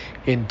own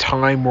in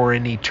time or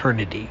in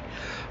eternity,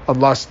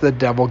 unless the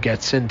devil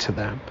gets into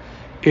them.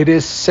 It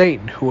is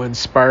Satan who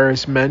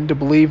inspires men to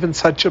believe in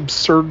such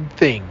absurd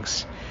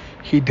things.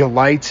 He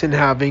delights in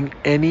having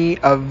any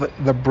of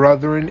the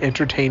brethren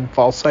entertain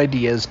false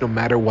ideas, no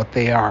matter what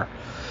they are.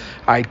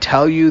 I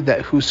tell you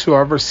that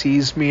whosoever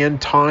sees me in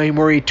time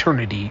or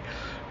eternity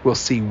will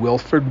see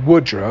Wilford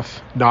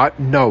Woodruff, not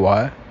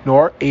Noah,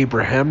 nor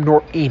Abraham,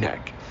 nor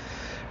Enoch.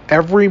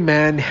 Every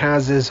man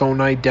has his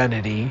own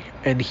identity,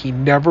 and he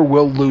never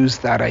will lose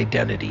that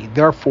identity.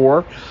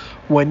 Therefore,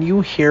 when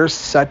you hear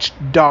such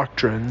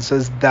doctrines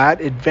as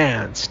that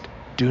advanced,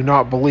 do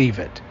not believe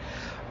it.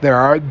 There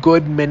are a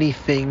good many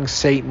things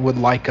Satan would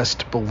like us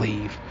to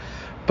believe,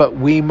 but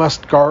we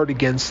must guard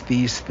against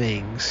these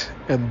things.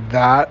 And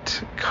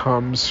that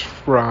comes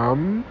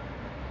from,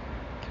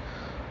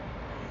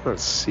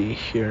 let's see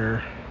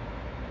here,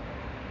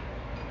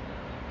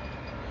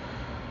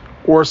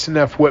 Orson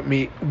F.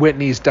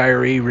 Whitney's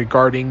diary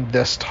regarding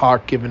this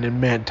talk given in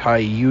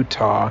Manti,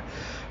 Utah,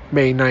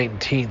 May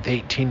 19th,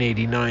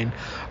 1889.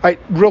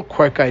 Real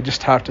quick, I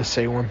just have to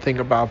say one thing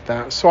about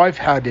that. So I've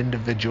had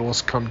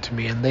individuals come to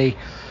me, and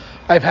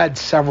I've had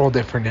several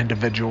different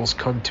individuals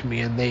come to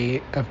me, and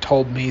they have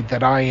told me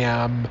that I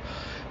am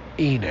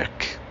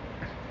Enoch,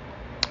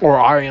 or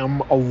I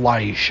am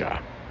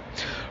Elijah,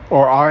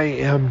 or I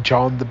am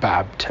John the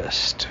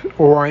Baptist,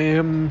 or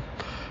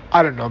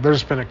I don't know,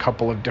 there's been a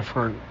couple of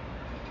different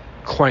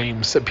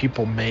claims that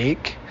people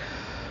make.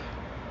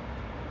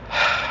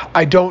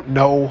 I don't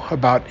know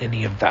about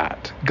any of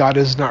that. God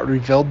has not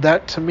revealed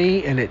that to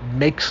me, and it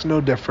makes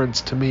no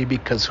difference to me,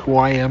 because who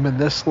I am in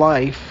this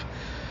life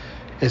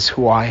is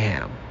who I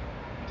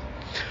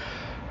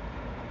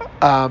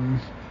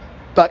am.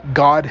 But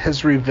God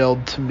has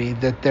revealed to me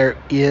that there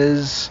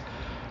is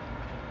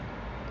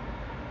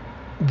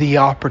the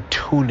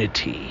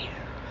opportunity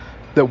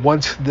that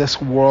once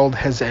this world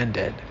has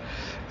ended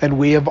and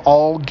we have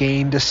all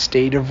gained a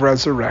state of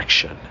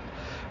resurrection,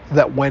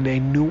 that when a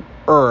new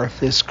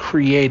earth is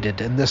created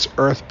and this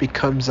earth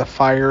becomes a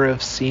fire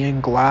of sea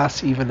and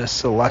glass, even a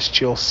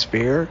celestial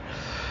sphere,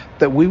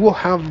 that we will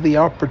have the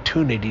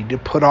opportunity to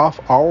put off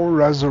our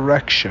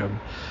resurrection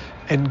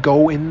and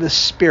go in the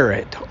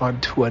spirit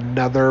onto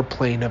another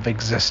plane of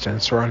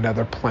existence or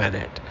another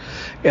planet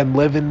and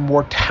live in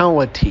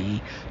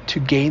mortality to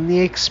gain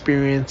the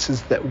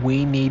experiences that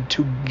we need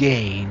to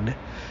gain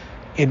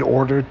in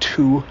order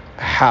to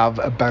have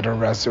a better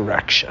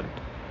resurrection.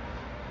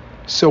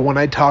 So when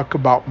I talk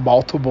about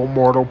multiple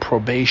mortal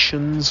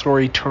probations or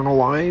eternal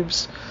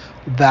lives,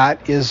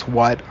 that is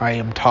what I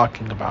am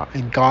talking about.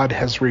 And God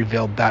has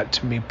revealed that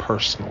to me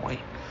personally.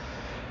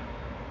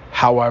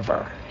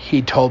 However,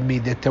 he told me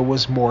that there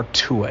was more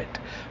to it,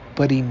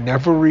 but he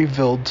never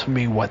revealed to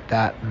me what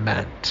that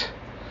meant.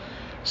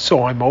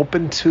 So I'm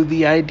open to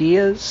the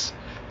ideas.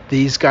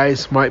 These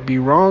guys might be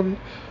wrong.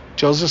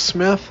 Joseph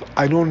Smith,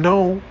 I don't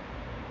know.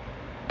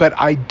 But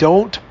I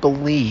don't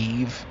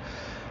believe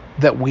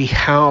that we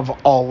have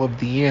all of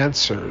the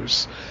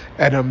answers.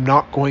 And I'm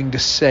not going to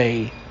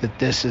say that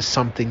this is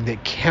something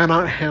that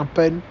cannot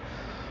happen.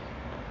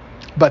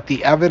 But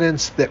the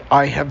evidence that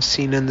I have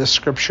seen in the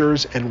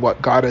scriptures and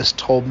what God has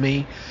told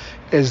me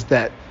is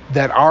that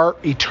our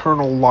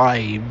eternal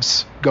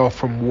lives go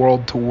from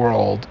world to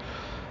world,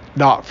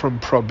 not from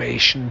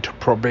probation to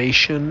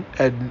probation,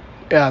 and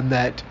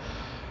that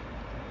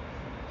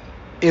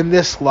in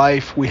this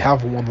life we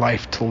have one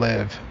life to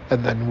live,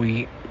 and then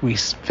we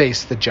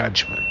face the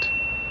judgment.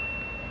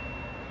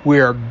 We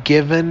are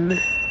given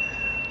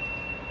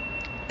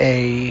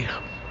a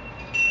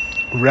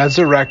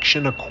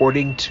resurrection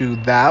according to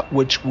that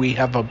which we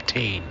have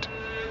obtained.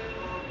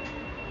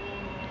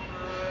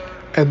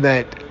 And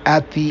that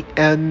at the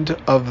end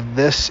of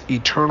this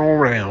eternal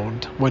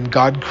round, when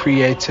God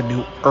creates a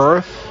new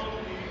earth,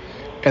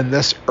 and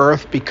this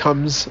earth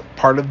becomes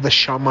part of the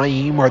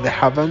Shamayim, or the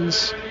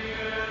heavens,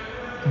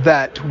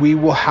 that we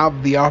will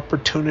have the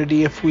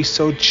opportunity, if we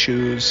so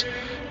choose,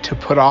 to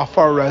put off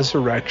our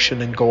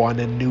resurrection and go on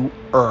a new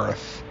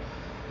earth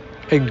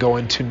and go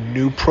into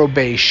new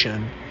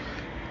probation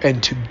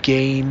and to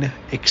gain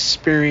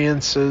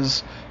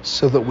experiences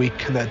so that we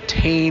can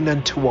attain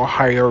unto a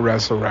higher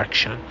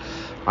resurrection.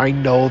 I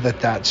know that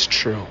that's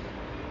true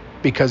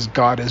because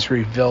God has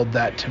revealed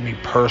that to me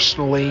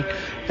personally,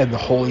 and the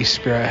Holy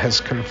Spirit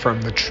has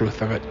confirmed the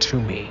truth of it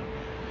to me.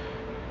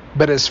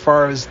 But as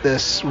far as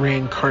this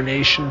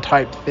reincarnation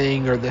type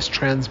thing, or this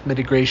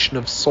transmigration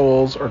of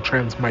souls or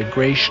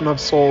transmigration of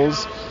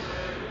souls,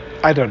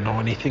 I don't know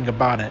anything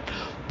about it.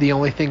 The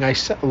only thing I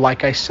said,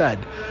 like I said,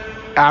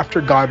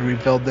 after God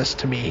revealed this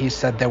to me, he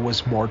said there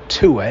was more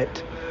to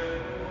it,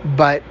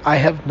 but I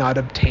have not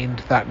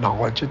obtained that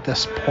knowledge at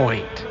this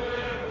point.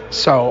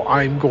 So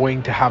I'm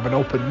going to have an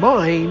open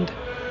mind.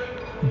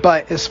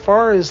 But as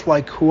far as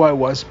like who I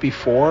was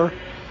before,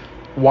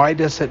 why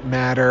does it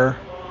matter?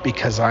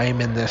 Because I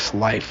am in this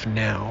life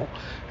now,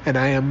 and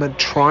I am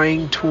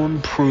trying to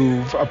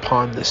improve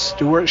upon the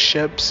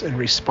stewardships and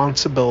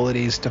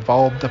responsibilities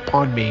devolved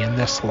upon me in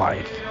this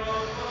life.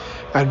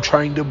 I'm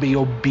trying to be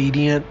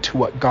obedient to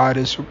what God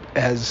has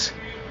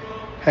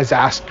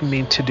asked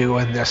me to do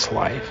in this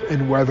life.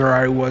 And whether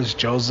I was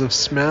Joseph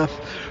Smith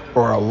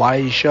or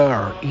Elijah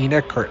or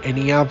Enoch or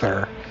any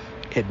other,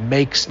 it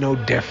makes no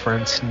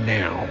difference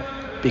now,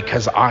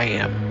 because I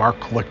am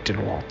Mark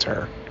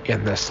Lichtenwalter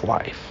in this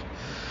life.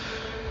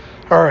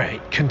 All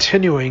right,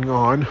 continuing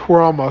on,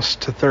 we're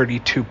almost to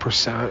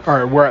 32%. All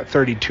right, we're at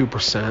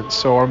 32%.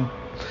 So I'm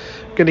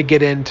going to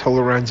get into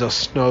Lorenzo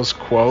Snow's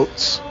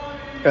quotes.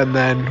 And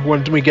then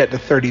when we get to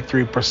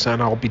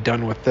 33%, I'll be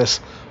done with this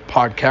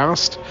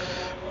podcast,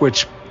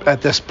 which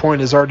at this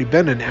point has already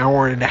been an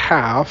hour and a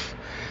half.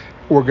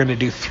 We're going to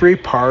do 3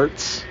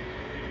 parts.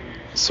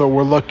 So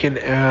we're looking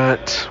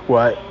at,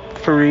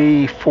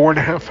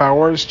 4.5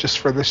 hours just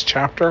for this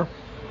chapter.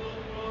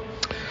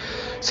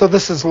 So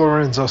this is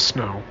Lorenzo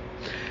Snow.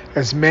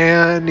 As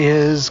man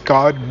is,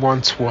 God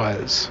once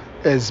was.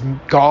 As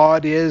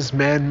God is,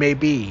 man may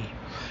be.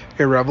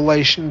 A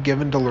revelation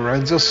given to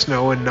Lorenzo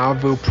Snow in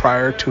Nauvoo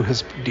prior to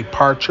his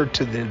departure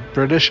to the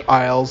British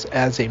Isles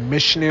as a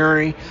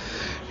missionary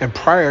and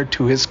prior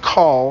to his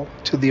call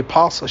to the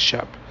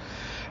apostleship.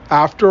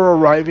 After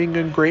arriving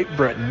in Great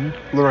Britain,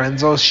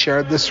 Lorenzo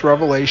shared this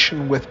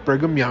revelation with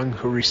Brigham Young,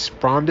 who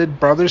responded,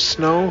 "Brother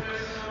Snow,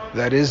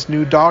 that is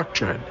new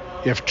doctrine.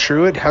 If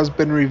true, it has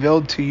been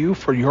revealed to you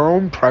for your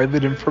own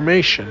private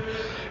information,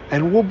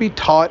 and will be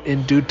taught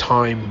in due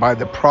time by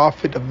the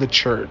prophet of the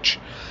church.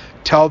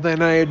 Till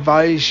then, I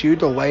advise you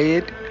to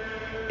lay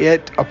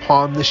it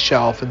upon the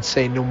shelf and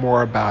say no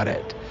more about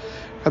it."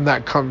 And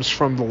that comes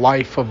from The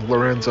Life of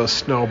Lorenzo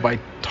Snow by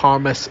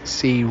Thomas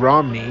C.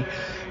 Romney,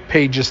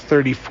 pages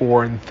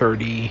 34 and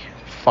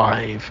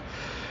 35.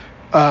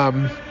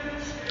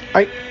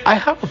 I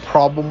have a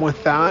problem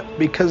with that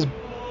because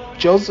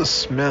Joseph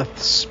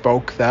Smith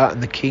spoke that in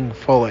the King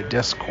Follett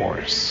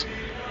Discourse.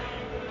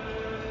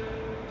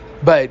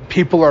 But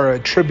people are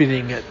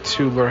attributing it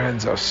to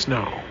Lorenzo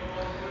Snow.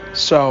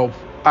 So,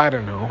 I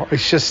don't know.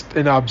 It's just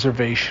an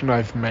observation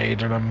I've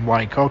made, and I'm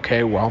like,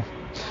 okay, well,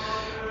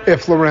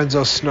 if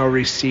Lorenzo Snow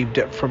received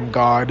it from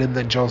God and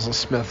then Joseph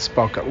Smith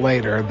spoke it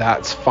later,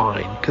 that's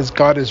fine. Because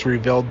God has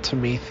revealed to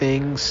me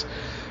things,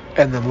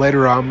 and then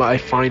later on I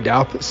find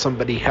out that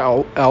somebody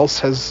else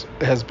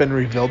has been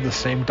revealed the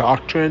same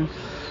doctrine,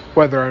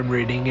 whether I'm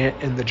reading it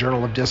in the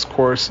Journal of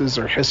Discourses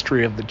or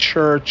History of the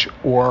Church,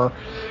 or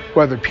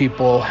whether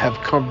people have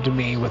come to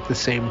me with the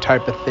same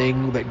type of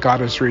thing that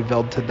God has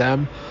revealed to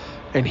them,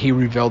 and he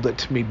revealed it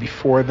to me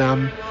before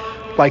them.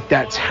 Like,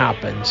 that's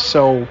happened.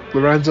 So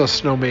Lorenzo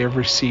Snow may have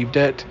received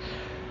it,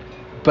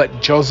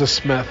 but Joseph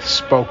Smith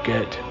spoke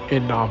it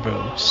in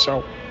Nauvoo.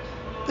 So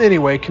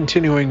anyway,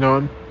 continuing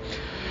on.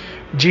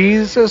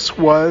 Jesus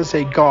was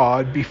a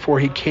God before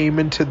he came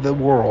into the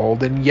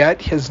world, and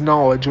yet his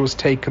knowledge was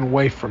taken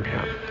away from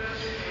him.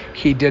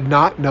 He did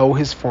not know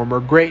his former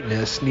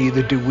greatness,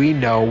 neither do we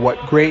know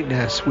what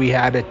greatness we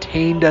had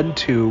attained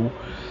unto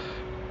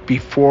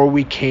before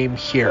we came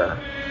here.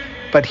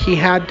 But he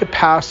had to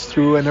pass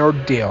through an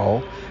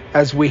ordeal,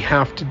 as we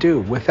have to do,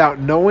 without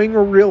knowing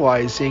or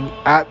realizing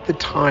at the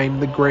time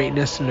the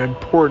greatness and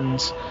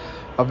importance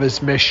of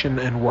his mission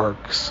and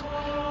works.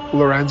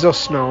 Lorenzo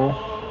Snow,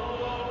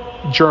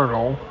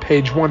 Journal,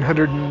 page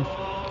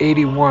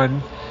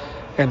 181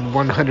 and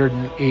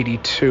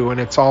 182, and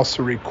it's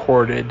also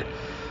recorded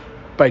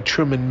by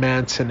Truman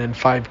Manson in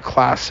 5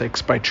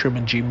 Classics by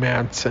Truman G.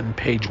 Manson,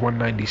 page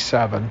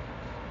 197.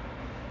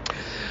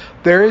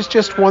 There is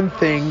just one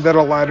thing that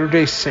a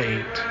Latter-day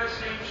Saint,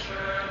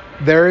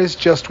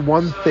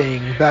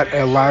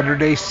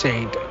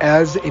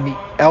 as an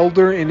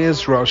elder in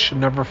Israel, should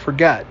never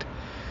forget.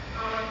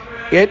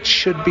 It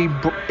should be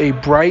a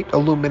bright,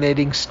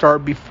 illuminating star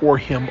before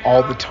him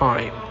all the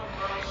time.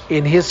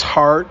 In his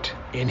heart,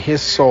 in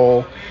his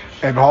soul,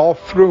 and all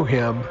through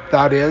him,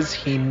 that is,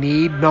 he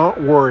need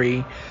not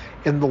worry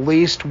in the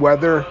least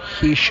whether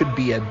he should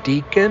be a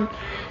deacon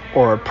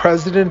or a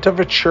president of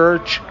a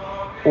church,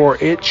 or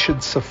it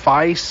should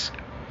suffice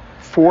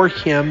for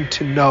him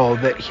to know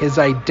that his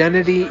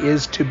identity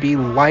is to be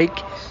like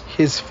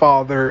his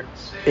Father,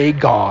 a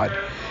God,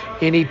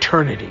 in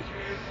eternity.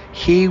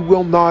 He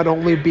will not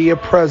only be a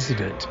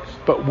president,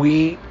 but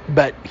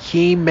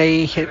he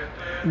may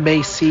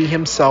see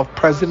himself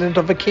president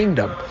of a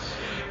kingdom,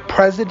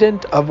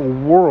 president of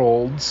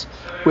worlds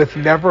with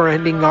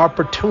never-ending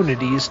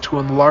opportunities to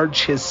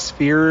enlarge his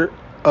sphere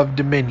of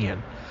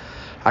dominion.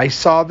 I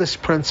saw this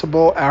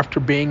principle after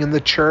being in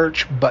the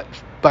church, but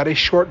a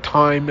short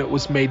time it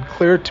was made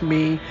clear to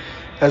me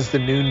as the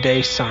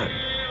noonday sun.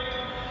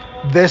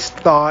 This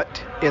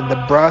thought in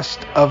the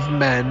breast of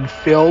men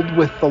filled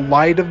with the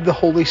light of the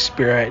Holy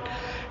Spirit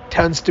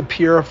tends to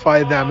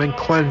purify them and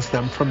cleanse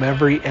them from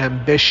every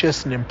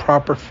ambitious and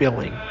improper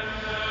feeling.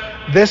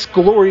 This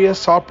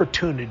glorious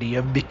opportunity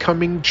of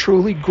becoming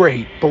truly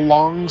great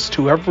belongs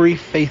to every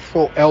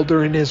faithful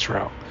elder in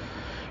Israel.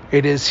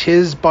 It is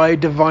his by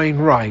divine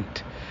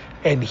right,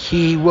 and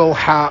he will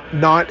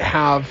not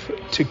have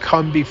to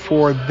come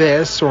before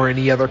this or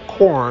any other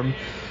quorum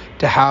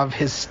to have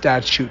his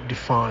statute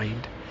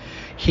defined.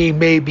 He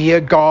may be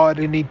a God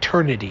in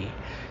eternity.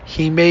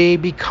 He may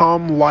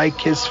become like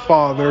his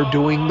Father,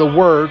 doing the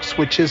works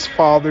which his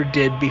Father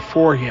did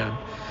before him,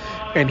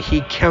 and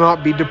he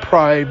cannot be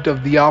deprived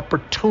of the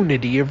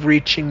opportunity of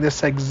reaching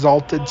this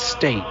exalted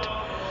state.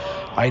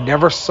 I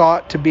never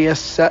sought to be a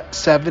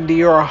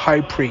 70 or a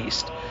high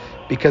priest,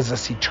 because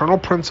this eternal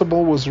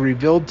principle was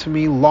revealed to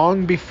me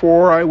long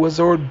before I was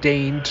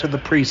ordained to the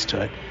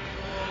priesthood.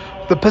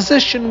 The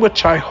position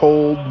which I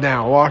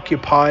now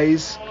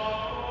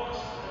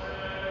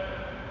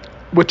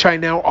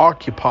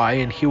occupy,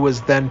 and he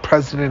was then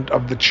president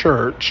of the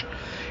church,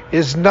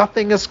 is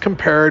nothing as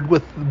compared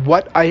with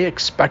what I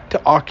expect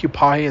to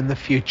occupy in the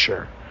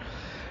future.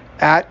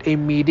 At a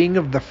meeting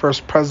of the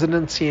First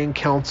Presidency and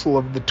Council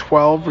of the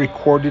 12,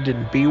 recorded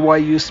in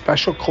BYU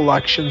Special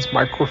Collections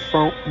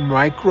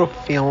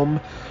Microfilm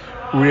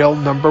Reel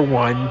Number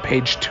 1,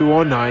 page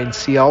 209,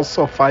 see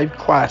also 5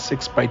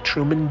 Classics by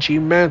Truman G.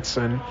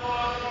 Manson,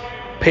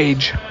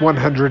 page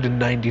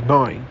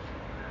 199.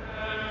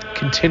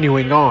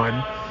 Continuing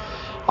on,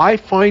 I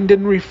find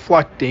in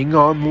reflecting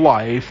on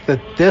life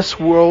that this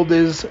world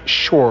is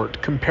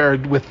short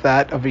compared with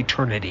that of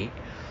eternity.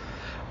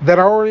 That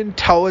our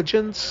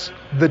intelligence,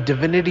 the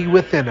divinity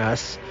within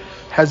us,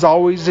 has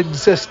always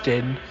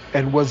existed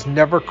and was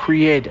never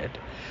created,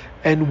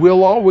 and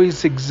will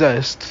always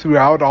exist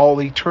throughout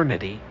all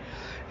eternity.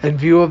 In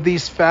view of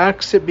these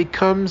facts, it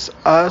becomes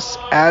us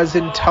as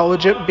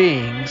intelligent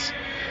beings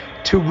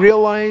to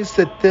realize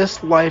that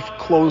this life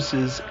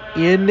closes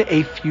in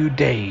a few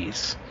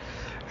days,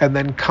 and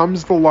then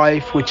comes the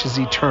life which is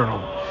eternal.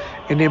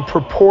 And in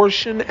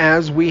proportion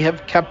as we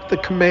have kept the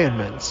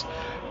commandments,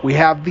 we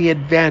have the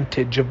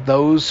advantage of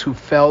those who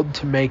failed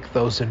to make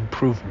those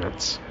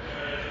improvements.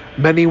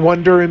 Many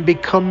wonder and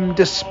become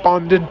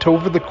despondent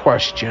over the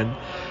question,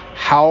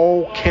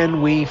 how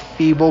can we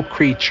feeble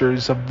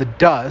creatures of the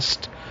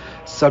dust,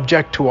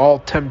 subject to all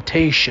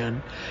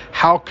temptation,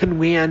 how can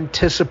we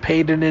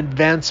anticipate an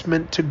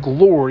advancement to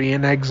glory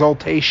and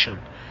exaltation?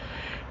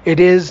 It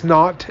is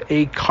not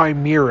a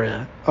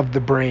chimera of the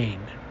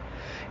brain.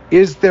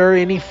 Is there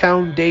any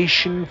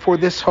foundation for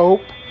this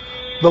hope?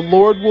 The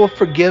Lord will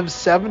forgive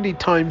 70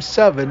 times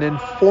 7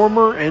 and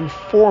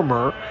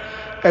former.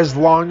 As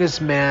long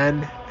as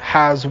man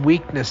has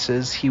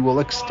weaknesses, he will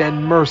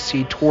extend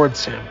mercy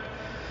towards him.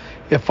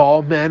 If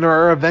all men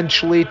are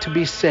eventually to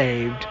be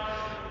saved,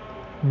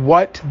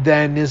 what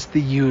then is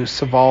the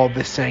use of all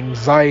this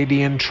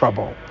anxiety and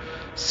trouble?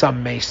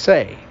 Some may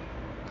say.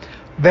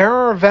 There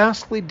are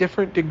vastly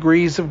different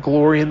degrees of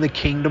glory in the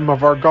kingdom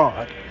of our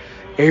God.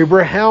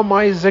 Abraham,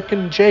 Isaac,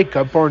 and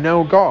Jacob are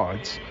now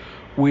gods.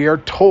 We are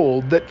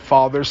told that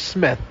Father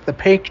Smith, the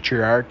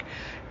patriarch,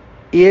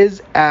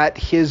 is at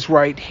his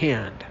right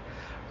hand.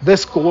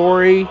 This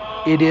glory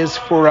it is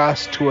for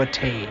us to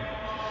attain.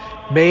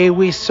 May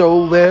we so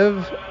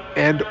live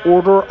and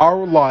order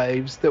our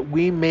lives that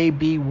we may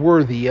be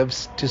worthy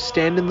to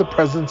stand in the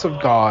presence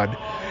of God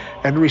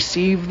and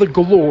receive the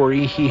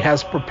glory he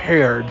has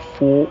prepared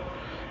for,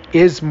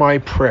 is my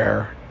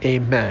prayer.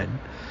 Amen.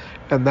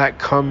 And that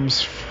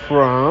comes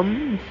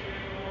from,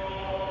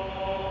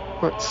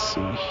 let's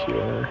see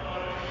here,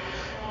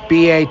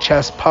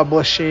 BHS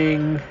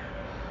Publishing.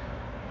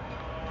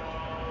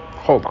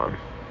 Hold on.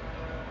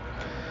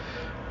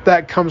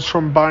 That comes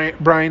from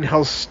Brian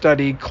Hill's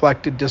study,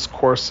 Collected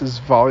Discourses,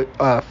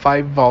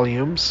 5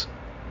 volumes.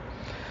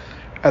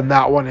 And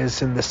that one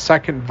is in the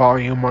second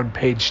volume on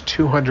page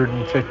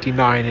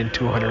 259 and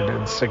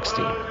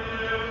 260.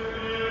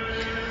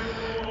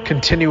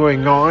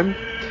 Continuing on,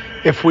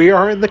 if we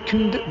are in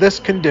this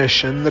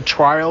condition, the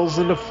trials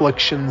and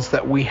afflictions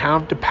that we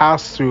have to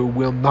pass through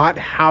will not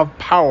have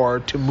power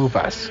to move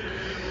us,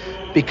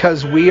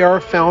 because we are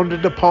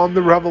founded upon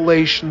the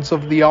revelations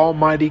of the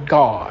Almighty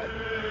God.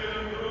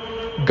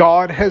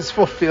 God has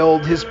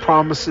fulfilled his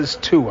promises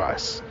to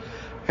us,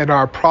 and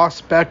our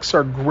prospects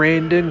are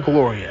grand and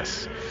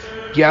glorious.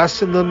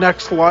 Yes, in the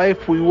next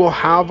life we will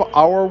have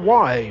our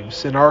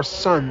wives and our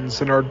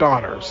sons and our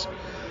daughters.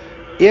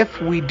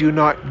 If we do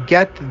not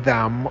get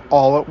them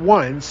all at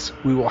once,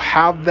 we will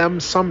have them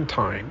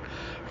sometime.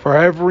 For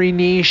every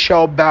knee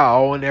shall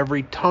bow and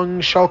every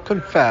tongue shall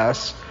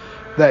confess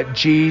that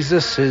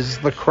Jesus is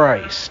the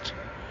Christ.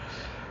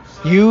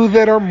 You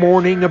that are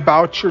mourning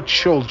about your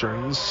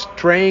children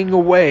straying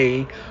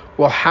away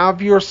will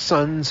have your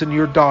sons and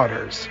your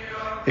daughters.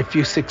 If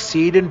you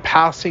succeed in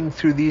passing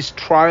through these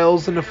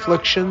trials and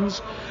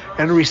afflictions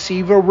and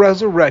receive a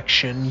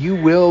resurrection, you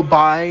will,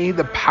 by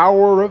the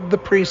power of the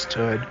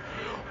priesthood,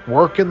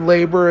 work and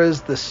labor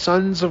as the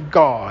sons of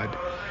God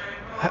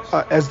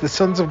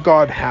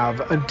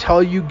have,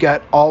 until you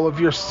get all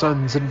of your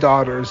sons and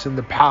daughters in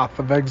the path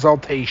of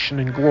exaltation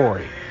and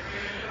glory.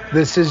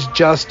 This is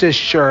just as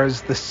sure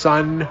as the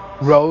sun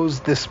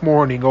rose this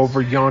morning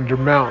over yonder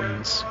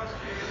mountains.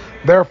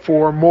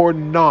 Therefore,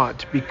 mourn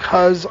not,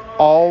 because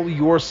all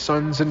your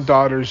sons and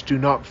daughters do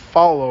not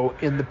follow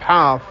in the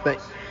path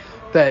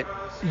that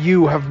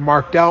you have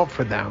marked out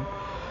for them,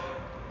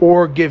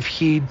 or give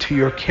heed to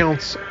your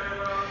counsel.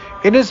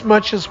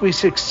 Inasmuch as we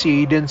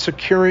succeed in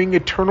securing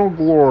eternal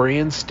glory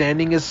and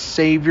standing as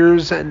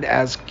saviors and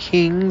as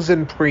kings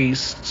and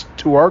priests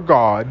to our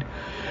God,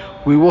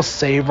 we will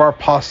save our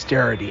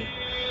posterity.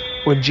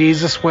 When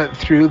Jesus went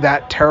through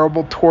that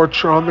terrible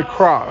torture on the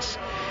cross,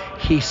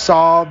 he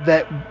saw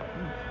that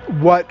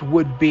what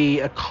would be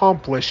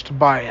accomplished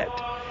by it.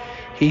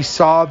 He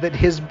saw that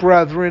his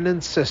brethren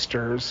and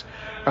sisters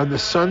and the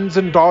sons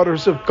and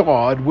daughters of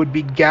God would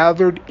be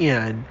gathered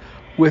in,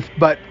 with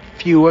but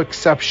few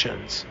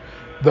exceptions,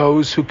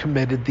 those who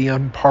committed the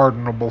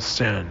unpardonable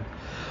sin.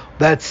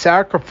 That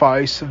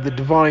sacrifice of the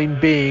divine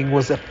being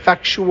was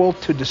effectual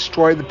to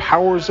destroy the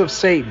powers of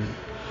Satan.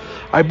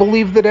 I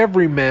believe that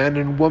every man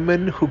and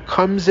woman who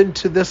comes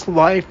into this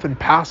life and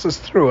passes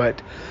through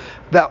it,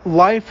 that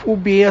life will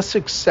be a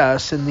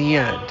success in the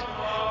end.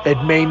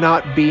 It may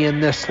not be in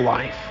this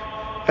life.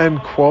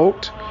 End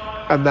quote.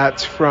 And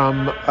that's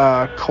from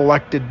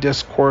Collected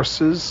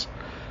Discourses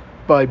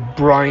by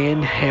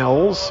Brian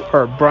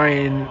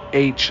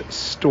H.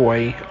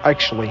 Stoy.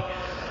 Actually,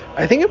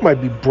 I think it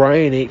might be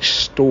Brian H.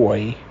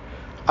 Stoy.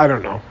 I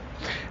don't know.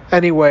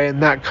 Anyway,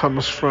 and that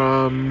comes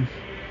from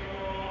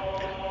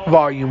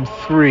Volume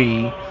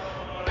 3,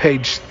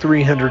 page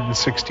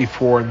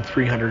 364 and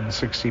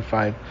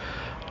 365.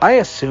 I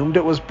assumed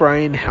it was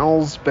Brian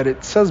Hells, but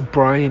it says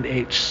Brian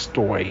H.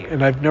 Stoy,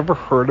 and I've never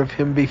heard of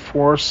him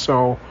before,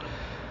 so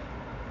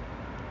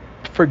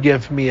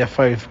forgive me if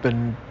I've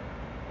been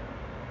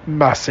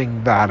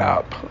messing that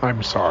up.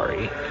 I'm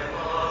sorry.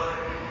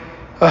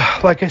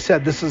 Like I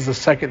said, this is the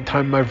second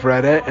time I've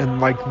read it,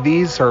 and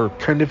these are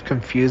kind of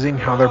confusing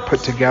how they're put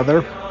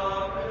together.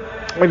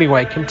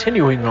 Anyway,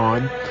 continuing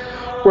on,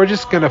 we're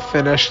just going to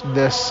finish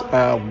this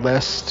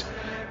list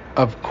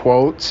of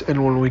quotes,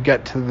 and when we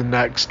get to the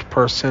next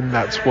person,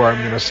 that's where I'm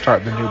going to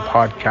start the new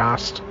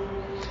podcast.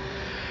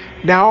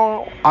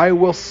 Now I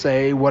will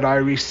say what I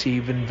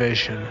receive in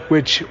vision,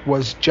 which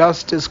was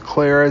just as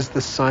clear as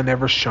the sun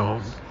ever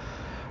shone.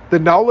 The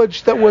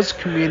knowledge that was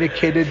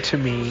communicated to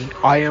me,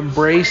 I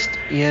embraced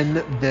in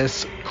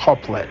this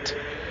couplet.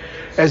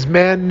 As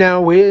man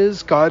now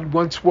is, God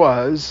once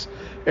was.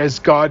 As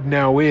God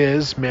now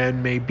is,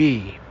 man may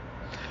be.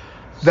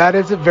 That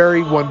is a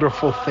very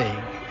wonderful thing.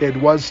 It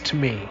was to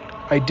me.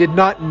 I did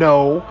not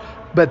know,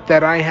 but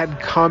that I had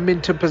come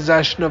into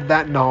possession of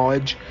that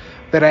knowledge,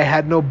 that I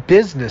had no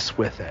business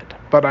with it,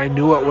 but I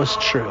knew it was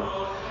true.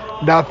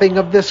 Nothing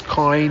of this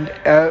kind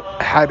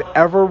had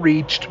ever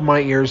reached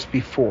my ears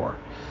before.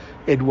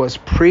 It was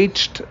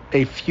preached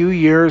a few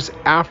years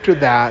after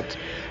that.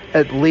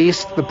 At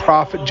least the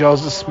prophet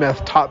Joseph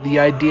Smith taught the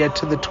idea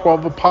to the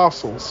 12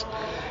 apostles.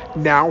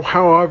 Now,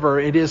 however,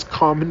 it is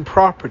common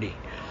property.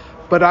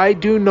 But I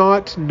do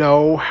not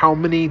know how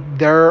many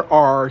there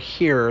are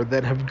here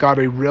that have got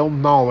a real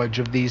knowledge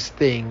of these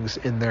things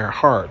in their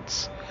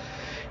hearts.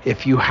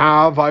 If you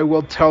have, I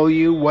will tell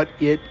you what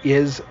it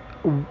is.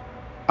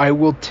 I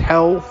will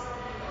tell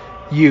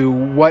you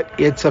what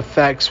its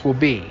effects will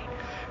be.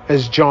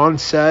 As John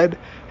said,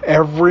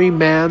 every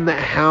man that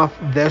hath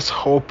this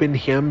hope in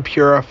him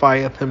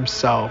purifieth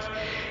himself,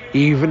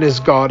 even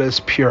as God is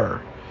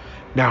pure.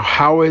 Now,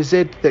 how is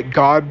it that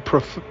God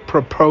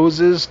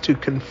proposes to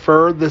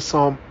confer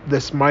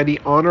this mighty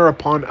honor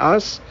upon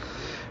us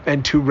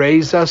and to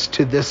raise us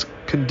to this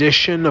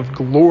condition of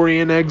glory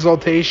and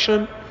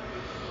exaltation?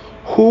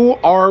 Who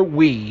are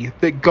we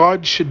that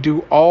God should do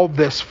all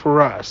this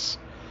for us?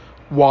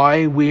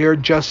 Why, we are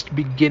just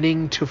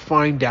beginning to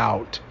find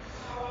out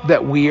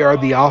that we are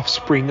the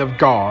offspring of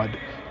God,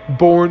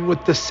 born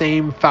with the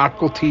same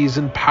faculties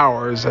and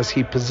powers as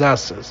he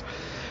possesses,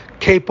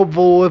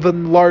 capable of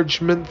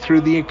enlargement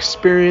through the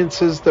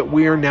experiences that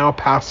we are now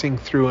passing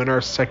through in our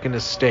second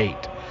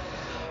estate.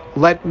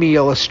 Let me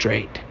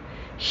illustrate.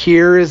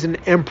 Here is an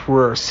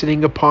emperor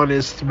sitting upon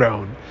his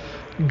throne,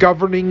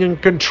 governing and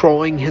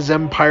controlling his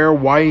empire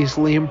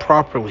wisely and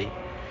properly.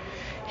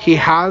 He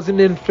has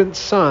an infant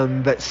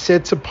son that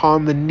sits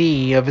upon the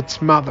knee of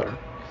its mother.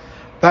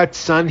 That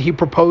son he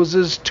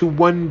proposes to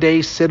one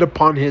day sit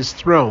upon his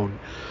throne,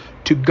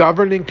 to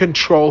govern and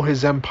control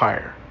his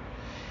empire.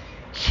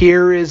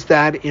 Here is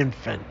that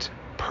infant,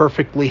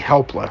 perfectly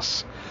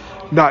helpless,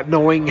 not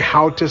knowing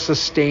how to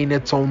sustain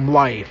its own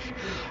life,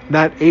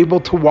 not able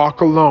to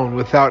walk alone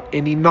without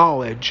any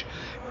knowledge.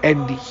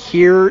 And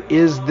here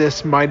is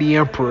this mighty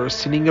emperor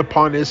sitting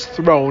upon his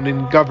throne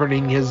and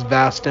governing his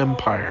vast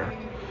empire.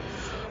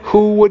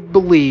 Who would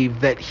believe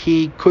that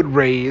he could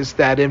raise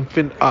that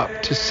infant up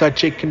to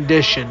such a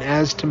condition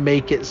as to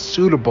make it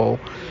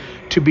suitable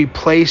to be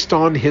placed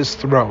on his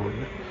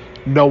throne?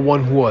 No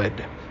one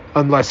would,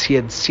 unless he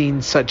had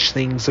seen such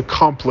things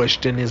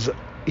accomplished in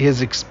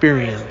his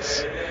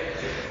experience.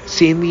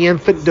 Seeing the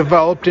infant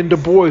developed into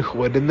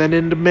boyhood and then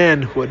into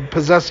manhood,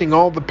 possessing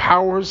all the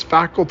powers,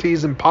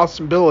 faculties, and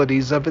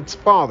possibilities of its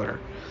father.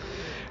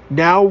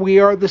 Now we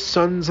are the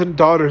sons and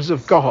daughters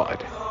of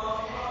God.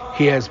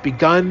 He's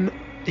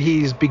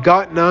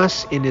begotten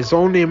us in his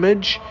own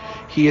image.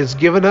 He has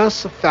given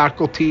us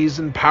faculties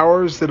and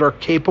powers that are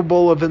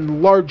capable of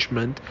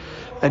enlargement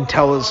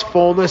until his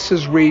fullness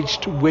is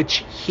reached,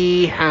 which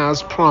he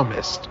has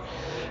promised,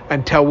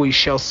 until we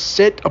shall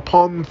sit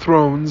upon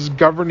thrones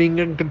governing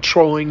and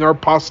controlling our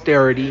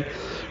posterity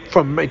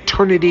from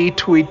eternity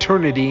to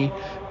eternity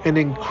and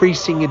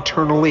increasing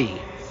eternally.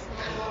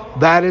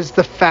 That is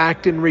the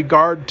fact in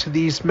regard to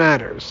these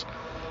matters.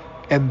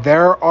 And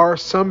there are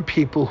some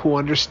people who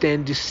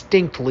understand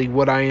distinctly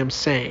what I am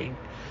saying.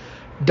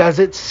 Does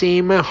it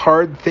seem a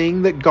hard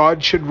thing that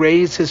God should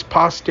raise his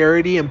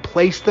posterity and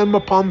place them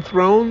upon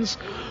thrones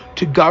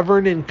to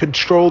govern and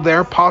control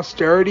their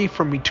posterity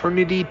from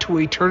eternity to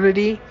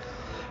eternity?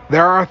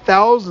 There are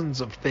thousands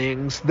of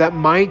things that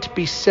might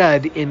be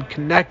said in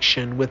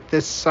connection with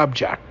this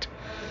subject,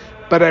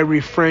 but I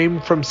refrain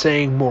from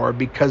saying more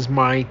because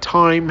my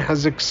time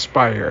has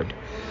expired.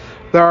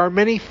 There are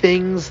many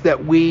things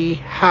that we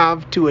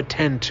have to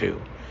attend to,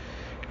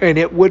 and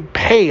it would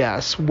pay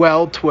us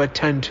well to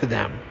attend to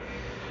them.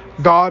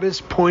 God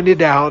has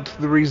pointed out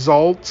the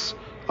results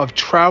of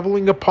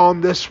traveling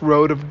upon this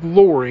road of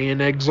glory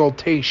and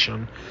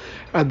exaltation,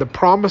 and the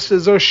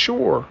promises are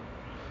sure.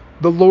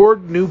 The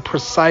Lord knew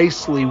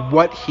precisely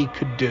what he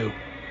could do.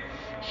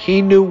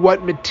 He knew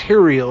what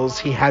materials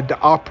he had to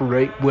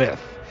operate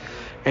with,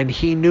 and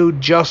he knew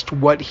just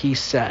what he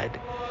said.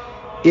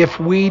 If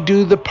we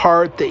do the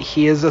part that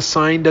he has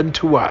assigned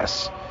unto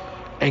us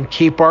and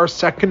keep our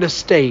second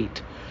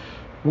estate,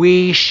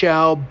 we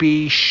shall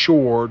be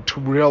sure to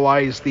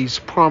realize these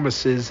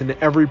promises in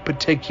every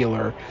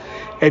particular,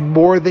 and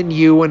more than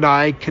you and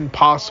I can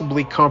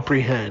possibly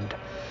comprehend.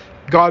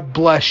 God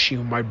bless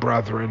you, my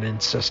brethren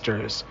and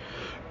sisters.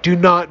 Do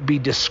not be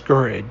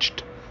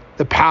discouraged.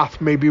 The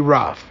path may be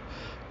rough,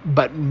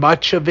 but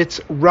much of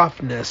its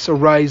roughness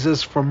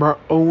arises from our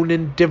own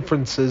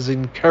indifferences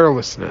and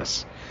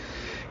carelessness.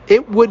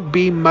 It would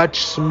be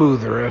much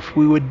smoother if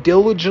we would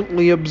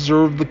diligently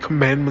observe the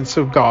commandments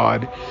of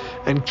God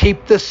and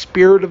keep the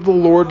Spirit of the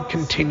Lord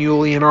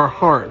continually in our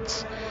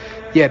hearts.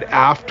 Yet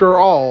after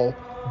all,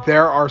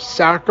 there are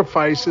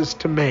sacrifices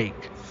to make.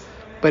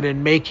 But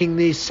in making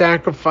these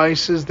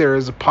sacrifices, there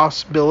is a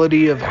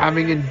possibility of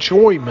having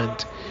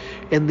enjoyment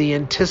in the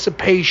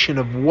anticipation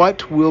of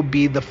what will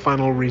be the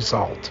final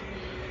result.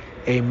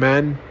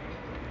 Amen.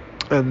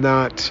 And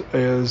that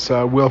is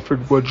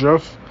Wilford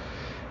Woodruff,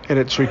 and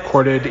it's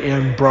recorded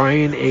in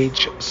Brian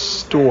H.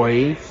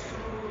 Stoy,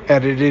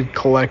 Edited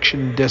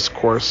Collection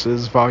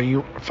Discourses,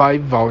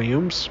 5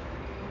 volumes,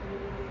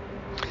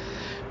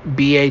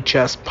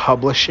 BHS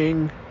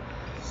Publishing.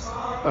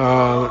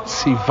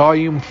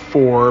 Volume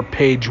 4,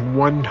 page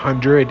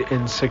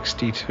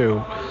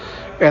 162.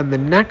 And the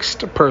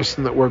next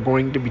person that we're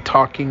going to be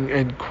talking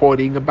and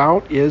quoting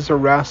about is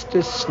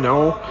Erastus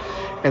Snow,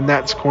 and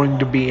that's going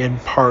to be in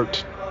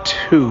part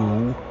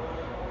 2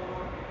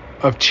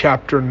 of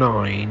chapter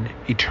 9,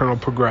 Eternal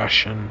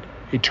Progression,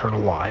 Eternal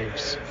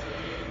Lives.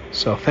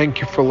 So thank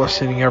you for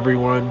listening,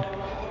 everyone.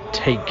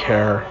 Take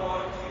care.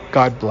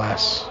 God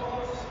bless.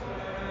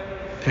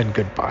 And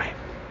goodbye.